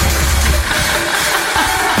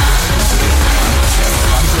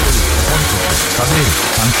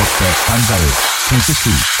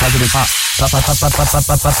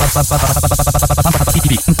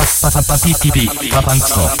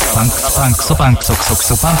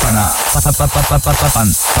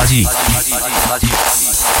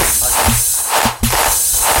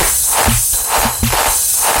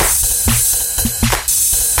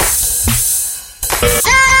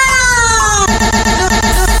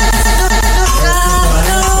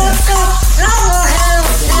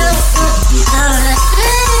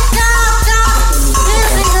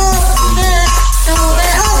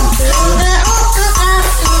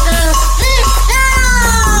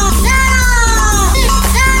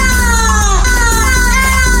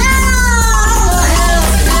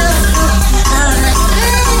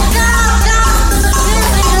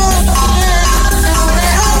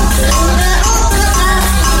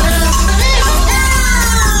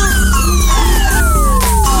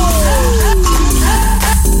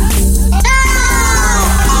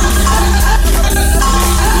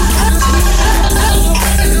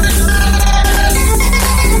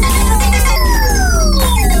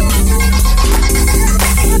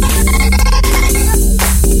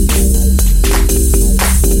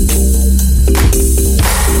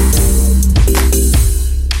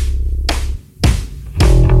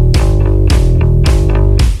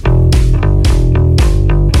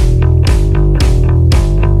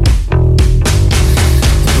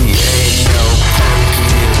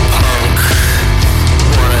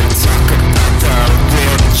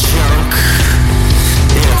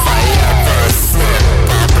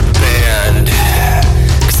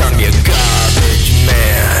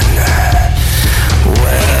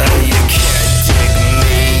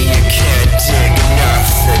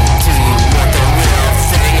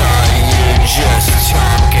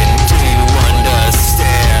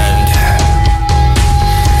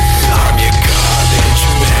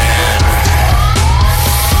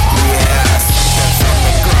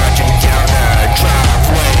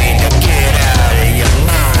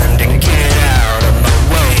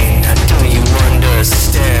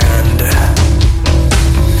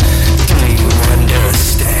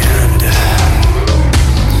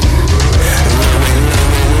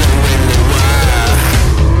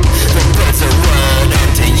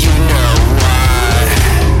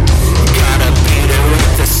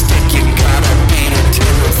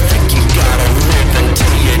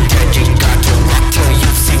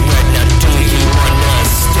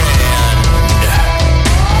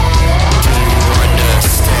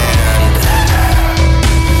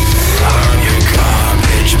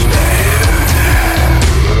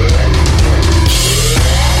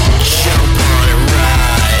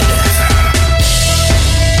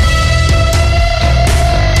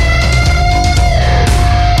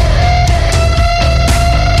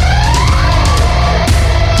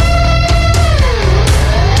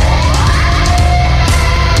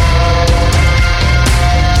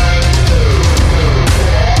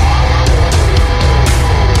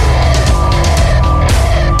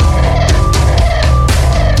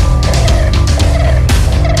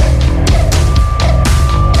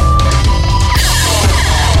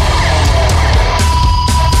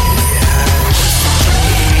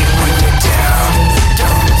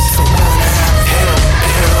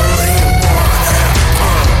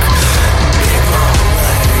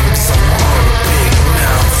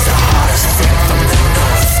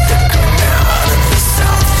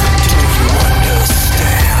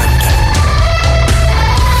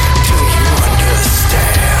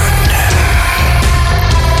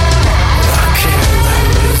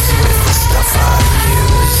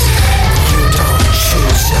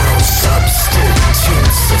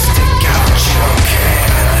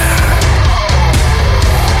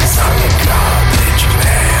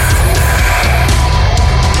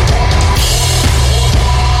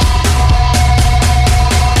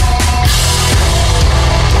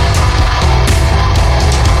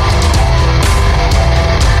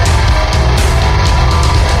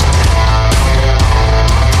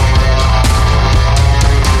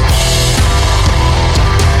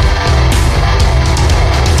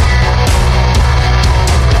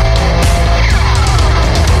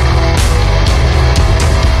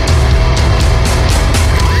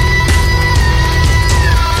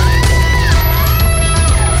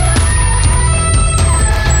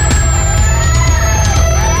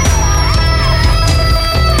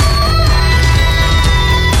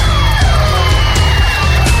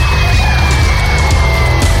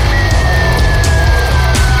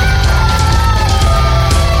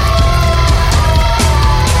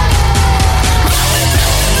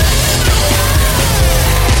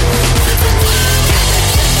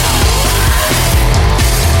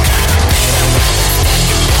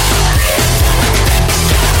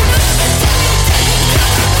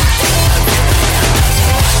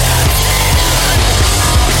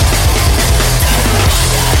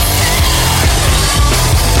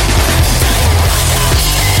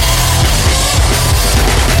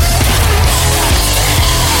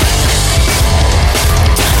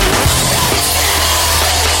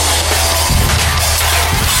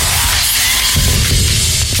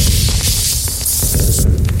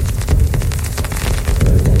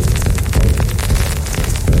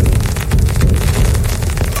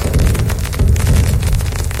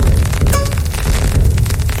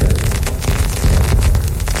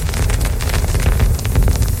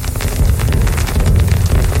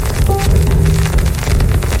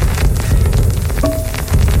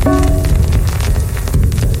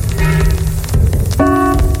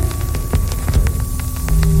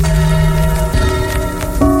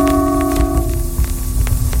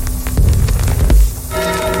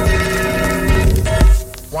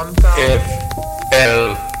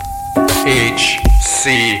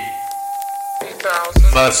 see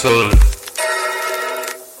muscle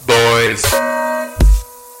boys.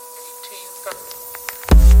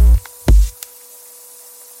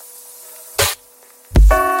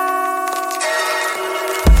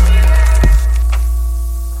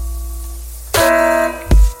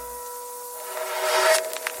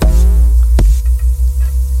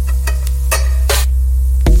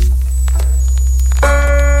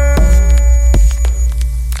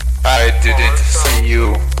 I didn't see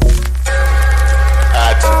you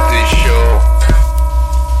at the show.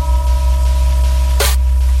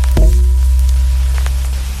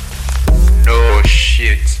 No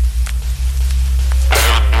shit.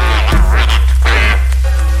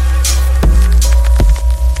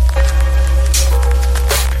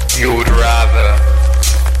 You'd rather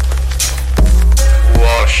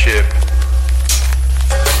worship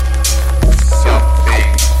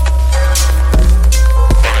something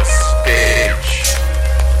on a stage.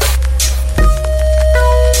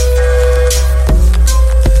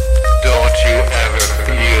 Don't you ever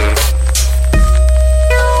feel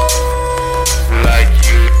like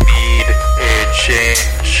you need a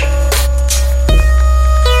change?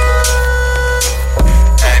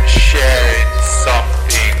 And sharing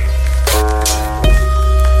something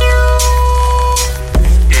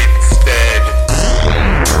instead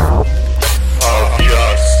of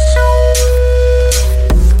just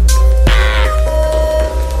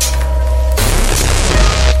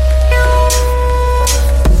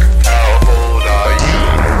how old are you?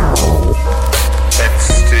 And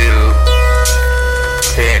still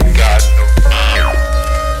ain't got no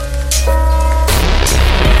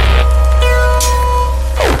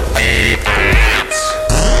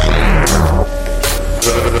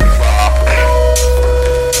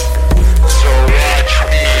So watch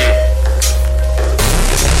me.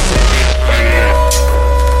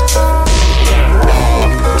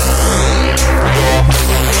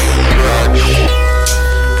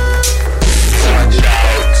 Watch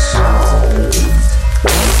out. Watch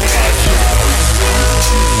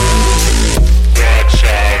out.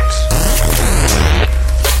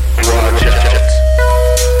 Watch out.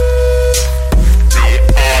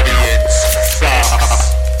 The audience sucks.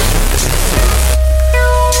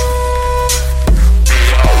 The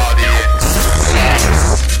audience sucks.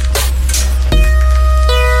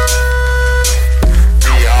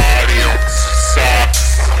 The audience sucks.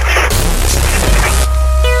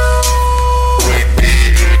 When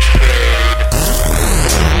did you trade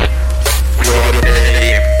your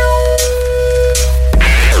name?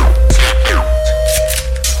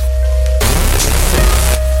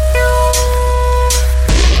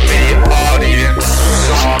 The audience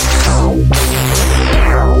sucks.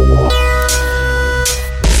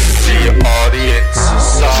 The audience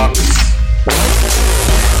sucks.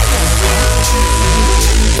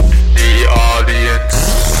 The audience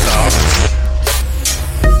sucks.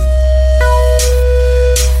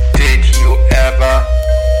 Did you ever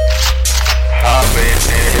have a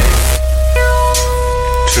name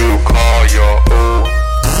to call your own?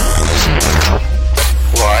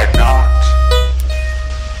 Why not?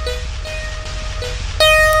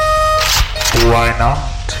 Why not?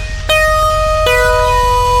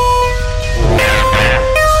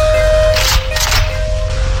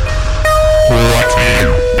 What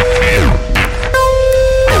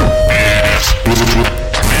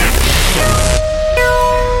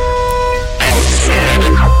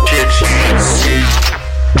did you see?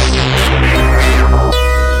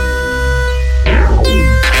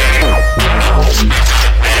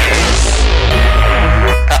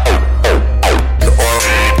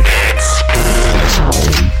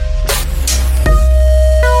 The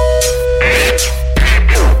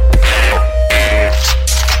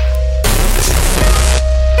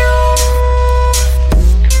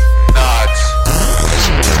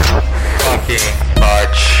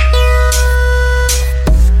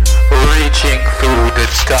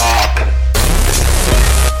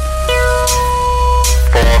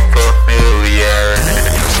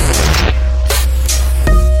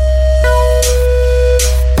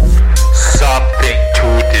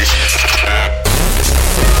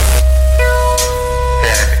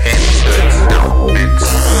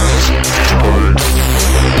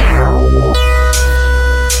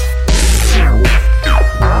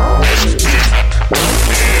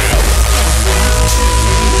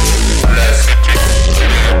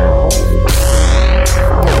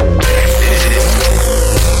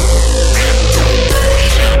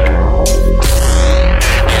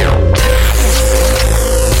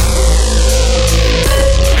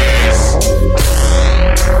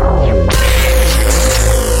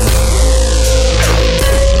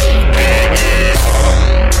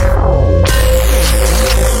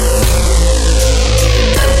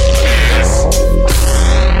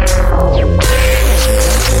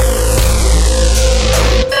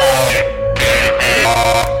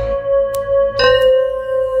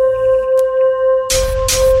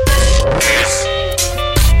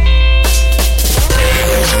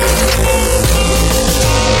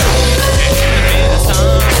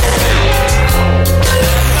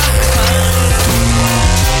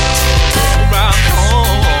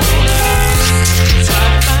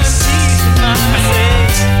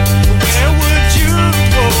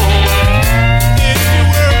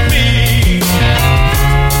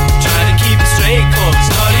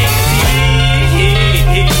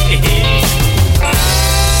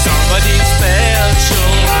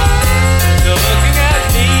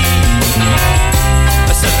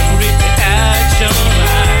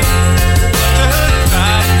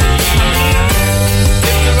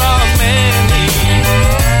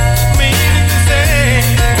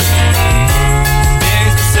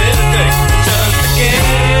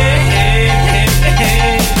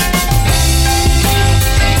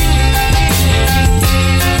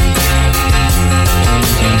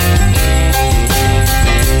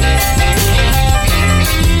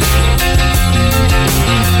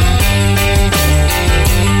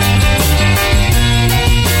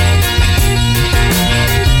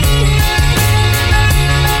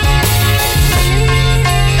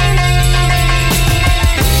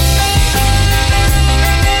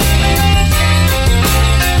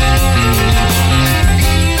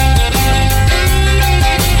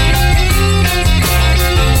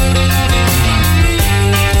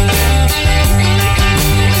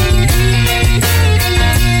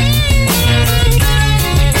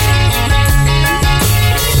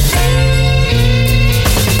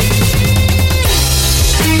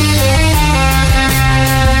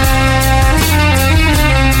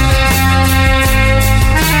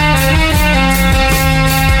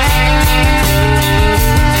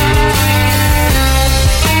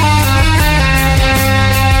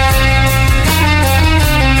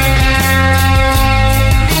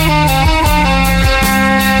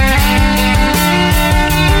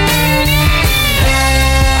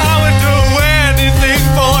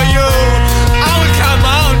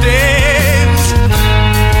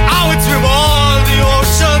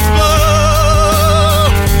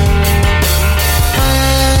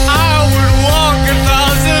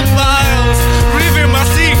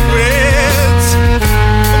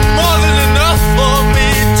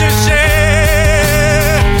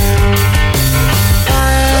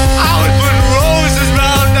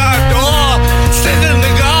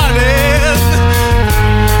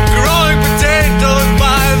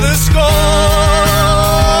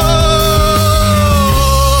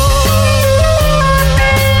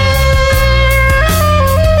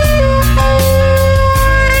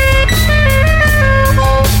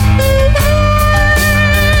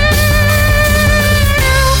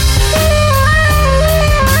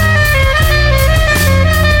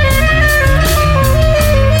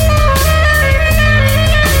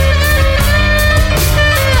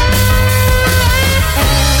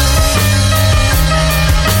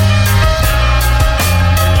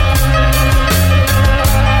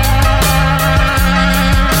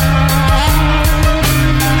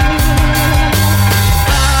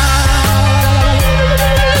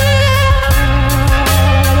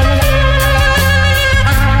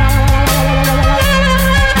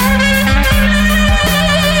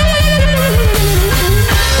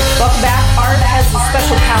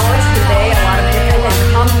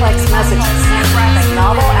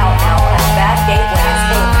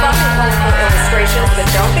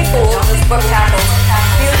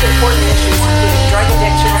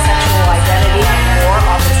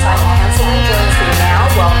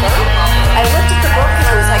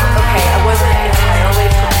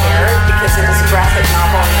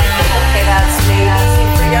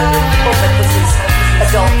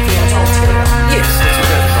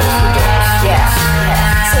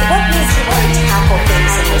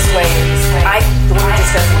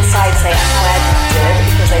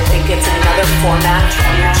it's another format to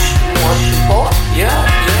reach more people. Yeah.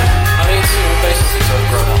 I mean, it's basically things I've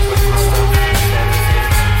grown up with and stuff.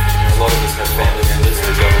 A lot of us have family members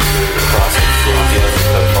who go through the crisis or dealing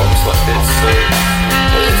with problems like this. So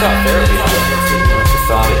it's our therapy. It's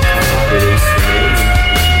cathartic, kind of release for me.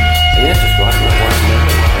 Yeah, just writing what I want to know.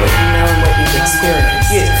 Knowing what you've experienced.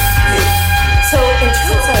 Yes. So in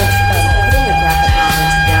terms of putting a graphic novel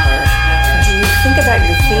together, do you think about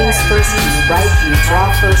your themes first? Do you write? Do you draw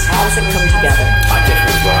first? How does it come together? I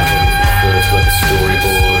definitely write everything first, like a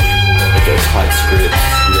storyboard, like a tight script,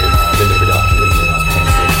 then the production,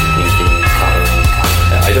 pencil, inking, colouring.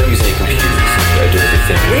 I don't use any computers. I do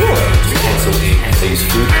everything. Really? Just pencil ink. I use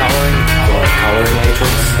food colouring, colouring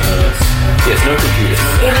agents. Yes, no computers.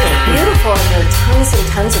 It's beautiful, and there are tons and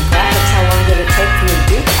tons of graphics. How long did it take for you to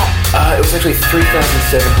do that? It was actually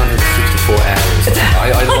 3,764 hours.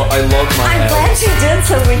 I logged my I'm hours. glad you did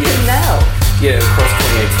so we can know. Yeah, across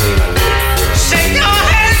 2018 I worked for Shake your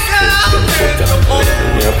hands,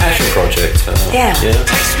 a passion project. Yeah.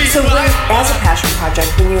 So as a passion project,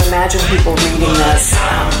 when you imagine people reading this,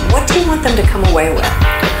 what do you want them to come away with?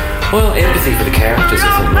 Well, empathy for the characters, I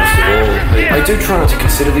think, most of all. I do try not to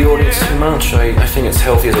consider the audience too much. I think it's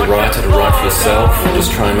healthy as a writer to write for yourself and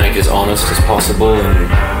just try and make it as honest as possible and,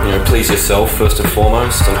 please yourself first and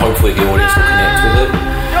foremost, and hopefully the audience will connect with it.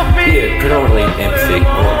 Yeah, predominantly empathy.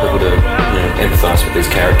 I want people to, empathise with these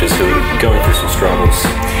characters who are going through some struggles.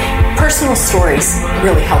 Personal stories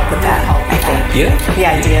really help with that, I think. Yeah. The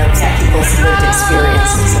idea of people's lived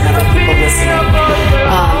experiences and other people listening.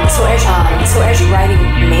 So as you're writing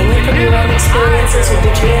mainly from your own experiences, or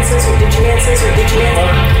did you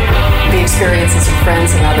the experiences of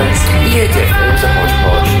friends and others? Yeah, definitely. It was a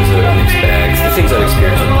hodgepodge. It was a mixed bag. The things I'd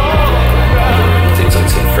experienced with my grandmother, the things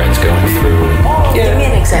I'd seen friends going through. Give me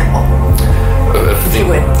an example. If you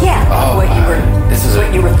would,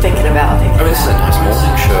 what you were thinking about. I mean, this is a nice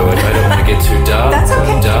morning show. I don't want to get too dark. That's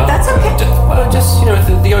okay. That's okay. Well, just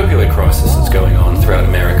the opioid crisis that's going on throughout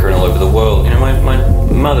America and all over the world. My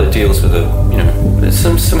mother deals with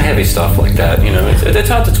some heavy stuff like that. It's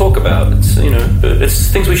hard to talk about. It's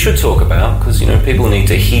things we should talk about because people need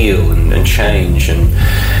to heal and change, and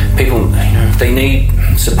people they need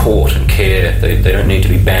support and care. They don't need to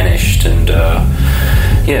be banished, and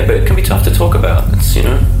but it can be tough to talk about.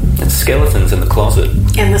 It's skeletons in the closet.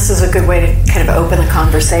 And this is a good way to kind of open a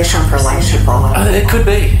conversation for a lot of people. It could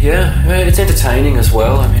be, yeah. It's entertaining as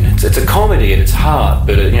well. I mean, it's a comedy at its heart,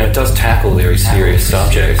 but it does tackle very serious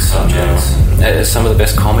subjects. As some of the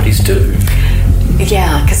best comedies do.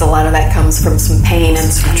 Yeah, because a lot of that comes from some pain and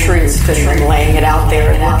some truth and laying it out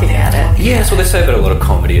there and looking at it. Yeah, that's what they say about a lot of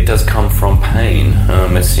comedy. It does come from pain.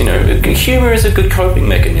 Humor is a good coping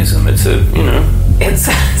mechanism. It's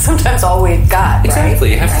sometimes all we've got. Exactly.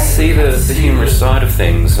 Right? You have to see the humorous side of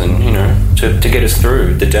things, and to get us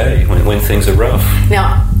through the day when things are rough.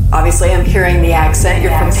 Now, obviously, I'm hearing the accent.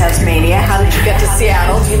 You're from Tasmania. How did you get to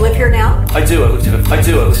Seattle? Do you live here now? I do. I live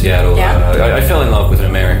in Seattle. Yeah. I fell in love with an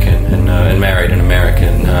American and married an American.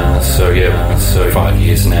 So 5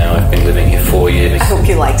 years now. I've been living here 4 years. I hope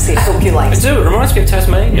you like Seattle. I do. It reminds me of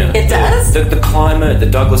Tasmania. It does? The climate, the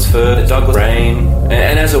Douglas fir, the Douglas rain.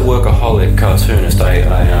 And as a workaholic cartoonist,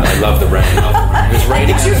 I love the rain. It's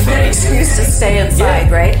raining outside. It's a good excuse to stay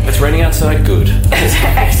inside, right? It's raining outside. Good.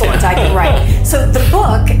 Excellent. I can write. So the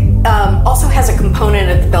book also has a component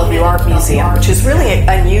at the Bellevue Art Museum, which is really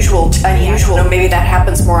unusual. Maybe that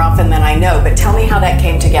happens more often than I know, but tell me how that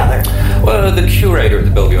came together. Well, the curator at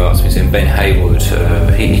the Bellevue Arts Museum, Ben Haywood,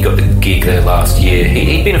 he got the gig there last year.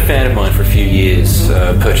 He'd been a fan of mine for a few years,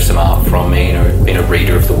 purchased some art from me, been a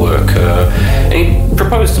reader of the work, and he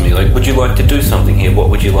proposed to me, would you like to do something here? What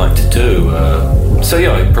would you like to do?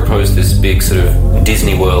 I proposed this big sort of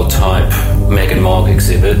Disney World type Megan Mogg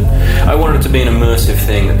exhibit. I wanted it to be an immersive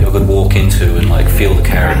thing that people could walk into and feel the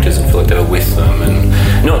characters and feel like they were with them, and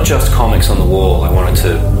not just comics on the wall. I wanted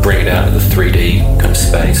to bring it out to the 3D kind of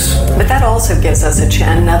space. But that also gives us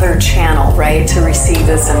another channel, right, to receive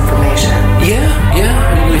this information. Yeah. You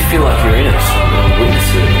really feel like you're in it,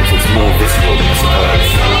 witness it. It's more visceral, I suppose.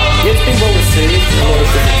 Yeah, it's been well received. A lot of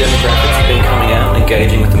different demographics have been coming out and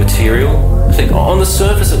engaging with the material. I think on the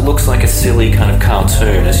surface it looks like a silly kind of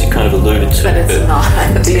cartoon, as you kind of alluded to. But it's not.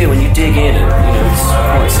 Yeah, when you dig in, it's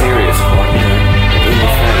quite serious, quite, in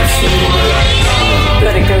your face.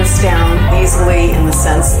 But it goes down easily in the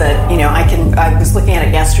sense that, I was looking at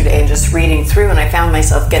it yesterday and just reading through, and I found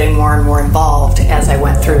myself getting more and more involved as I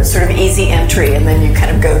went through. Sort of easy entry, and then you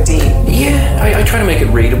kind of go deep. Yeah, I try to make it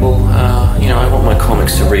readable. I want my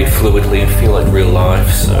comics to read fluidly and feel like real life.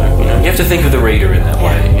 So, you have to think of the reader in that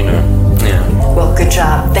way, Yeah. Well, good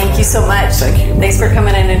job. Thank you so much. Thank you. Thanks for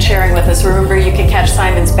coming in and sharing with us. Remember, you can catch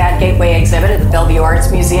Simon's Bad Gateway exhibit at the Bellevue Arts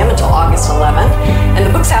Museum until August 11th. And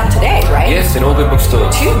the book's out today, right? Yes, in all good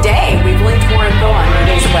bookstores. Today. We've linked more info on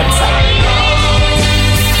today's website.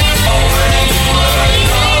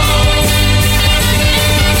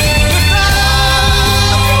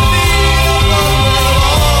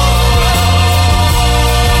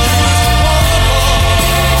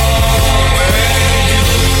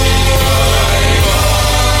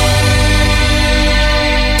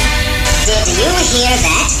 Did you hear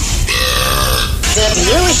that? Did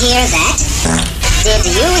you hear that? Did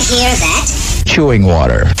you hear that? Chewing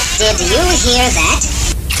water. Did you hear that?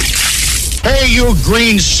 Hey, you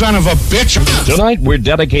green son of a bitch! Tonight we're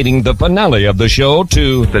dedicating the finale of the show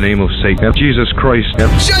to the name of Satan, Jesus Christ.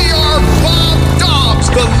 J.R. Bob Dobbs,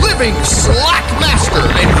 the living slack master,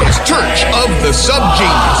 and his Church of the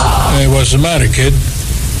Subgenius. Hey, what's the matter, kid?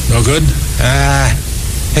 No good?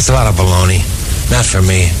 It's a lot of baloney. Not for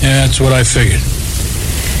me. Yeah, that's what I figured.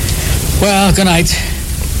 Well, good night.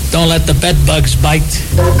 Don't let the bed bugs bite.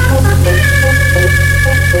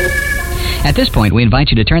 At this point, we invite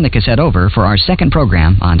you to turn the cassette over for our second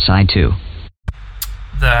program on Side 2.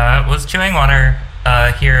 That was Chewing Water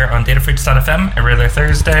here on datafruits.fm every other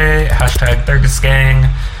Thursday. Hashtag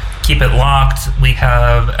ThirdsGang. Keep it locked. We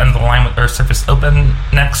have End of the Line with Earth Surface Open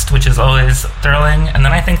next, which is always thrilling. And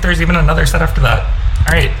then I think there's even another set after that.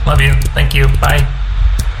 All right. Love you. Thank you. Bye.